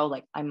been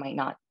I might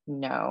not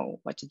know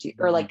what to do,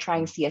 or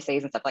trying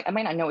CSAs and stuff. I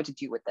might not know what to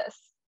do with this.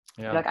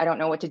 Yeah. I don't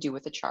know what to do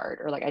with the chart,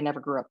 or I never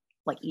grew up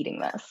eating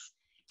this.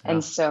 Yeah.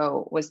 And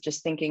so was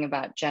just thinking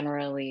about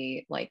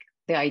generally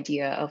the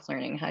idea of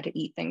learning how to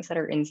eat things that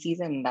are in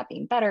season and that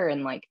being better,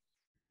 and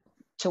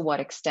to what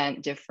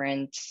extent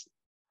different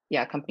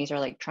companies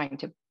are trying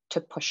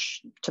to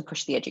push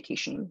the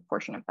education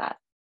portion of that.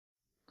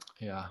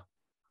 Yeah.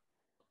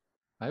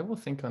 I will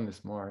think on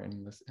this more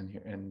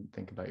and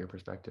think about your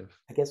perspective.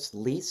 I guess,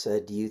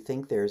 Lisa, do you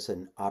think there's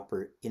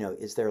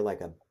is there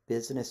a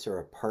business or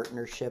a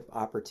partnership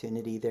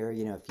opportunity there?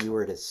 If you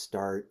were to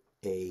start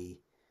a,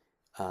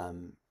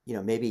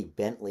 maybe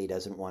Bentley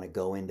doesn't want to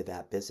go into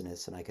that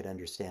business, and I could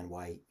understand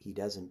why he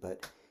doesn't,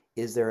 but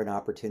is there an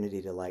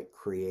opportunity to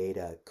create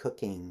a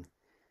cooking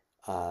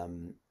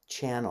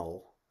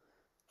channel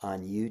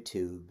on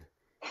YouTube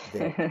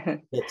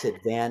that gets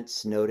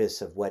advance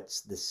notice of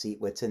what's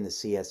in the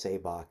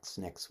CSA box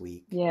next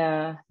week?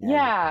 Yeah,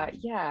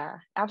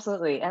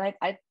 absolutely. And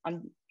I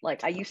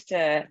used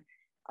to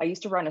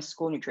run a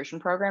school nutrition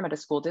program at a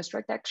school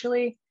district,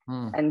 actually.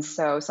 And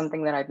so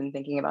something that I've been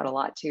thinking about a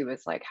lot too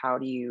is how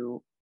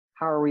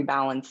are we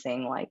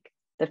balancing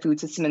the food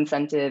system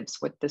incentives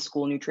with the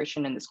school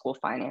nutrition and the school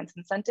finance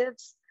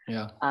incentives?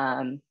 Yeah.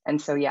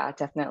 And so, yeah,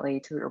 definitely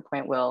to your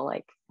point, Will,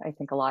 like, I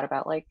think a lot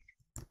about like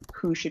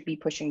who should be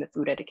pushing the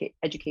food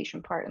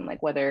education part, and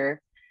like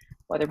whether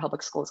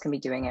public schools can be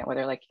doing it,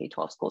 whether like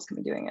K-12 schools can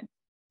be doing it.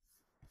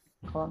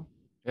 Cool.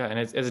 Yeah, and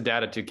as a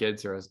dad of two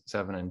kids who are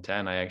 7 and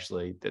 10, I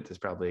actually, that is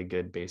probably a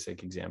good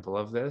basic example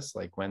of this.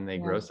 Like when they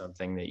grow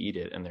something, they eat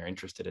it and they're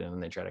interested in it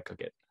and they try to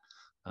cook it.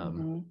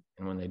 And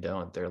when they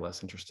don't, they're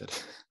less interested.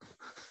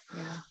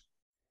 Yeah.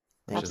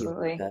 Thank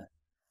Absolutely. you.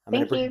 I'm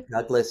going to bring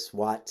Douglas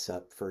Watts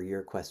up for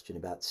your question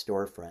about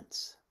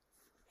storefronts.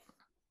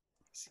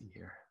 Let's see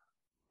here.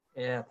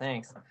 Yeah,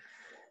 thanks.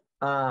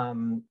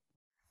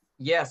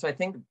 Yeah, so I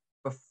think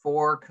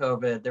before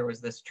COVID, there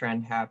was this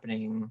trend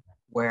happening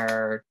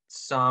where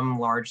some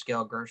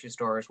large-scale grocery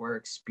stores were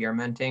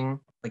experimenting,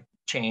 like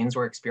chains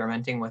were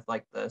experimenting with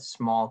like the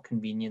small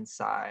convenience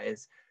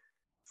size,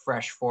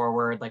 fresh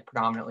forward, like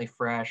predominantly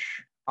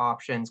fresh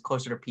options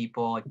closer to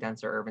people, like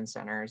denser urban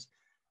centers.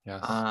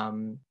 Yes.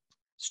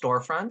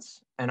 Storefronts.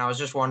 And I was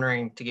just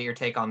wondering to get your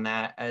take on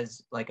that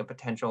as like a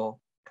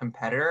potential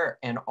competitor,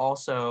 and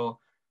also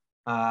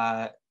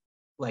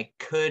like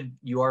could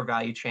your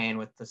value chain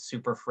with the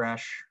super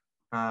fresh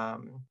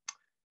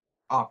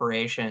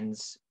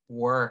operations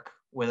work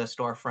with a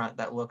storefront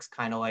that looks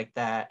kind of like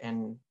that?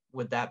 And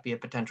would that be a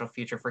potential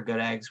future for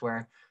Good Eggs,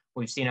 where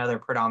we've seen other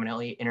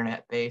predominantly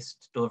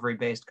internet-based,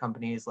 delivery-based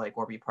companies like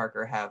Warby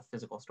Parker have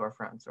physical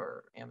storefronts,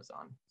 or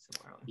Amazon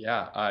similarly?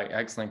 Yeah,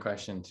 excellent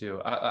question too.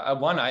 I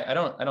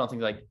don't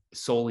think like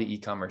solely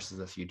e-commerce is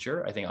the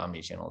future. I think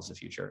omni-channel is the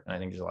future, and I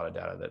think there's a lot of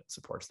data that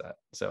supports that.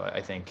 So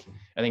I think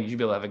you should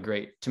be able to have a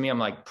great. To me, I'm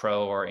like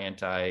pro or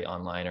anti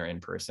online or in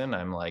person.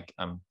 I'm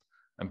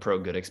pro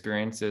good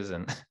experiences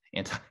and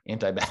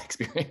anti bad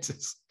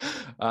experiences.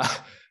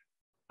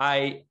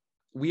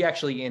 We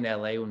actually in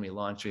LA, when we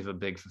launched, we have a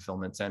big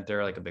fulfillment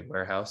center, like a big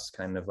warehouse,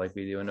 kind of like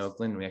we do in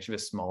Oakland. We actually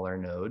have a smaller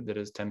node that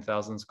is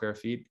 10,000 square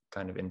feet,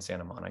 kind of in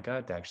Santa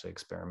Monica, to actually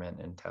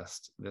experiment and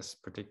test this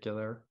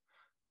particular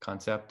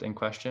concept in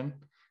question.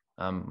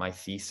 My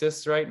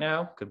thesis right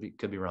now could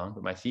be wrong,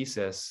 but my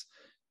thesis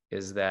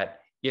is that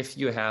if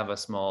you have a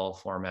small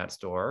format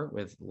store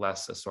with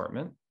less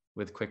assortment,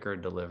 with quicker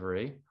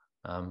delivery,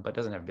 but it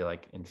doesn't have to be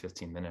like in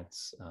 15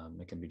 minutes,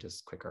 it can be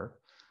just quicker.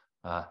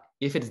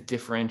 If it's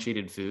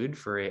differentiated food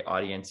for an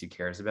audience who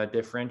cares about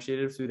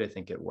differentiated food, I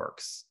think it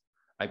works.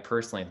 I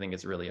personally think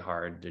it's really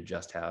hard to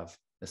just have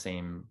the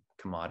same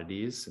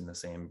commodities and the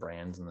same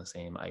brands and the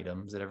same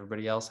items that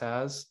everybody else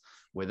has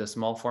with a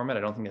small format.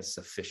 I don't think it's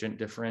sufficient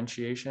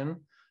differentiation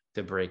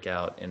to break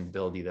out and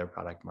build either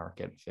product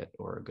market fit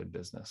or a good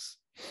business.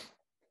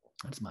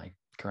 That's my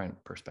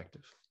current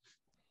perspective.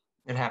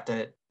 It'd have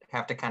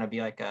to kind of be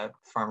like a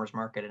farmer's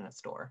market in a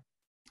store.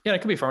 Yeah,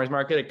 it could be farmers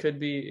market. It could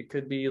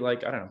be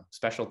like, I don't know,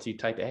 specialty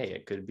type A.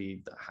 It could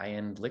be the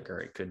high-end liquor.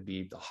 It could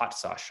be the hot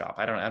sauce shop.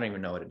 I don't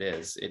even know what it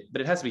is. But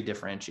it has to be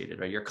differentiated,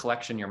 right? Your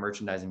collection, your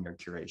merchandising, your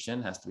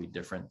curation has to be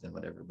different than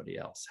what everybody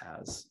else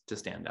has to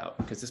stand out,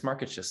 because this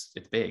market's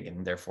it's big,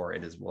 and therefore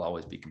will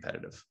always be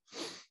competitive.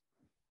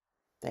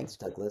 Thanks,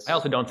 Douglas. I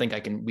also don't think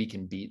we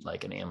can beat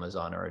like an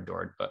Amazon or a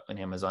Door, but an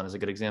Amazon is a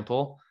good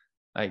example.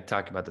 I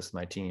talked about this with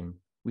my team.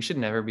 We should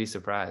never be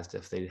surprised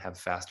if they have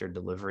faster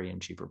delivery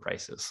and cheaper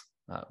prices.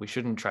 We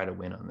shouldn't try to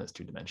win on those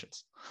two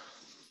dimensions.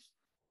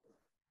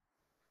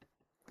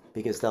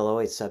 Because they'll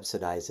always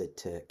subsidize it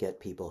to get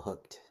people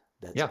hooked.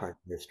 That's part of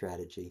their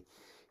strategy.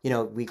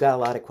 We got a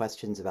lot of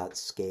questions about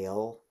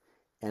scale.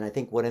 And I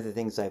think one of the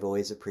things I've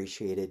always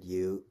appreciated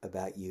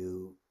about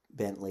you,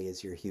 Bentley,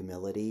 is your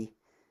humility.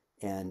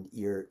 And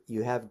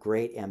you have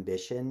great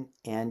ambition,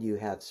 and you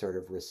have sort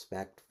of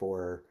respect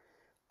for,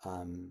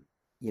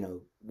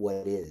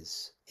 what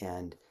is.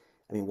 And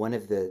I mean, one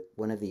of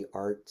the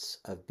arts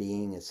of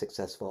being a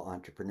successful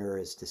entrepreneur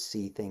is to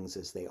see things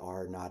as they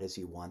are, not as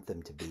you want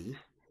them to be.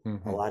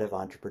 Mm-hmm. A lot of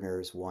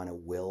entrepreneurs want to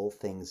will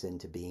things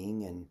into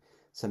being, and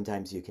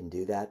sometimes you can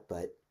do that,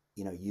 but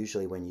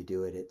usually when you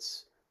do it,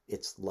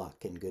 it's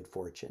luck and good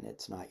fortune.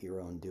 It's not your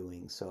own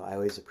doing. So I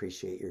always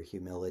appreciate your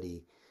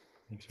humility.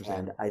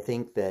 And I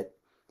think that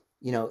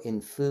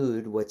in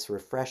food, what's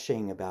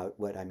refreshing about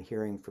what I'm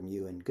hearing from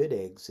you in Good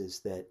Eggs is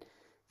that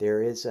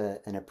there is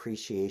an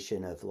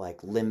appreciation of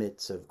like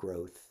limits of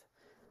growth.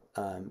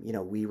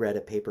 We read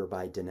a paper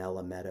by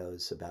Donella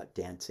Meadows about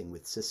dancing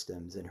with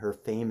systems, and her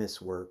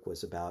famous work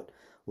was about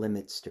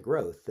limits to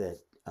growth, that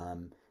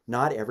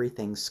not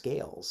everything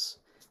scales.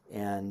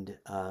 And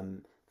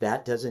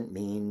that doesn't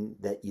mean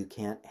that you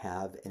can't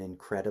have an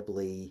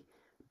incredibly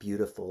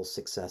beautiful,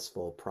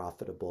 successful,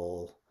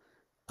 profitable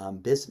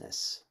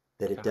business,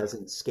 that it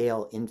doesn't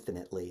scale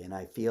infinitely. And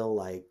I feel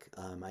like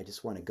I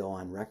just want to go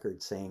on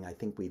record saying I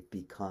think we've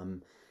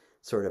become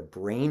sort of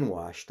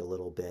brainwashed a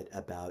little bit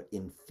about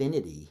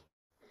infinity,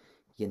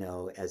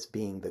 as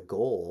being the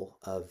goal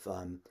of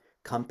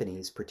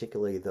companies,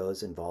 particularly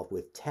those involved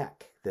with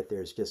tech, that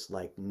there's just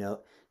like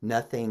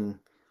nothing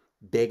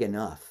big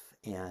enough.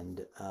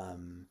 And,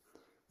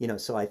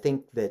 so I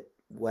think that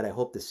what I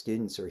hope the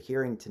students are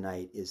hearing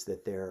tonight is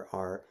that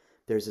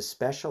there's a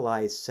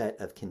specialized set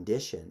of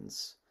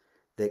conditions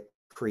that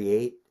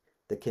create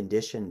the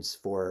conditions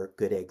for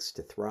good eggs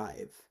to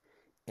thrive.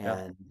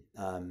 Yeah.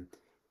 And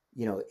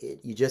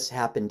you just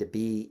happen to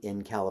be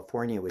in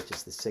California, which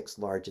is the sixth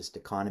largest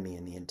economy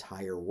in the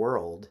entire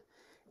world,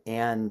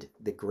 and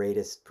the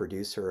greatest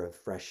producer of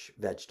fresh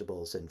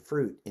vegetables and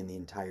fruit in the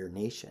entire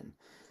nation.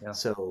 Yeah.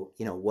 So,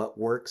 what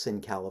works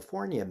in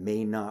California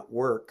may not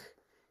work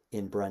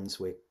in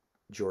Brunswick,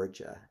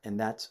 Georgia, and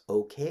that's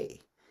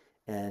okay.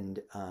 And,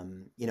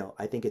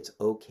 I think it's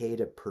okay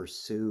to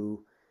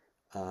pursue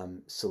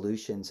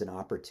solutions and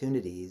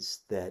opportunities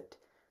that,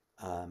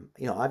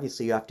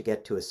 obviously you have to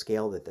get to a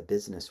scale that the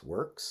business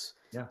works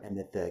Yeah. and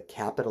that the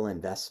capital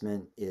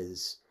investment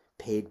is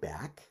paid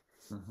back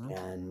Mm-hmm.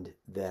 and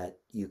that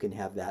you can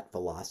have that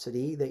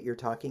velocity that you're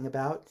talking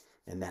about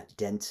and that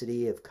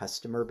density of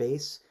customer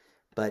base,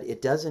 but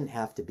it doesn't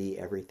have to be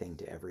everything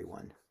to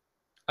everyone.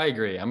 I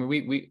agree. I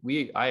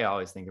mean, I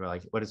always think about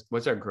like,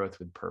 what's our growth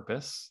with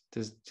purpose?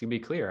 To be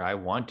clear, I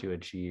want to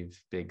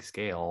achieve big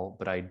scale,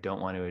 but I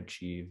don't want to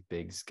achieve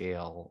big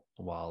scale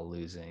while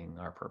losing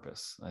our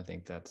purpose. I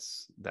think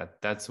that's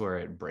where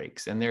it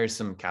breaks. And there's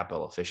some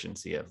capital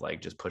efficiency of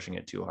like just pushing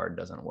it too hard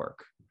doesn't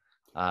work.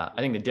 I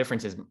think the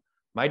difference is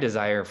my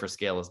desire for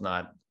scale is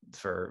not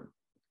for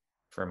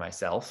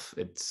myself.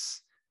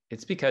 It's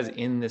because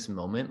in this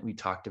moment we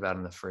talked about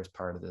in the first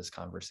part of this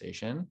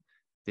conversation,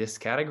 this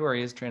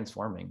category is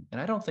transforming. And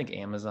I don't think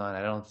Amazon,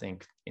 I don't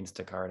think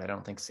Instacart, I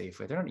don't think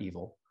Safeway, they're not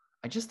evil.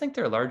 I just think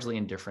they're largely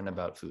indifferent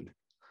about food.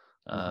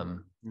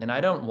 And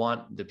I don't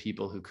want the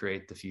people who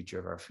create the future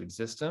of our food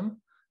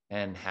system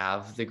and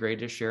have the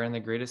greatest share and the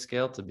greatest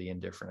scale to be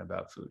indifferent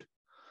about food.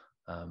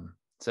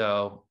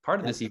 So part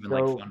of this, even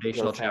like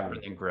foundational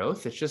chapter in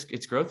growth,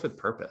 it's growth with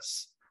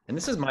purpose. And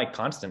this is my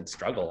constant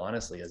struggle,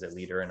 honestly, as a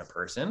leader and a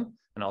person,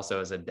 and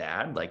also as a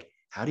dad, like,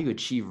 how do you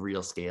achieve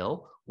real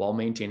scale while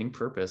maintaining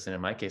purpose? And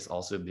in my case,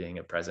 also being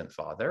a present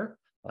father,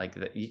 like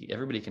that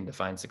everybody can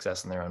define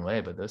success in their own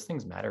way, but those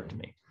things matter to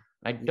me.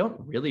 I don't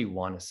really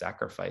want to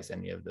sacrifice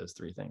any of those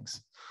three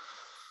things.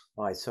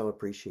 Oh, I so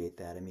appreciate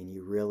that. I mean,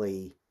 you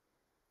really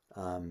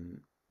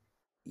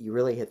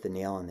hit the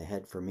nail on the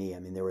head for me. I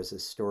mean, there was a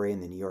story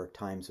in the New York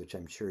Times, which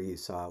I'm sure you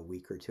saw a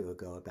week or two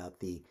ago, about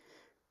the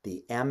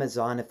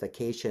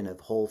Amazonification of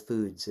Whole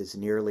Foods is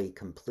nearly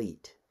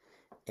complete.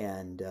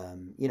 And,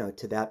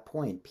 to that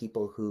point,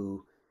 people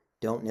who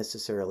don't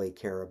necessarily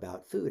care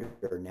about food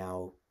are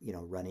now,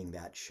 running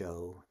that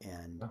show.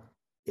 And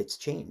it's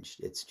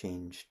changed. It's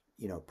changed,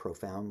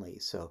 profoundly.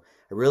 So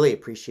I really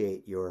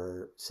appreciate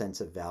your sense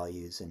of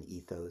values and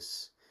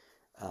ethos.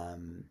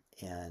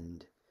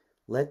 And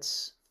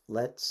let's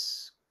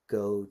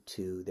go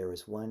to, there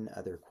was one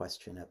other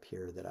question up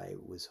here that I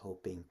was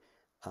hoping.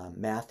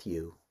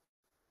 Matthew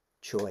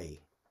Choi,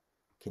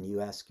 can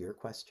you ask your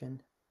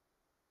question?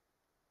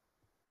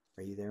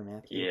 Are you there,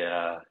 Matthew?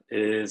 Yeah.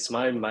 Is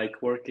my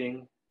mic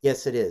working?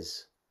 Yes, it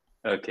is.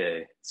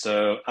 Okay.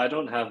 So I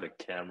don't have a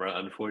camera,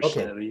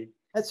 unfortunately. Okay,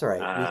 that's all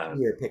right. We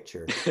see your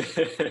picture.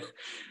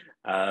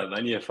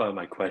 I need to find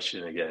my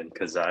question again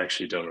because I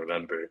actually don't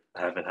remember.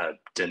 I haven't had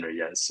dinner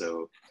yet.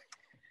 So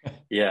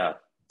yeah.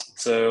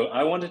 So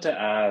I wanted to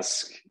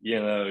ask,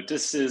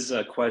 this is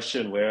a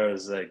question where I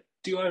was like,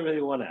 do I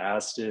really want to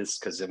ask this?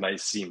 Because it might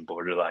seem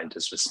borderline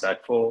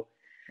disrespectful.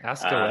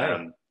 Ask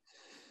away.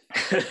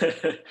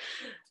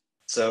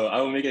 So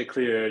I will make it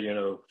clear,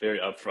 very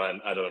upfront,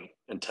 I don't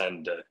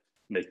intend to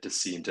make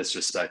this seem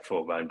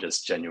disrespectful, but I'm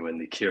just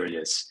genuinely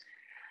curious.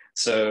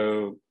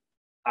 So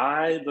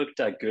I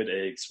looked at Good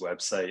Eggs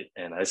website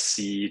and I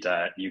see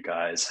that you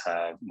guys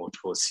have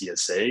multiple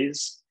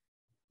CSAs.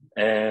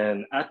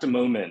 And at the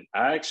moment,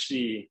 I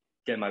actually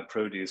get my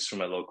produce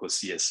from a local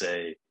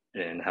CSA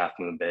in Half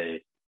Moon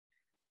Bay.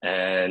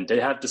 And they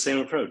have the same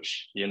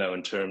approach,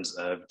 in terms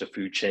of the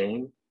food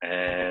chain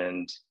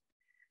and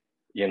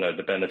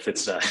the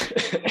benefits that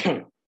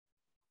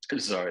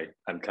sorry,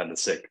 I'm kind of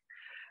sick.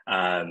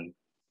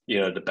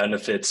 The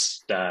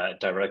benefits that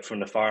direct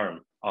from the farm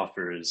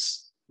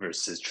offers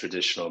versus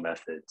traditional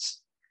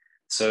methods.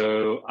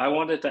 So I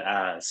wanted to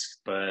ask,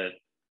 but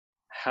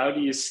how do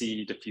you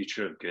see the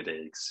future of Good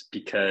Eggs?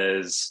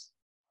 Because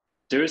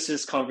there's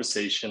this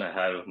conversation I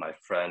had with my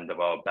friend a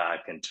while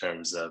back in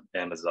terms of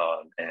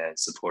Amazon and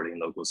supporting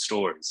local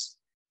stores.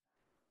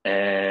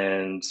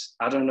 And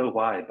I don't know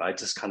why, but I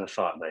just kind of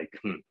thought like,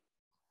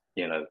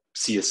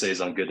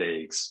 CSAs on Good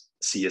Eggs,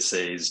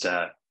 CSAs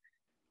that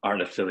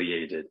aren't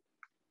affiliated.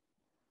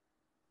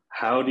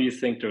 How do you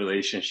think the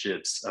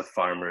relationships of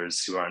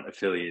farmers who aren't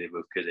affiliated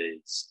with Good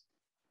Eggs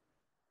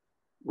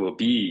will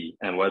be,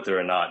 and whether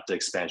or not the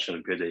expansion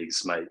of Good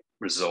Eggs might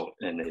result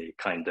in a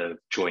kind of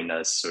join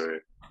us or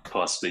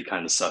possibly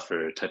kind of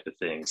suffer type of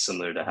thing,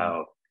 similar to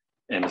how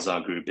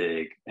Amazon grew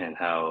big and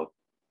how,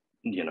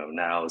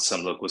 now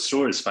some local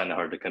stores find it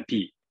hard to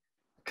compete.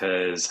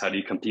 Because how do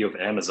you compete with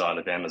Amazon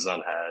if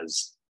Amazon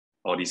has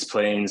all these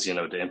planes,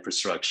 the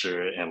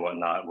infrastructure and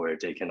whatnot, where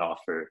they can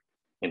offer,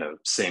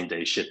 same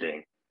day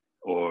shipping,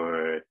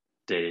 or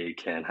they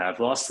can have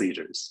loss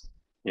leaders,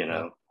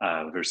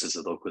 versus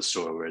a local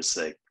store where it's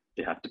like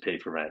they have to pay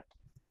for rent.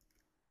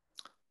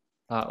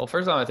 Well,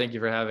 first of all, I thank you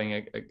for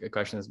having a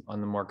question that's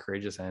on the more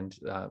courageous end.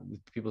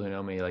 People who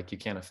know me, like, you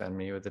can't offend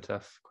me with a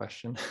tough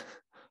question.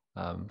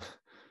 um,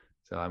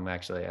 so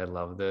I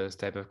love those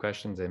type of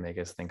questions. They make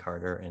us think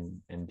harder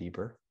and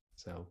deeper.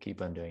 So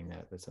keep on doing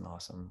that. That's an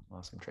awesome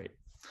trait.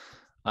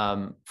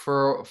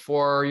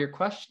 For your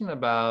question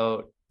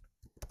about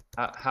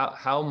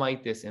how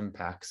might this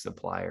impact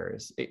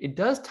suppliers, it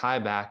does tie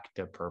back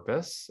to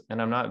purpose,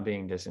 and I'm not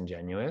being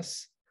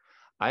disingenuous.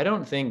 I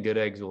don't think Good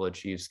Eggs will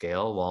achieve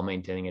scale while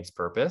maintaining its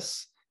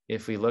purpose.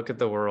 If we look at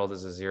the world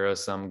as a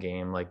zero-sum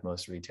game, like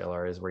most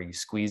retailers, where you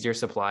squeeze your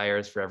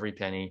suppliers for every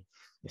penny,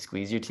 you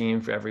squeeze your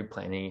team for every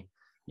penny,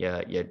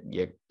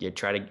 you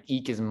try to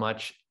eke as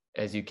much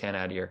as you can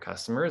out of your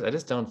customers. I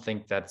just don't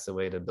think that's the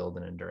way to build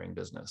an enduring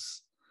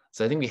business.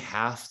 So I think we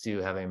have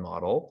to have a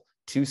model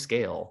to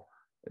scale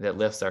that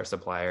lifts our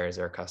suppliers,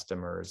 our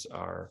customers,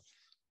 our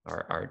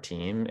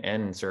team,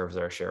 and serves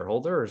our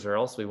shareholders, or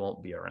else we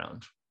won't be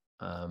around.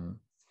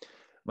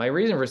 My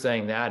reason for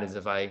saying that is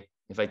if I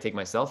take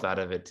myself out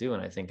of it too,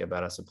 and I think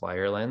about a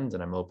supplier lens,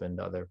 and I'm open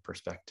to other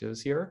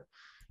perspectives here,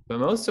 but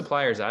most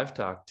suppliers I've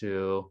talked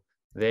to,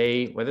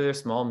 whether they're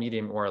small,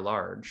 medium, or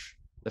large,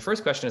 the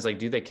first question is like,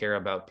 do they care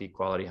about peak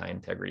quality, high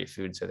integrity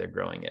food, so they're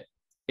growing it?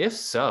 If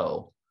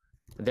so,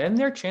 then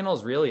their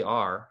channels really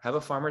have a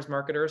farmer's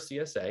market or a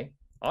CSA,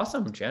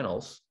 awesome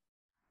channels,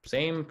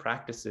 same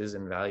practices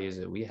and values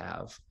that we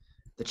have.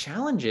 The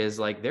challenge is,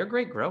 like, they're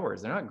great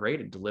growers. They're not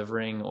great at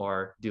delivering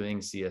or doing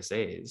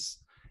CSAs.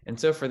 And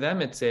so for them,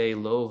 it's a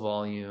low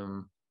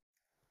volume,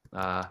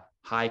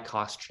 high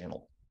cost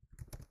channel,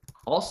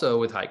 also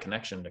with high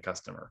connection to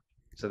customer.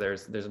 So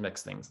there's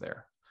mixed things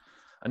there.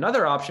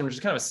 Another option, which is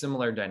kind of a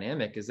similar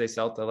dynamic, is they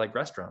sell to like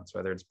restaurants,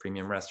 whether it's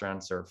premium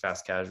restaurants or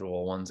fast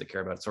casual ones that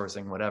care about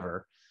sourcing,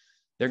 whatever.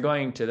 They're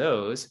going to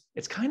those.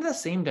 It's kind of the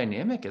same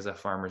dynamic as a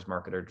farmer's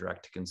market or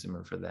direct to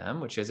consumer for them,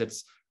 which is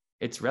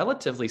it's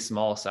relatively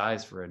small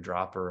size for a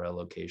drop or a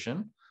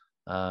location.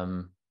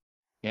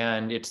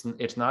 And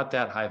it's not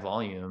that high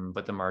volume,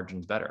 but the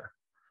margin's better.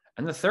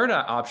 And the third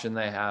option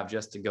they have,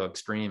 just to go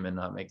extreme and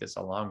not make this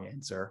a long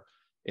answer,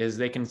 is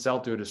they can sell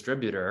to a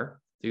distributor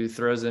who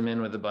throws them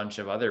in with a bunch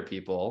of other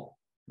people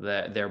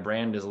that their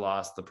brand is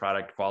lost, the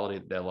product quality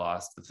that they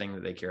lost, the thing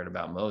that they cared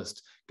about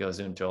most goes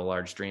into a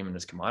large stream and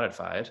is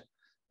commodified.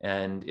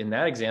 And in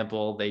that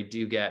example, they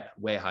do get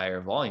way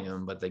higher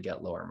volume, but they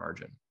get lower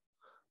margin.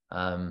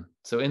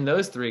 So in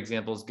those three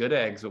examples, Good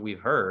Eggs, what we've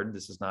heard,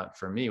 this is not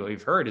for me, what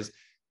we've heard is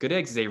Good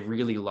Eggs is a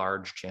really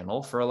large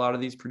channel for a lot of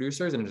these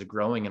producers, and it is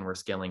growing, and we're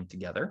scaling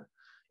together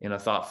in a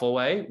thoughtful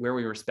way where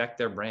we respect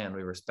their brand,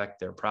 we respect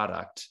their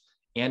product,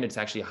 and it's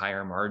actually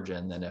higher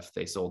margin than if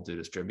they sold to a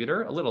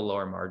distributor, a little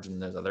lower margin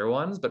than those other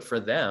ones. But for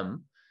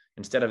them,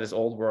 instead of this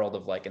old world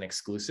of like an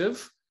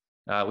exclusive,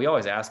 we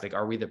always ask, like,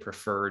 are we the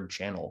preferred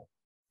channel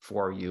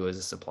for you as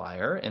a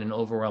supplier? And an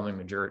overwhelming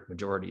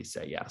majority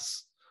say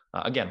yes.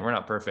 Again, we're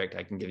not perfect.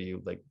 I can give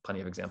you like plenty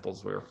of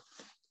examples where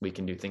we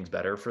can do things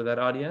better for that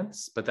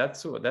audience, but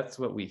that's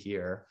what we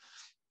hear.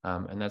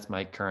 And that's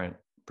my current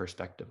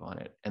perspective on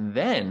it. And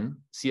then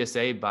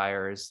CSA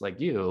buyers like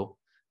you,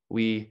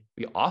 we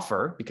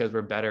offer, because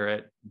we're better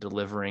at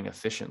delivering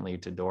efficiently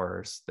to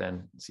doors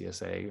than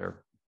CSA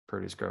or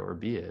produce grower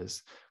B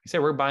is. We say,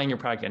 we're buying your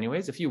product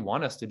anyways. If you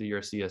want us to do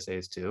your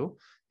CSAs too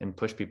and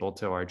push people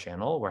to our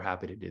channel, we're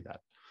happy to do that.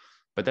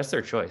 But that's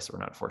their choice. We're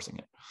not forcing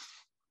it.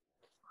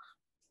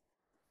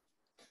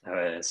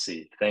 I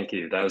see. Thank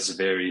you. That was a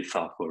very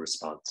thoughtful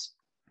response.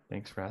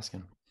 Thanks for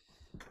asking.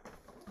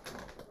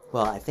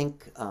 Well, I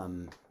think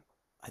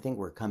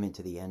we're coming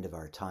to the end of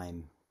our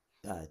time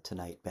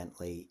tonight,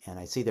 Bentley, and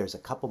I see there's a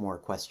couple more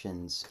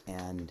questions,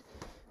 and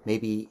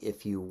maybe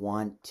if you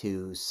want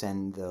to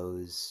send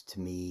those to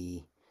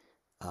me,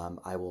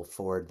 I will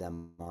forward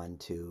them on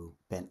to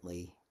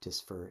Bentley,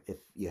 just for if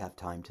you have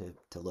time to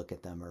look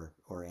at them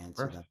or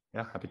answer them.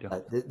 Yeah, happy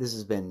to. This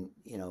has been,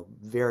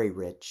 very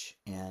rich,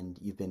 and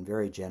you've been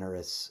very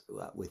generous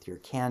with your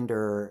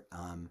candor.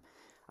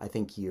 I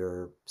think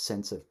your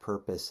sense of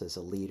purpose as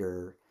a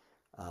leader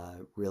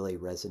really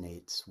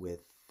resonates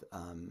with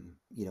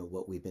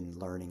what we've been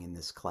learning in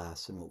this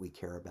class and what we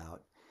care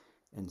about.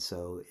 And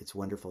so it's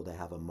wonderful to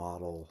have a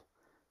model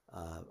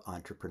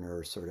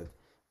entrepreneur sort of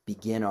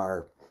begin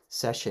our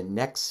session.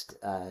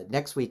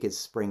 Next week is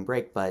spring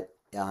break, but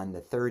on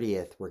the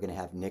 30th, we're going to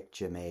have Nick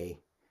Jamay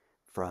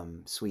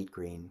from Sweet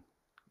Green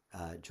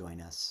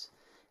join us.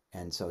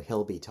 And so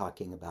he'll be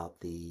talking about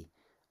the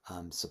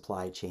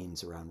supply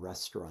chains around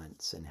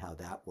restaurants and how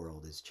that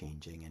world is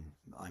changing. And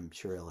I'm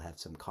sure he'll have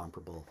some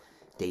comparable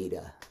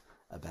data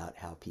about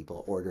how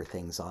people order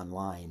things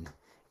online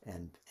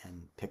and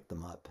pick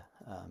them up.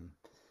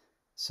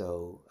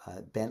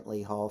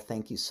 Bentley Hall,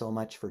 thank you so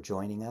much for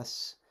joining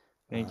us.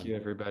 Thank you,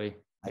 everybody.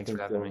 Thanks for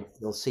having me.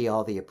 You'll see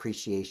all the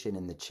appreciation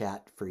in the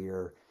chat for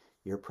your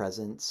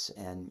presence,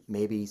 and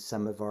maybe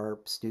some of our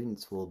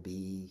students will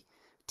be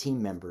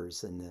team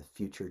members in the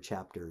future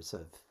chapters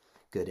of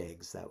Good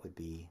Eggs. That would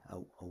be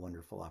a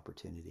wonderful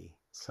opportunity.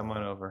 Come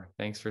on over.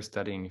 Thanks for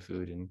studying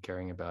food and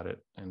caring about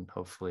it, and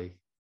hopefully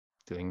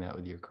doing that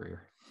with your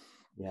career.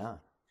 Yeah.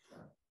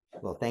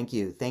 Well, thank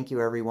you. Thank you,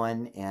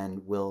 everyone.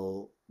 And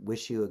we'll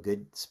wish you a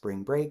good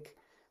spring break.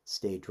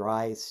 Stay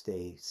dry,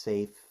 stay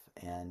safe,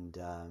 and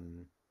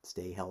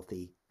stay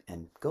healthy.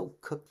 And go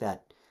cook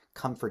that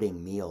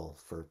comforting meal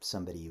for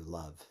somebody you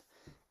love.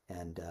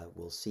 And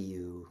we'll see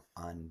you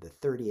on the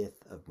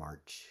 30th of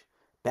March.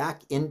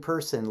 Back in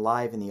person,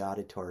 live in the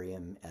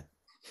auditorium at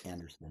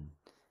Anderson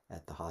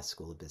at the Haas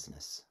School of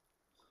Business.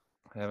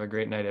 Have a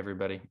great night,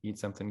 everybody. Eat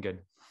something good.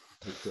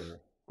 Take care.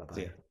 Bye-bye.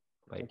 See ya.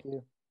 Bye. Thank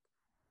you.